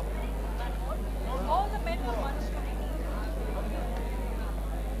 All the men are one.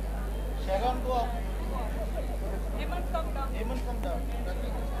 Sharon, go up. Hemant, come down. Hemant, come down.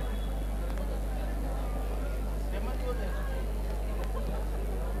 Hemant, go there.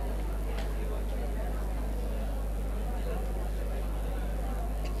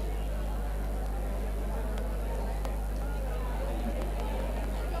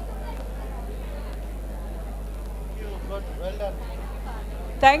 Well done.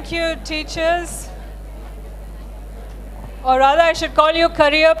 Thank you, teachers. Or rather, I should call you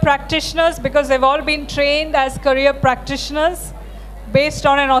career practitioners because they've all been trained as career practitioners based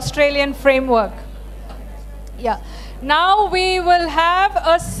on an Australian framework. Yeah. Now we will have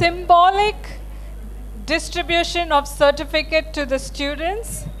a symbolic distribution of certificate to the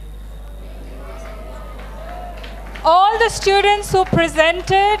students. All the students who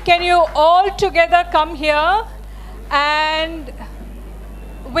presented, can you all together come here? And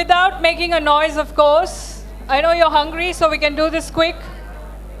without making a noise, of course. I know you're hungry, so we can do this quick.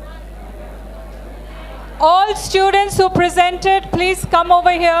 All students who presented, please come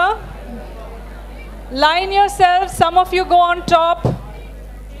over here. Line yourselves. Some of you go on top.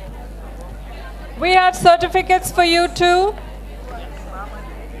 We have certificates for you too.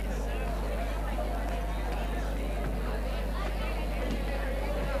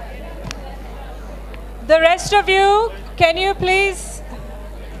 The rest of you, can you please?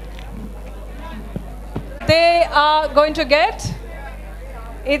 They are going to get.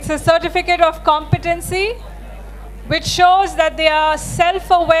 It's a certificate of competency, which shows that they are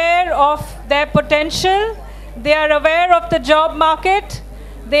self-aware of their potential. They are aware of the job market.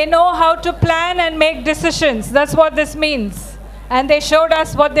 They know how to plan and make decisions. That's what this means. And they showed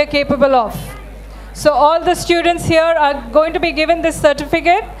us what they're capable of. So all the students here are going to be given this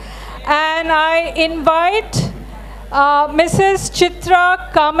certificate. And I invite Mrs.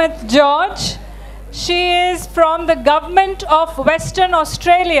 Chitra Kamath George. She is from the government of Western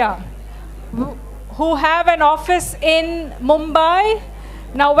Australia, who have an office in Mumbai.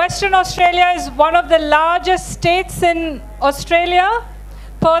 Now, Western Australia is one of the largest states in Australia.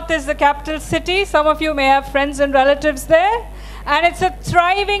 Perth is the capital city. Some of you may have friends and relatives there. And it's a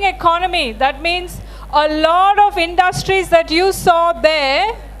thriving economy. That means a lot of industries that you saw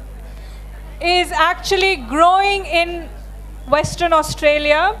there is actually growing in Western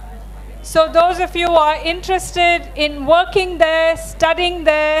Australia. So those of you who are interested in working there, studying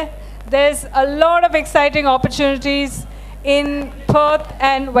there, there's a lot of exciting opportunities in Perth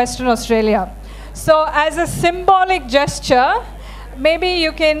and Western Australia. So as a symbolic gesture, maybe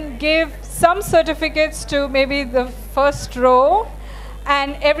you can give some certificates to maybe the first row,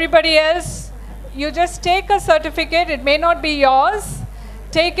 and everybody else, you just take a certificate. It may not be yours.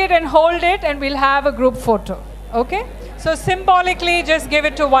 Take it and hold it, and we'll have a group photo. Okay? So symbolically, just give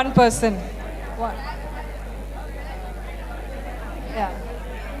it to one person. One. Yeah.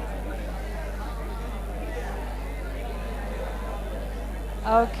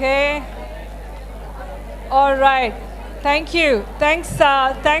 Okay. All right. Thank you. Thanks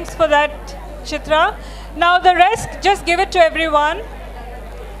for that, Chitra. Now the rest, just give it to everyone.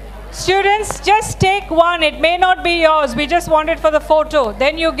 Students, just take one. It may not be yours. We just want it for the photo.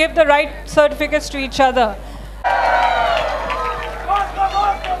 Then you give the right certificates to each other.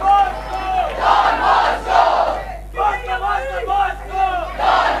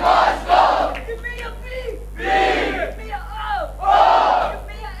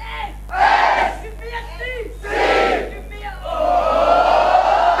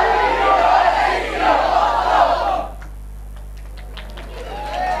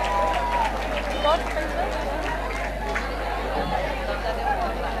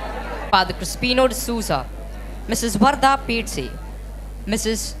 Father Crispino D'Souza, Mrs. Varda Pedse,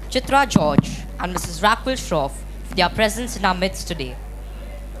 Mrs. Chitra George, and Mrs. Raquel Schroff for their presence in our midst today.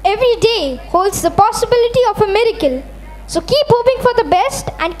 Every day holds the possibility of a miracle. So keep hoping for the best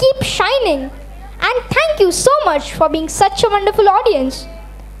and keep shining. And thank you so much for being such a wonderful audience.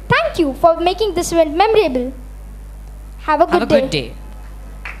 Thank you for making this event memorable. Have a good day. Have a good day.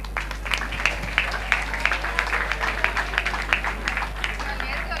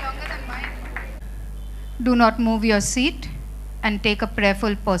 Do not move your seat and take a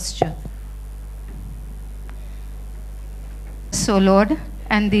prayerful posture. So, Lord,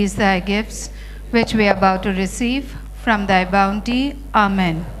 and these thy gifts, which we are about to receive from thy bounty.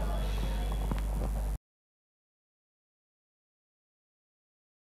 Amen.